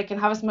schools that they can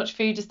have as much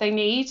food as they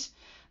need.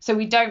 So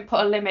we don't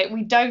put a limit.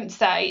 We don't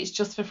say it's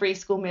just for free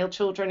school meal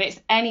children. It's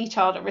any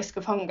child at risk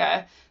of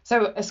hunger.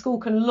 So a school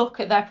can look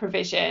at their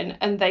provision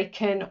and they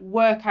can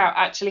work out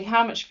actually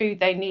how much food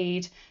they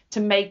need to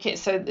make it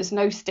so that there's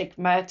no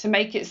stigma, to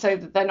make it so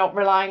that they're not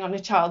relying on a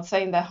child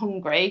saying they're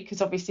hungry,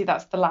 because obviously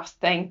that's the last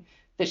thing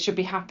that should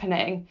be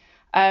happening.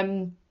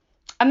 And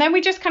then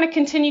we just kind of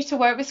continue to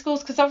work with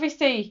schools, because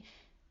obviously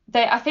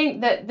I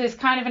think that there's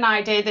kind of an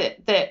idea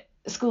that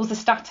schools are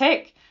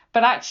static,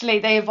 but actually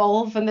they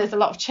evolve, and there's a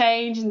lot of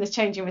change, and there's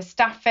changing with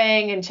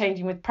staffing and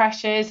changing with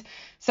pressures.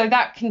 So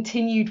that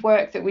continued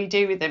work that we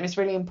do with them is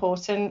really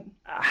important.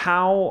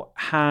 How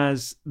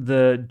has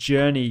the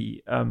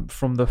journey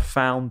from the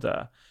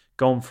founder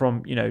gone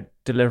from,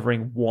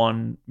 delivering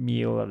one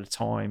meal at a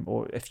time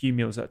or a few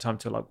meals at a time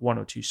to like 1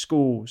 or 2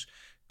 schools,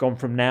 gone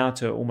from now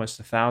to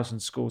almost 1,000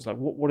 schools? Like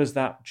what does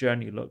that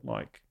journey look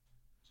like?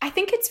 I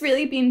think it's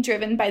really been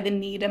driven by the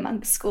need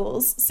amongst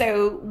schools.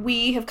 So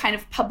we have kind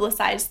of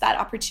publicized that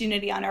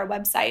opportunity on our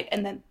website,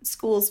 and then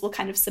schools will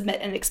kind of submit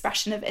an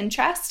expression of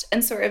interest,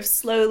 and sort of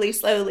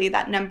slowly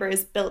that number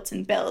is built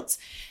and built.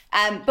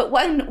 But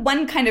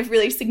one kind of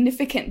really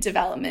significant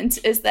development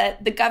is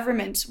that the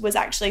government was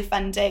actually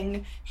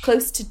funding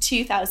close to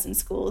 2,000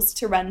 schools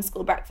to run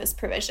school breakfast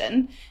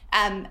provision.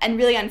 And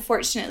really,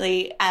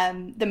 unfortunately,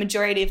 the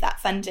majority of that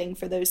funding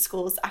for those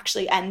schools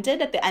actually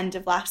ended at the end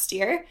of last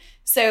year.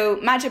 So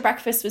Magic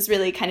Breakfast was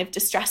really kind of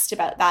distressed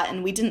about that.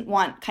 And we didn't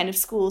want kind of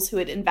schools who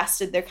had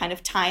invested their kind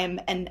of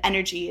time and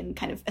energy in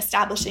kind of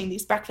establishing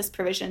these breakfast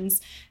provisions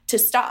to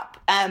stop.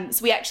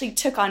 So we actually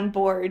took on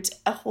board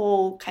a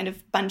whole kind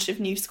of bunch of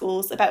new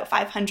schools, about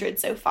 500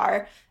 so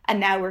far. And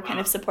now we're kind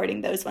of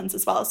supporting those ones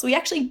as well. So we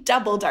actually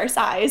doubled our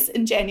size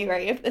in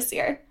January of this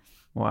year.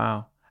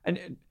 Wow.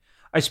 And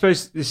I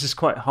suppose this is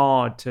quite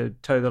hard to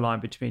toe the line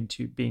between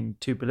being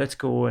too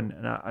political,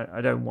 and I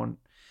don't want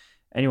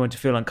anyone to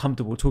feel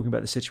uncomfortable talking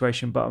about the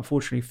situation, but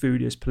unfortunately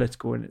food is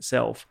political in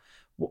itself.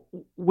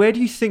 Where do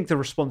you think the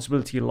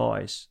responsibility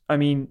lies? I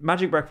mean,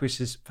 Magic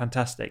Breakfast is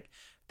fantastic.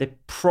 They're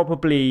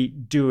probably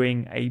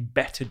doing a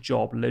better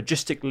job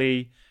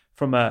logistically,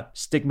 from a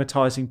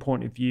stigmatizing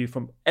point of view,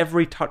 from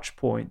every touch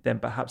point than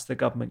perhaps the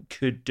government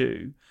could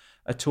do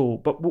at all.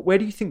 But where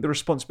do you think the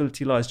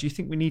responsibility lies? Do you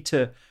think we need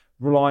to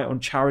rely on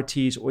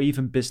charities or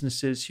even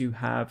businesses who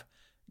have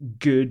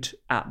good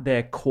at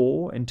their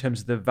core in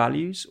terms of their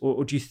values?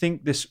 Or do you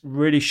think this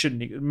really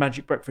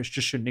Magic Breakfast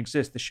just shouldn't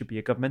exist? This should be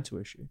a governmental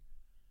issue?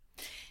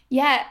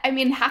 Yeah, I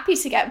mean, happy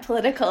to get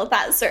political.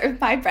 That's sort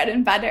of my bread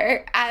and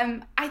butter.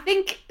 I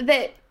think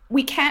that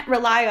we can't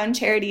rely on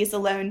charities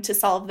alone to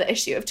solve the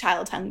issue of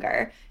child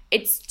hunger.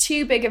 It's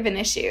too big of an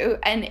issue,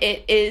 and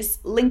it is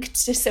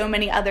linked to so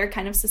many other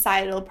kind of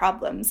societal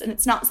problems, and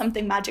it's not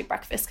something Magic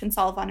Breakfast can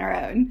solve on our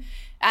own.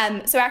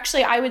 So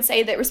actually, I would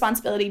say that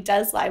responsibility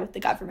does lie with the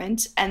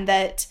government, and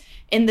that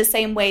in the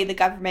same way the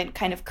government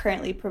kind of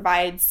currently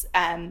provides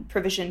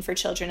provision for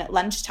children at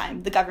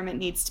lunchtime, the government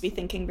needs to be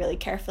thinking really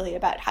carefully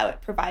about how it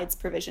provides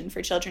provision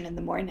for children in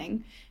the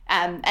morning.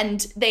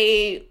 And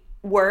they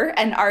were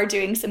and are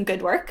doing some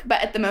good work,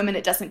 but at the moment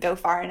it doesn't go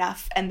far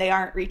enough, and they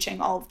aren't reaching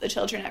all of the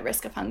children at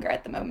risk of hunger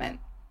at the moment.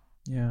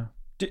 Yeah.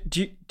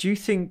 Do you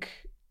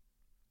think,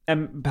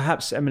 and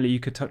perhaps Emily, you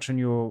could touch on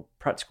your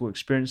practical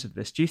experience of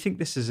this, do you think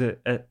this is a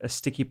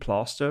sticky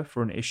plaster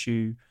for an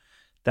issue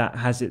that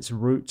has its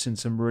roots in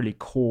some really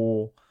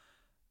core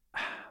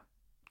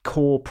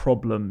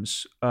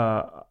problems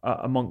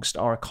amongst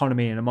our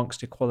economy and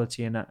amongst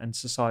equality and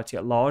society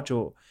at large?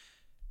 Or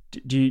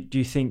do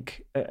you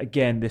think,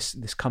 again,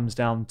 this comes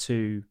down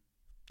to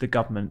the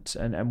government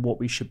and what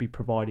we should be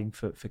providing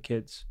for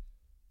kids?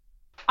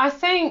 I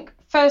think,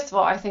 first of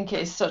all, I think it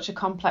is such a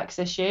complex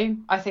issue.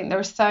 I think there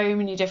are so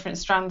many different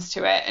strands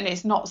to it, and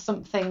it's not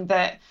something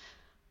that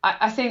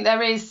I think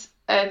there is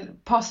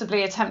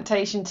possibly a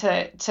temptation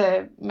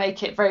to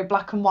make it very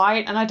black and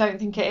white, and I don't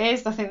think it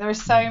is. I think there are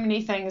so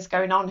many things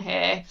going on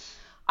here.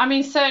 I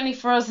mean, certainly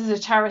for us as a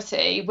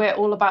charity, we're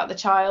all about the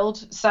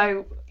child.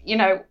 So, you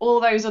know, all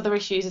those other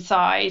issues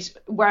aside,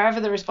 wherever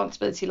the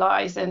responsibility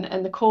lies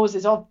and the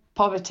causes of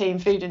poverty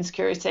and food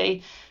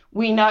insecurity,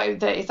 we know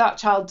that if that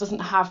child doesn't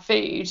have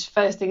food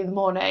first thing in the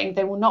morning,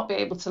 they will not be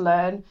able to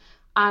learn,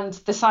 and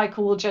the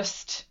cycle will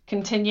just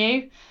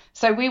continue.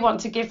 So we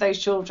want to give those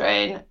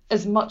children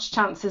as much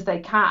chance as they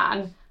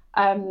can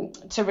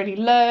to really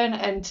learn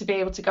and to be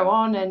able to go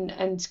on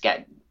and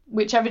get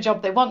whichever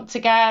job they want to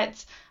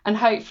get, and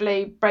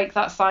hopefully break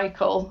that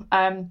cycle.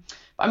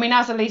 I mean,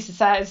 as Elisa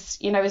says,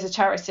 you know, as a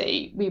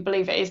charity, we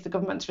believe it is the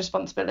government's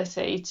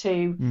responsibility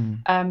to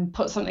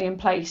put something in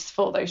place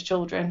for those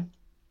children.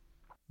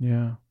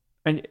 Yeah.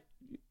 And,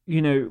 you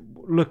know,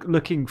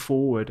 looking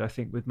forward, I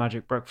think with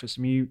Magic Breakfast,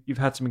 I mean, you've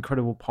had some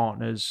incredible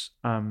partners.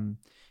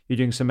 You're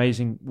doing some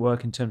amazing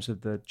work in terms of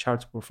the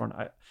charitable front.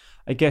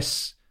 I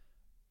guess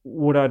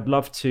what I'd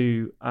love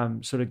to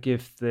sort of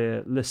give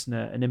the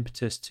listener an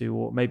impetus to,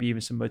 or maybe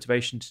even some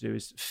motivation to do,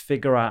 is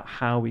figure out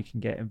how we can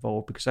get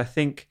involved. Because I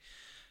think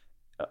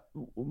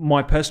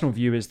my personal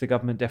view is the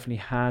government definitely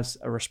has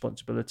a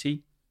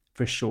responsibility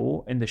for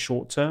sure in the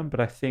short term, but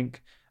I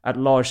think at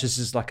large this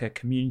is like a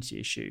community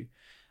issue.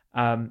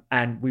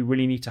 And we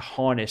really need to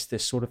harness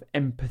this sort of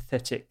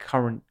empathetic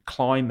current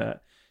climate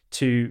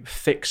to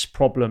fix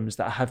problems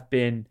that have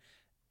been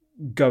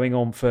going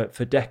on for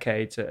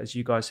decades, as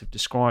you guys have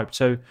described.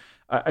 So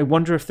I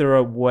wonder if there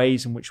are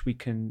ways in which we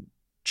can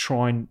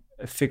try and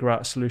figure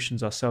out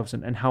solutions ourselves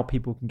and how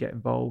people can get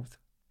involved.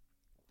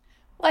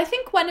 Well, I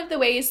think one of the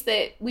ways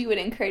that we would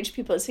encourage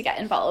people to get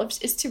involved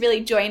is to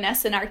really join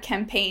us in our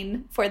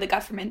campaign for the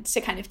government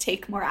to kind of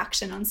take more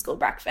action on school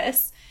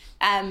breakfast.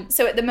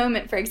 So at the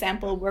moment, for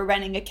example, we're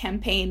running a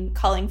campaign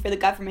calling for the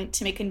government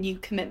to make a new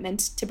commitment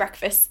to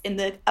breakfast in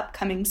the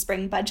upcoming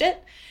spring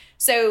budget.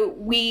 So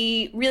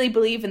we really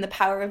believe in the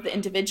power of the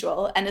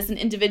individual. And as an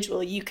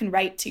individual, you can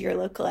write to your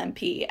local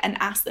MP and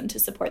ask them to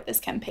support this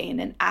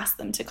campaign and ask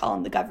them to call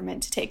on the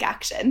government to take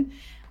action.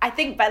 I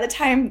think by the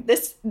time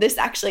this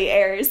actually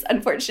airs,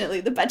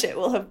 unfortunately, the budget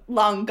will have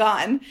long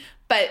gone.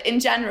 But in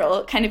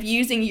general, kind of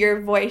using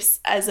your voice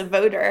as a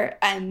voter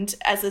and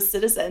as a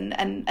citizen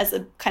and as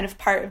a kind of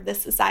part of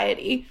this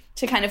society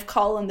to kind of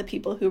call on the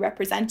people who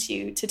represent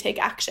you to take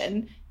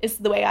action is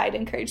the way I'd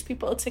encourage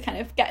people to kind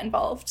of get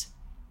involved.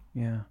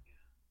 Yeah.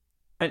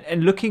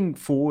 And looking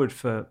forward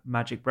for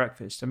Magic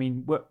Breakfast, I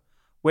mean,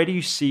 where do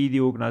you see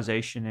the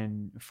organisation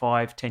in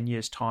 5-10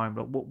 years' time?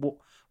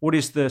 What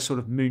is the sort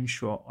of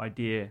moonshot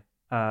idea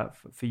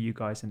for you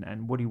guys,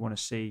 and what do you want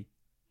to see?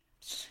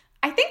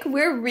 I think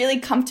we're really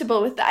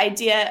comfortable with the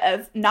idea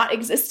of not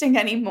existing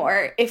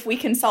anymore if we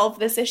can solve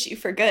this issue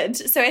for good.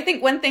 So I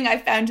think one thing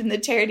I've found in the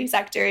charity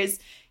sector is,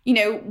 you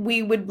know,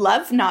 we would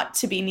love not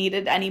to be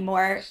needed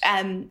anymore.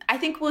 I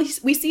think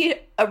we see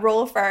a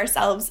role for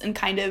ourselves in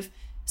kind of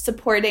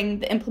supporting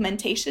the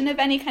implementation of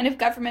any kind of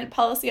government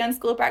policy on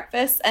school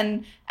breakfast.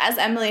 And as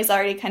Emily's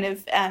already kind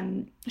of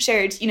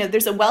shared,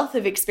 there's a wealth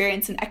of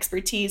experience and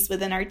expertise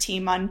within our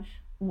team on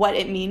what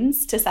it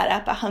means to set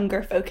up a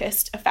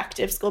hunger-focused,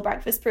 effective school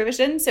breakfast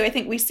provision. So I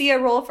think we see a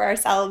role for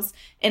ourselves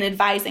in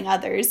advising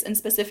others and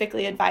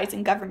specifically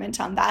advising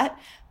government on that.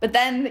 But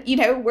then,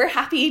 we're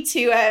happy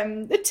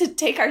to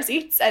take our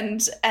seats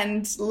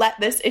and let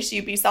this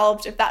issue be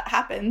solved if that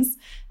happens.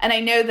 And I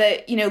know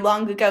that,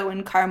 long ago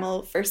when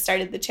Carmel first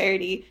started the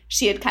charity,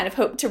 she had kind of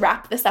hoped to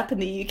wrap this up in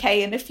the UK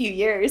in a few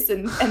years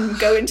and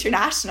go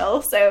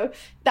international. So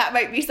that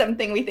might be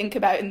something we think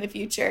about in the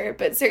future.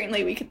 But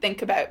certainly we could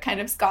think about kind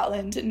of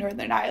Scotland and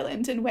Northern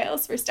Ireland and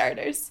Wales for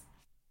starters.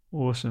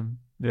 Awesome.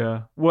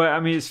 Yeah. Well,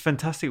 I mean, it's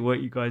fantastic work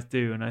you guys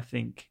do. And I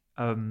think,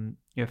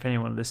 if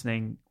anyone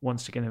listening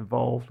wants to get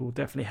involved, we'll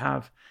definitely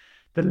have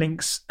the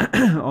links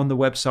on the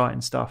website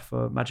and stuff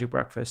for Magic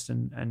Breakfast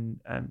and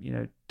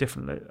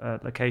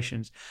different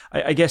locations.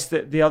 I guess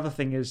the other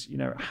thing is,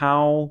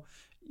 how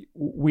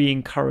we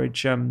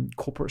encourage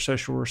corporate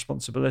social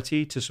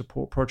responsibility to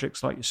support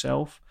projects like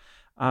yourself,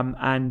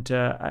 and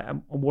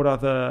what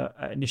other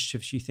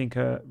initiatives you think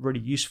are really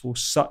useful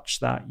such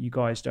that you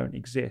guys don't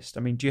exist.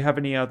 I mean, do you have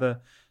any other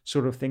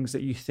sort of things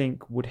that you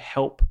think would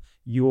help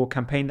your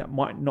campaign that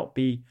might not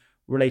be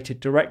related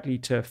directly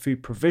to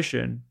food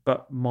provision,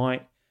 but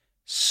might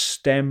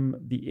stem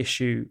the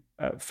issue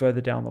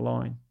further down the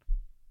line?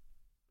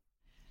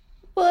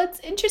 Well, it's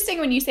interesting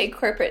when you say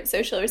corporate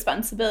social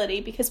responsibility,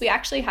 because we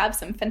actually have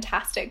some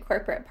fantastic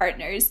corporate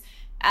partners.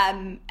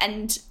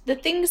 And the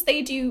things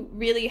they do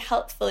really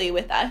helpfully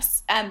with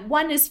us,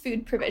 one is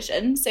food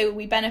provision. So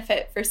we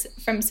benefit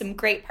from some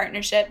great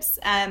partnerships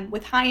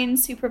with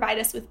Heinz, who provide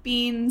us with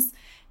beans,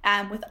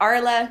 with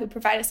Arla, who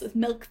provide us with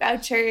milk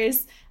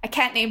vouchers. I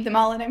can't name them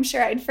all, and I'm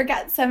sure I'd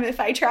forget some if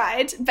I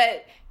tried.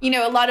 But,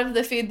 a lot of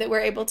the food that we're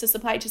able to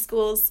supply to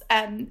schools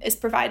is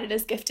provided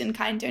as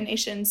gift-in-kind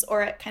donations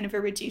or at kind of a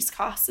reduced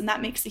cost, and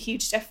that makes a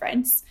huge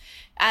difference.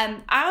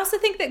 I also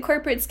think that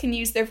corporates can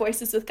use their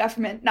voices with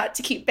government, not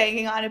to keep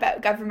banging on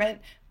about government,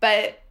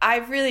 but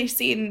I've really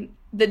seen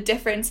the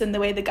difference in the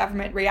way the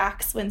government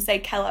reacts when, say,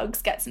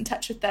 Kellogg's gets in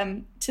touch with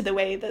them to the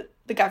way that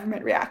the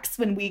government reacts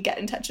when we get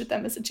in touch with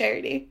them as a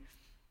charity.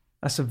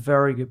 That's a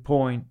very good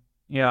point.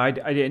 Yeah, I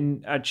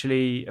didn't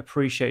actually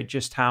appreciate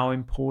just how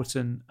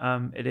important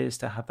it is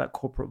to have that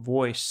corporate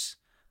voice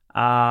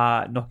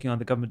knocking on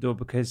the government door,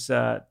 because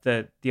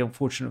the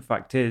unfortunate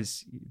fact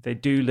is they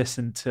do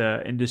listen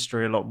to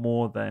industry a lot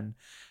more than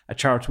a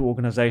charitable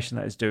organization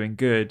that is doing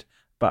good,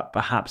 but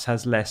perhaps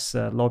has less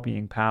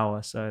lobbying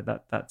power. So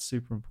that's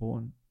super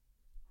important.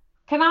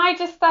 Can I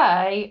just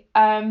say,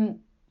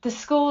 the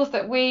schools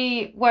that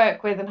we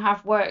work with and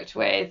have worked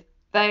with,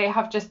 they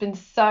have just been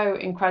so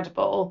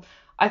incredible.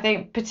 I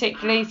think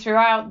particularly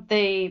throughout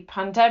the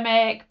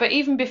pandemic, but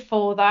even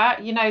before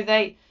that,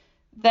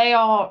 they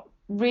are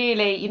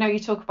really, you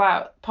talk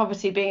about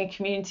poverty being a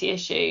community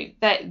issue,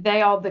 that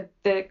they are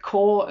the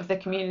core of the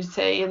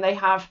community, and they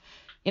have,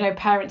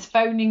 parents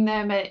phoning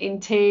them in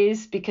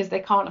tears because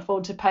they can't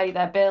afford to pay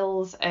their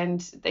bills,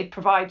 and they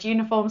provide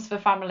uniforms for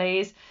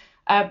families.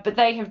 But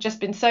they have just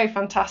been so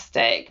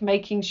fantastic,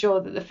 making sure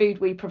that the food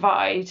we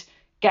provide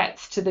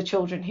gets to the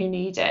children who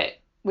need it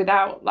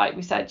without, like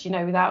we said,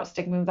 without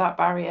stigma, without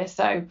barrier.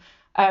 So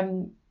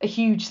a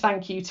huge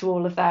thank you to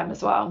all of them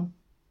as well.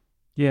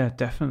 Yeah,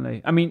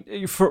 definitely. I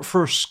mean,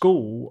 for a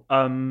school,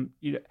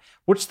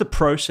 what's the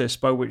process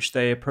by which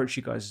they approach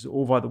you guys? Is it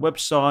all via the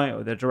website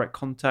or their direct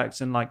contacts?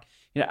 And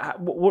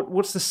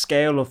what's the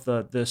scale of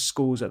the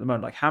schools at the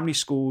moment? Like, how many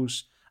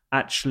schools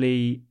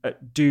actually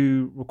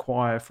do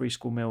require free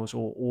school meals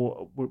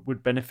or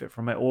would benefit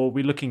from it? Or are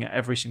we looking at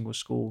every single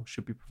school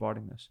should be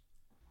providing this?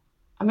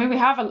 I mean, we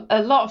have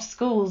a lot of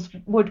schools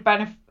would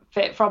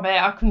benefit from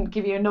it. I couldn't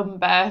give you a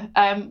number.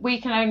 We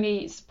can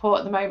only support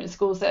at the moment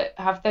schools that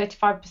have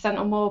 35%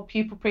 or more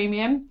pupil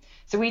premium.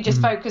 So we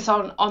just focus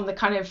on the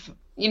kind of,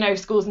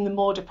 schools in the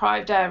more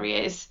deprived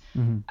areas.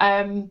 But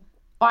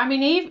I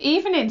mean,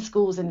 even in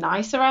schools in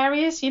nicer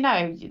areas,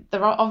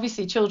 there are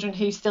obviously children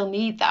who still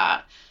need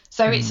that.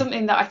 So it's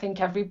something that I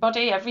think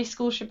every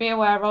school should be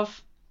aware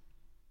of.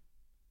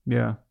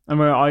 Yeah. I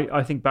mean,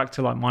 I think back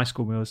to like my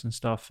school meals and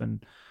stuff,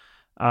 and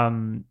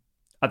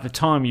at the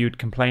time you'd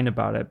complain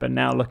about it, but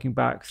now looking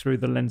back through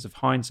the lens of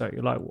hindsight,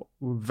 you're like,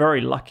 we're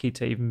very lucky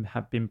to even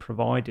have been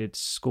provided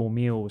school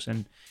meals.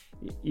 And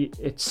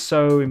it's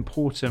so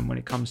important when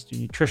it comes to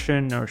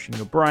nutrition, nourishing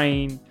your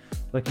brain,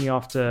 looking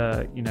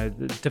after,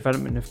 the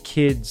development of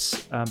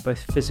kids, both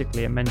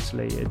physically and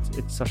mentally.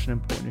 It's such an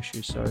important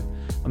issue. So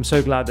I'm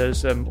so glad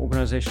there's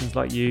organizations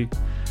like you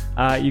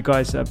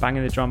guys are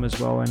banging the drum as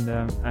well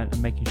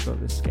and making sure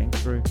that this is getting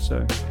through.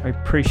 So I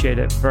appreciate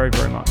it very,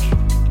 very much.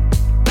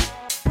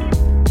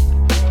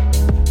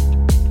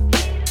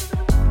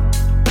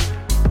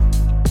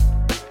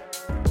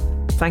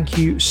 thank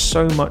you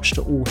so much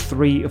to all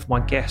three of my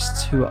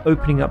guests who are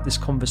opening up this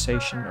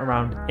conversation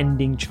around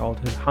ending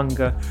childhood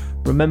hunger.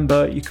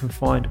 Remember, you can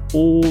find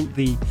all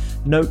the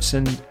notes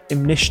and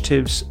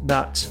initiatives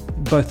that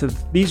both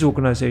of these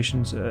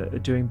organisations are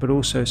doing, but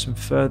also some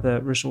further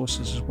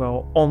resources as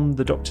well on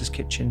the Doctor's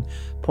Kitchen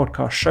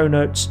podcast show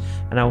notes.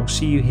 And I will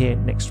see you here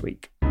next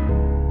week.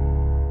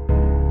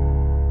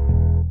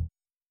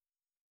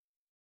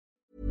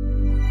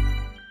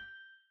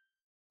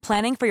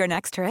 Planning for your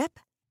next trip?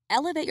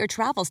 Elevate your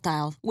travel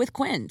style with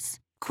Quince.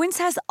 Quince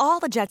has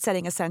all the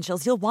jet-setting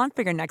essentials you'll want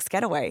for your next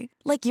getaway,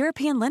 like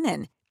European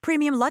linen,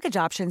 premium luggage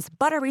options,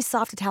 buttery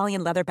soft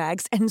Italian leather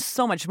bags, and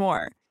so much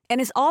more.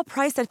 And is all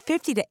priced at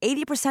 50 to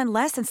 80%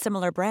 less than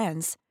similar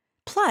brands.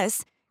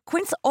 Plus,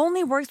 Quince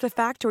only works with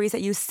factories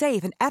that use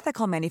safe and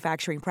ethical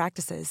manufacturing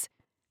practices.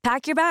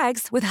 Pack your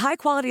bags with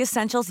high-quality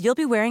essentials you'll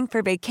be wearing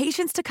for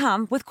vacations to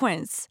come with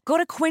Quince. Go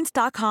to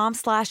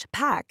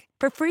quince.com/pack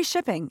for free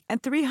shipping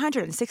and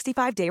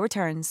 365-day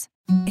returns.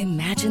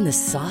 Imagine the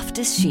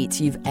softest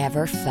sheets you've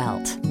ever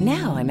felt.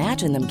 Now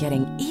imagine them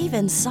getting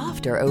even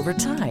softer over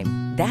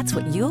time. That's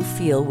what you'll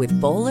feel with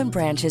Boll &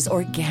 Branch's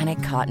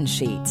organic cotton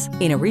sheets.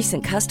 In a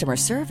recent customer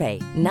survey,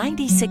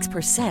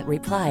 96%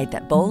 replied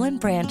that Boll &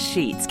 Branch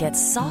sheets get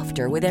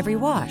softer with every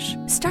wash.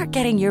 Start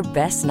getting your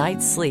best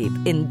night's sleep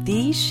in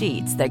these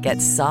sheets that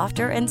get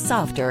softer and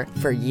softer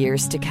for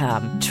years to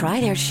come. Try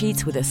their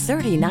sheets with a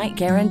 30-night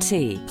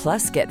guarantee.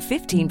 Plus, get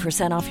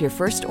 15% off your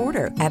first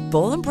order at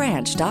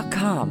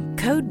bollandbranch.com.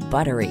 Code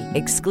BUTTERY.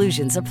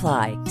 Exclusions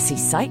apply. See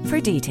site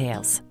for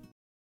details.